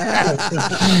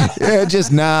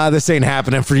 This ain't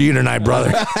happening for you tonight,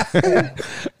 brother. Yes,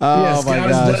 God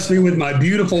has blessed me with my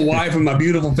beautiful wife and my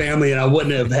beautiful family, and I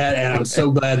wouldn't have had, and I'm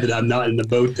so glad that I'm not in the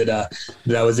boat that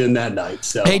I was in that night.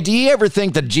 So, hey, do you ever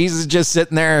think that Jesus is just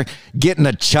sitting there getting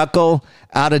a chuckle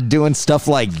out of doing stuff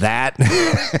like that?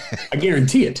 I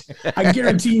guarantee it. I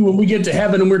guarantee you, when we get to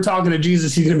heaven and we're talking to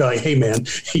Jesus, he's gonna be like, "Hey, man,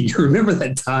 you remember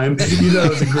that time? You thought it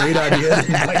was a great idea."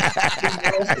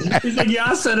 He's like, "Yeah,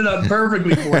 I set it up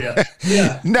perfectly for you."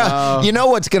 Yeah. No, you know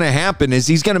what's gonna happen is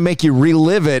he's gonna make you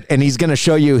relive it, and he's gonna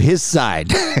show you his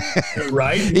side.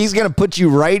 Right. He's gonna put you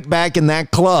right back in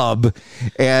that club,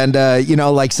 and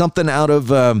like something out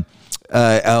of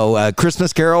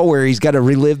Christmas Carol, where he's got to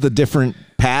relive the different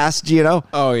past.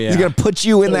 Oh yeah. He's gonna put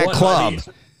you in that club.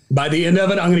 By the end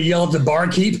of it, I'm going to yell at the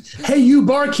barkeep, "Hey, you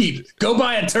barkeep, go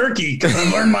buy a turkey because I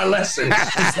learned my lesson."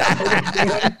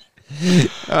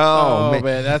 Oh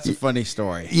man, that's a funny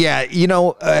story. Yeah,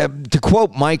 to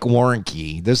quote Mike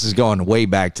Warnke, this is going way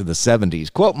back to the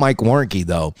 70s. Quote Mike Warnke,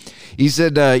 though. He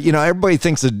said, everybody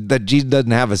thinks that Jesus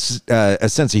doesn't have a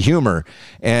sense of humor.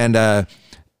 And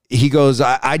he goes,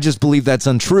 I just believe that's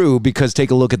untrue because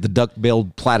take a look at the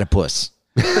duck-billed platypus.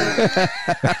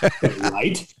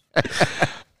 Right?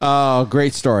 Oh,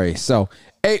 great story. So,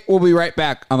 hey, we'll be right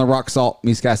back on the Rock Salt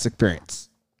Musecast Experience.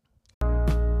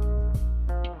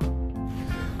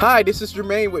 Hi, this is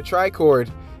Jermaine with Tricord,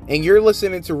 and you're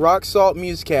listening to Rock Salt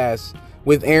Musecast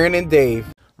with Aaron and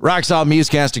Dave. Rock Salt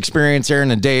Musecast Experience, Aaron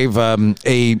and Dave.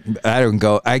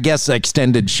 I guess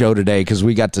extended show today because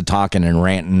we got to talking and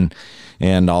ranting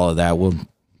and all of that. We'll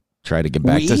try to get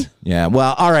back to. Yeah,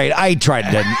 well, all right. I tried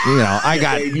to, I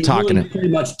got Dave, talking. You pretty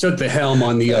much took the helm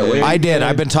on the. I did.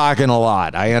 I've been talking a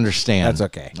lot. I understand. That's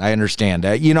okay. I understand.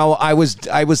 I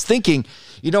was thinking.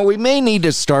 We may need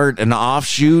to start an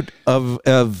offshoot of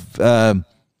the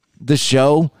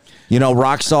show.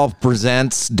 Rock Salt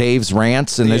presents Dave's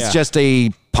Rants, and it's just a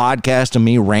podcast of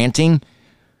me ranting.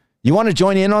 You want to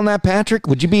join in on that, Patrick?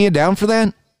 Would you be down for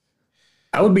that?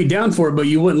 I would be down for it, but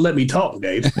you wouldn't let me talk,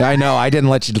 Dave. I know. I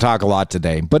didn't let you talk a lot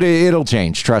today, but it'll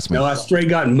change. Trust me. No, I straight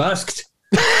got musked.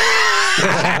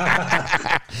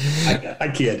 I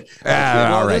kid.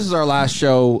 All right. This is our last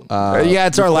show.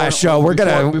 It's our last show. We're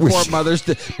gonna before Mother's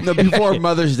Day. No, before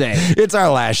Mother's Day. It's our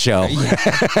last show.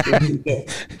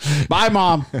 Bye,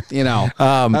 Mom.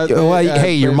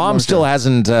 Hey, your mom still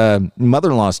hasn't.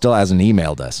 Mother-in-law still hasn't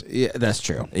emailed us. Yeah, that's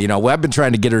true. I've been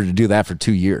trying to get her to do that for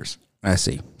 2 years. I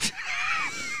see.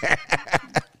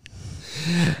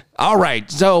 All right,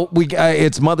 so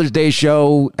it's Mother's Day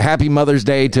show. Happy Mother's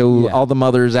Day to all the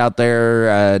mothers out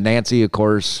there. Nancy, of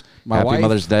course. Happy wife,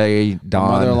 Mother's Day, Dawn.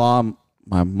 My mother-in-law,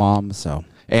 my mom. So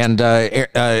and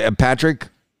Patrick,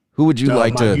 who would you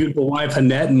like my to? beautiful wife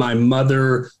Annette and my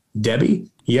mother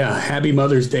Debbie. Yeah, happy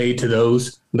Mother's Day to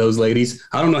those ladies.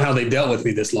 I don't know how they dealt with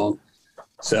me this long.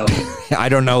 So I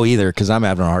don't know either because I'm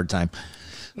having a hard time.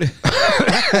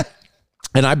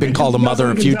 And I've been called a mother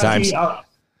a few times.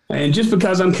 And just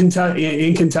because I'm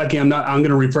in Kentucky, I'm going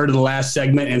to refer to the last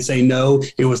segment and say no.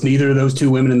 It was neither of those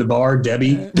two women in the bar,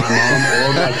 Debbie, my mom,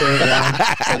 or my current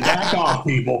wife. So back off,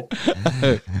 people.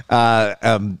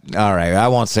 All right, I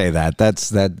won't say that.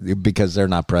 That's because they're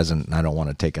not present, and I don't want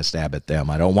to take a stab at them.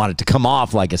 I don't want it to come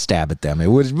off like a stab at them. It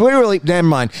was really. Never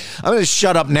mind. I'm going to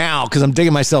shut up now because I'm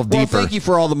digging myself deeper. Well, thank you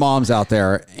for all the moms out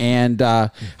there. And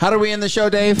how do we end the show,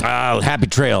 Dave? Happy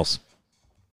trails.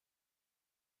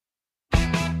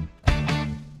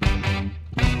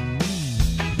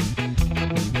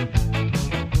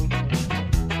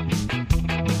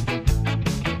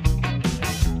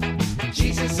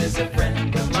 Jesus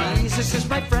is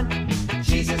my friend.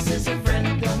 Jesus is a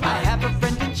friend of mine. I have a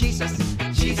friend in Jesus.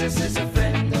 Jesus is a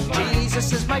friend of mine.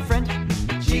 Jesus is my friend.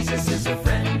 Jesus is a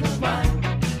friend of mine.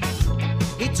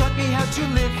 He taught me how to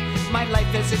live my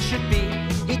life as it should be.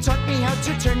 He taught me how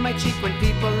to turn my cheek when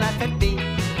people laugh at me.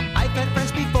 I've had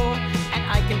friends before, and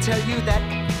I can tell you that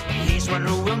he's one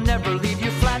who will never leave you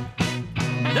flat.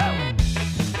 No!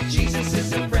 Jesus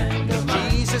is a friend of mine.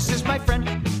 Jesus is my friend.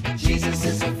 Jesus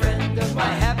is a friend of mine.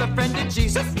 I have a friend in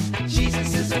Jesus.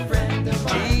 Jesus is a friend of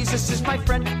mine. Jesus is my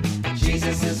friend.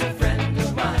 Jesus is a friend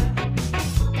of mine.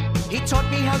 He taught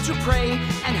me how to pray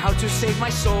and how to save my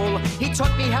soul. He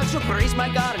taught me how to praise my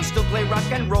God and still play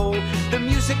rock and roll. The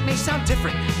music may sound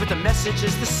different, but the message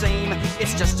is the same.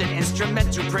 It's just an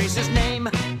instrument to praise his name.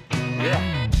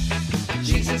 Yeah.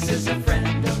 Jesus is a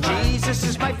friend of mine. Jesus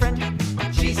is my friend.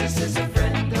 Jesus is a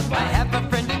friend of mine. I have a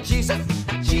friend in Jesus.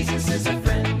 Jesus is a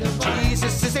friend of mine.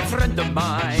 Jesus is a friend of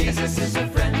mine. Jesus is a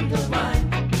friend of mine.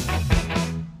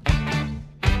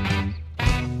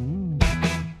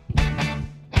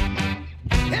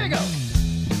 Here we go.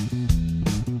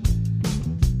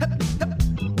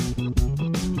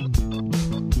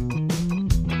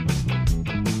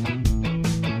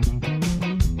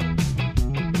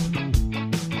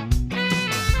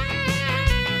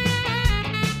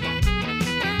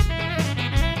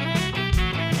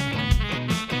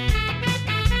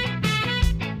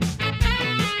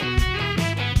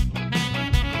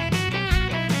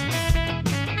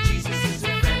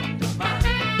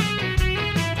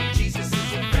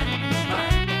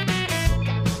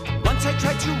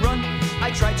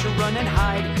 Tried to run and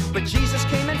hide, but Jesus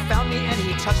came and found me and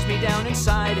he touched me down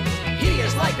inside. He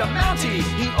is like a Mountie,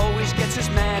 he always gets his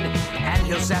man, and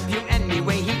he'll zap you any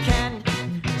way he can.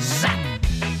 Zap!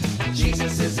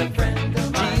 Jesus is a friend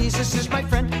of mine. Jesus is my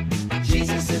friend.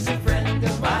 Jesus is a friend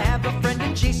of mine. I have a friend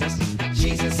in Jesus.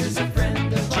 Jesus is a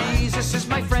friend of mine. Jesus is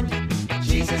my friend.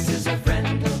 Jesus is a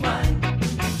friend of mine.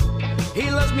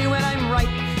 He loves me when I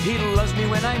He loves me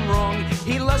when I'm wrong.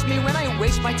 He loves me when I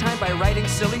waste my time by writing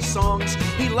silly songs.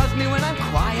 He loves me when I'm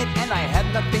quiet and I have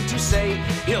nothing to say.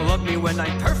 He'll love me when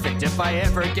I'm perfect if I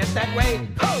ever get that way.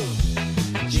 Oh!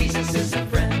 Jesus is a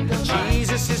friend of mine.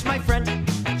 Jesus is my friend.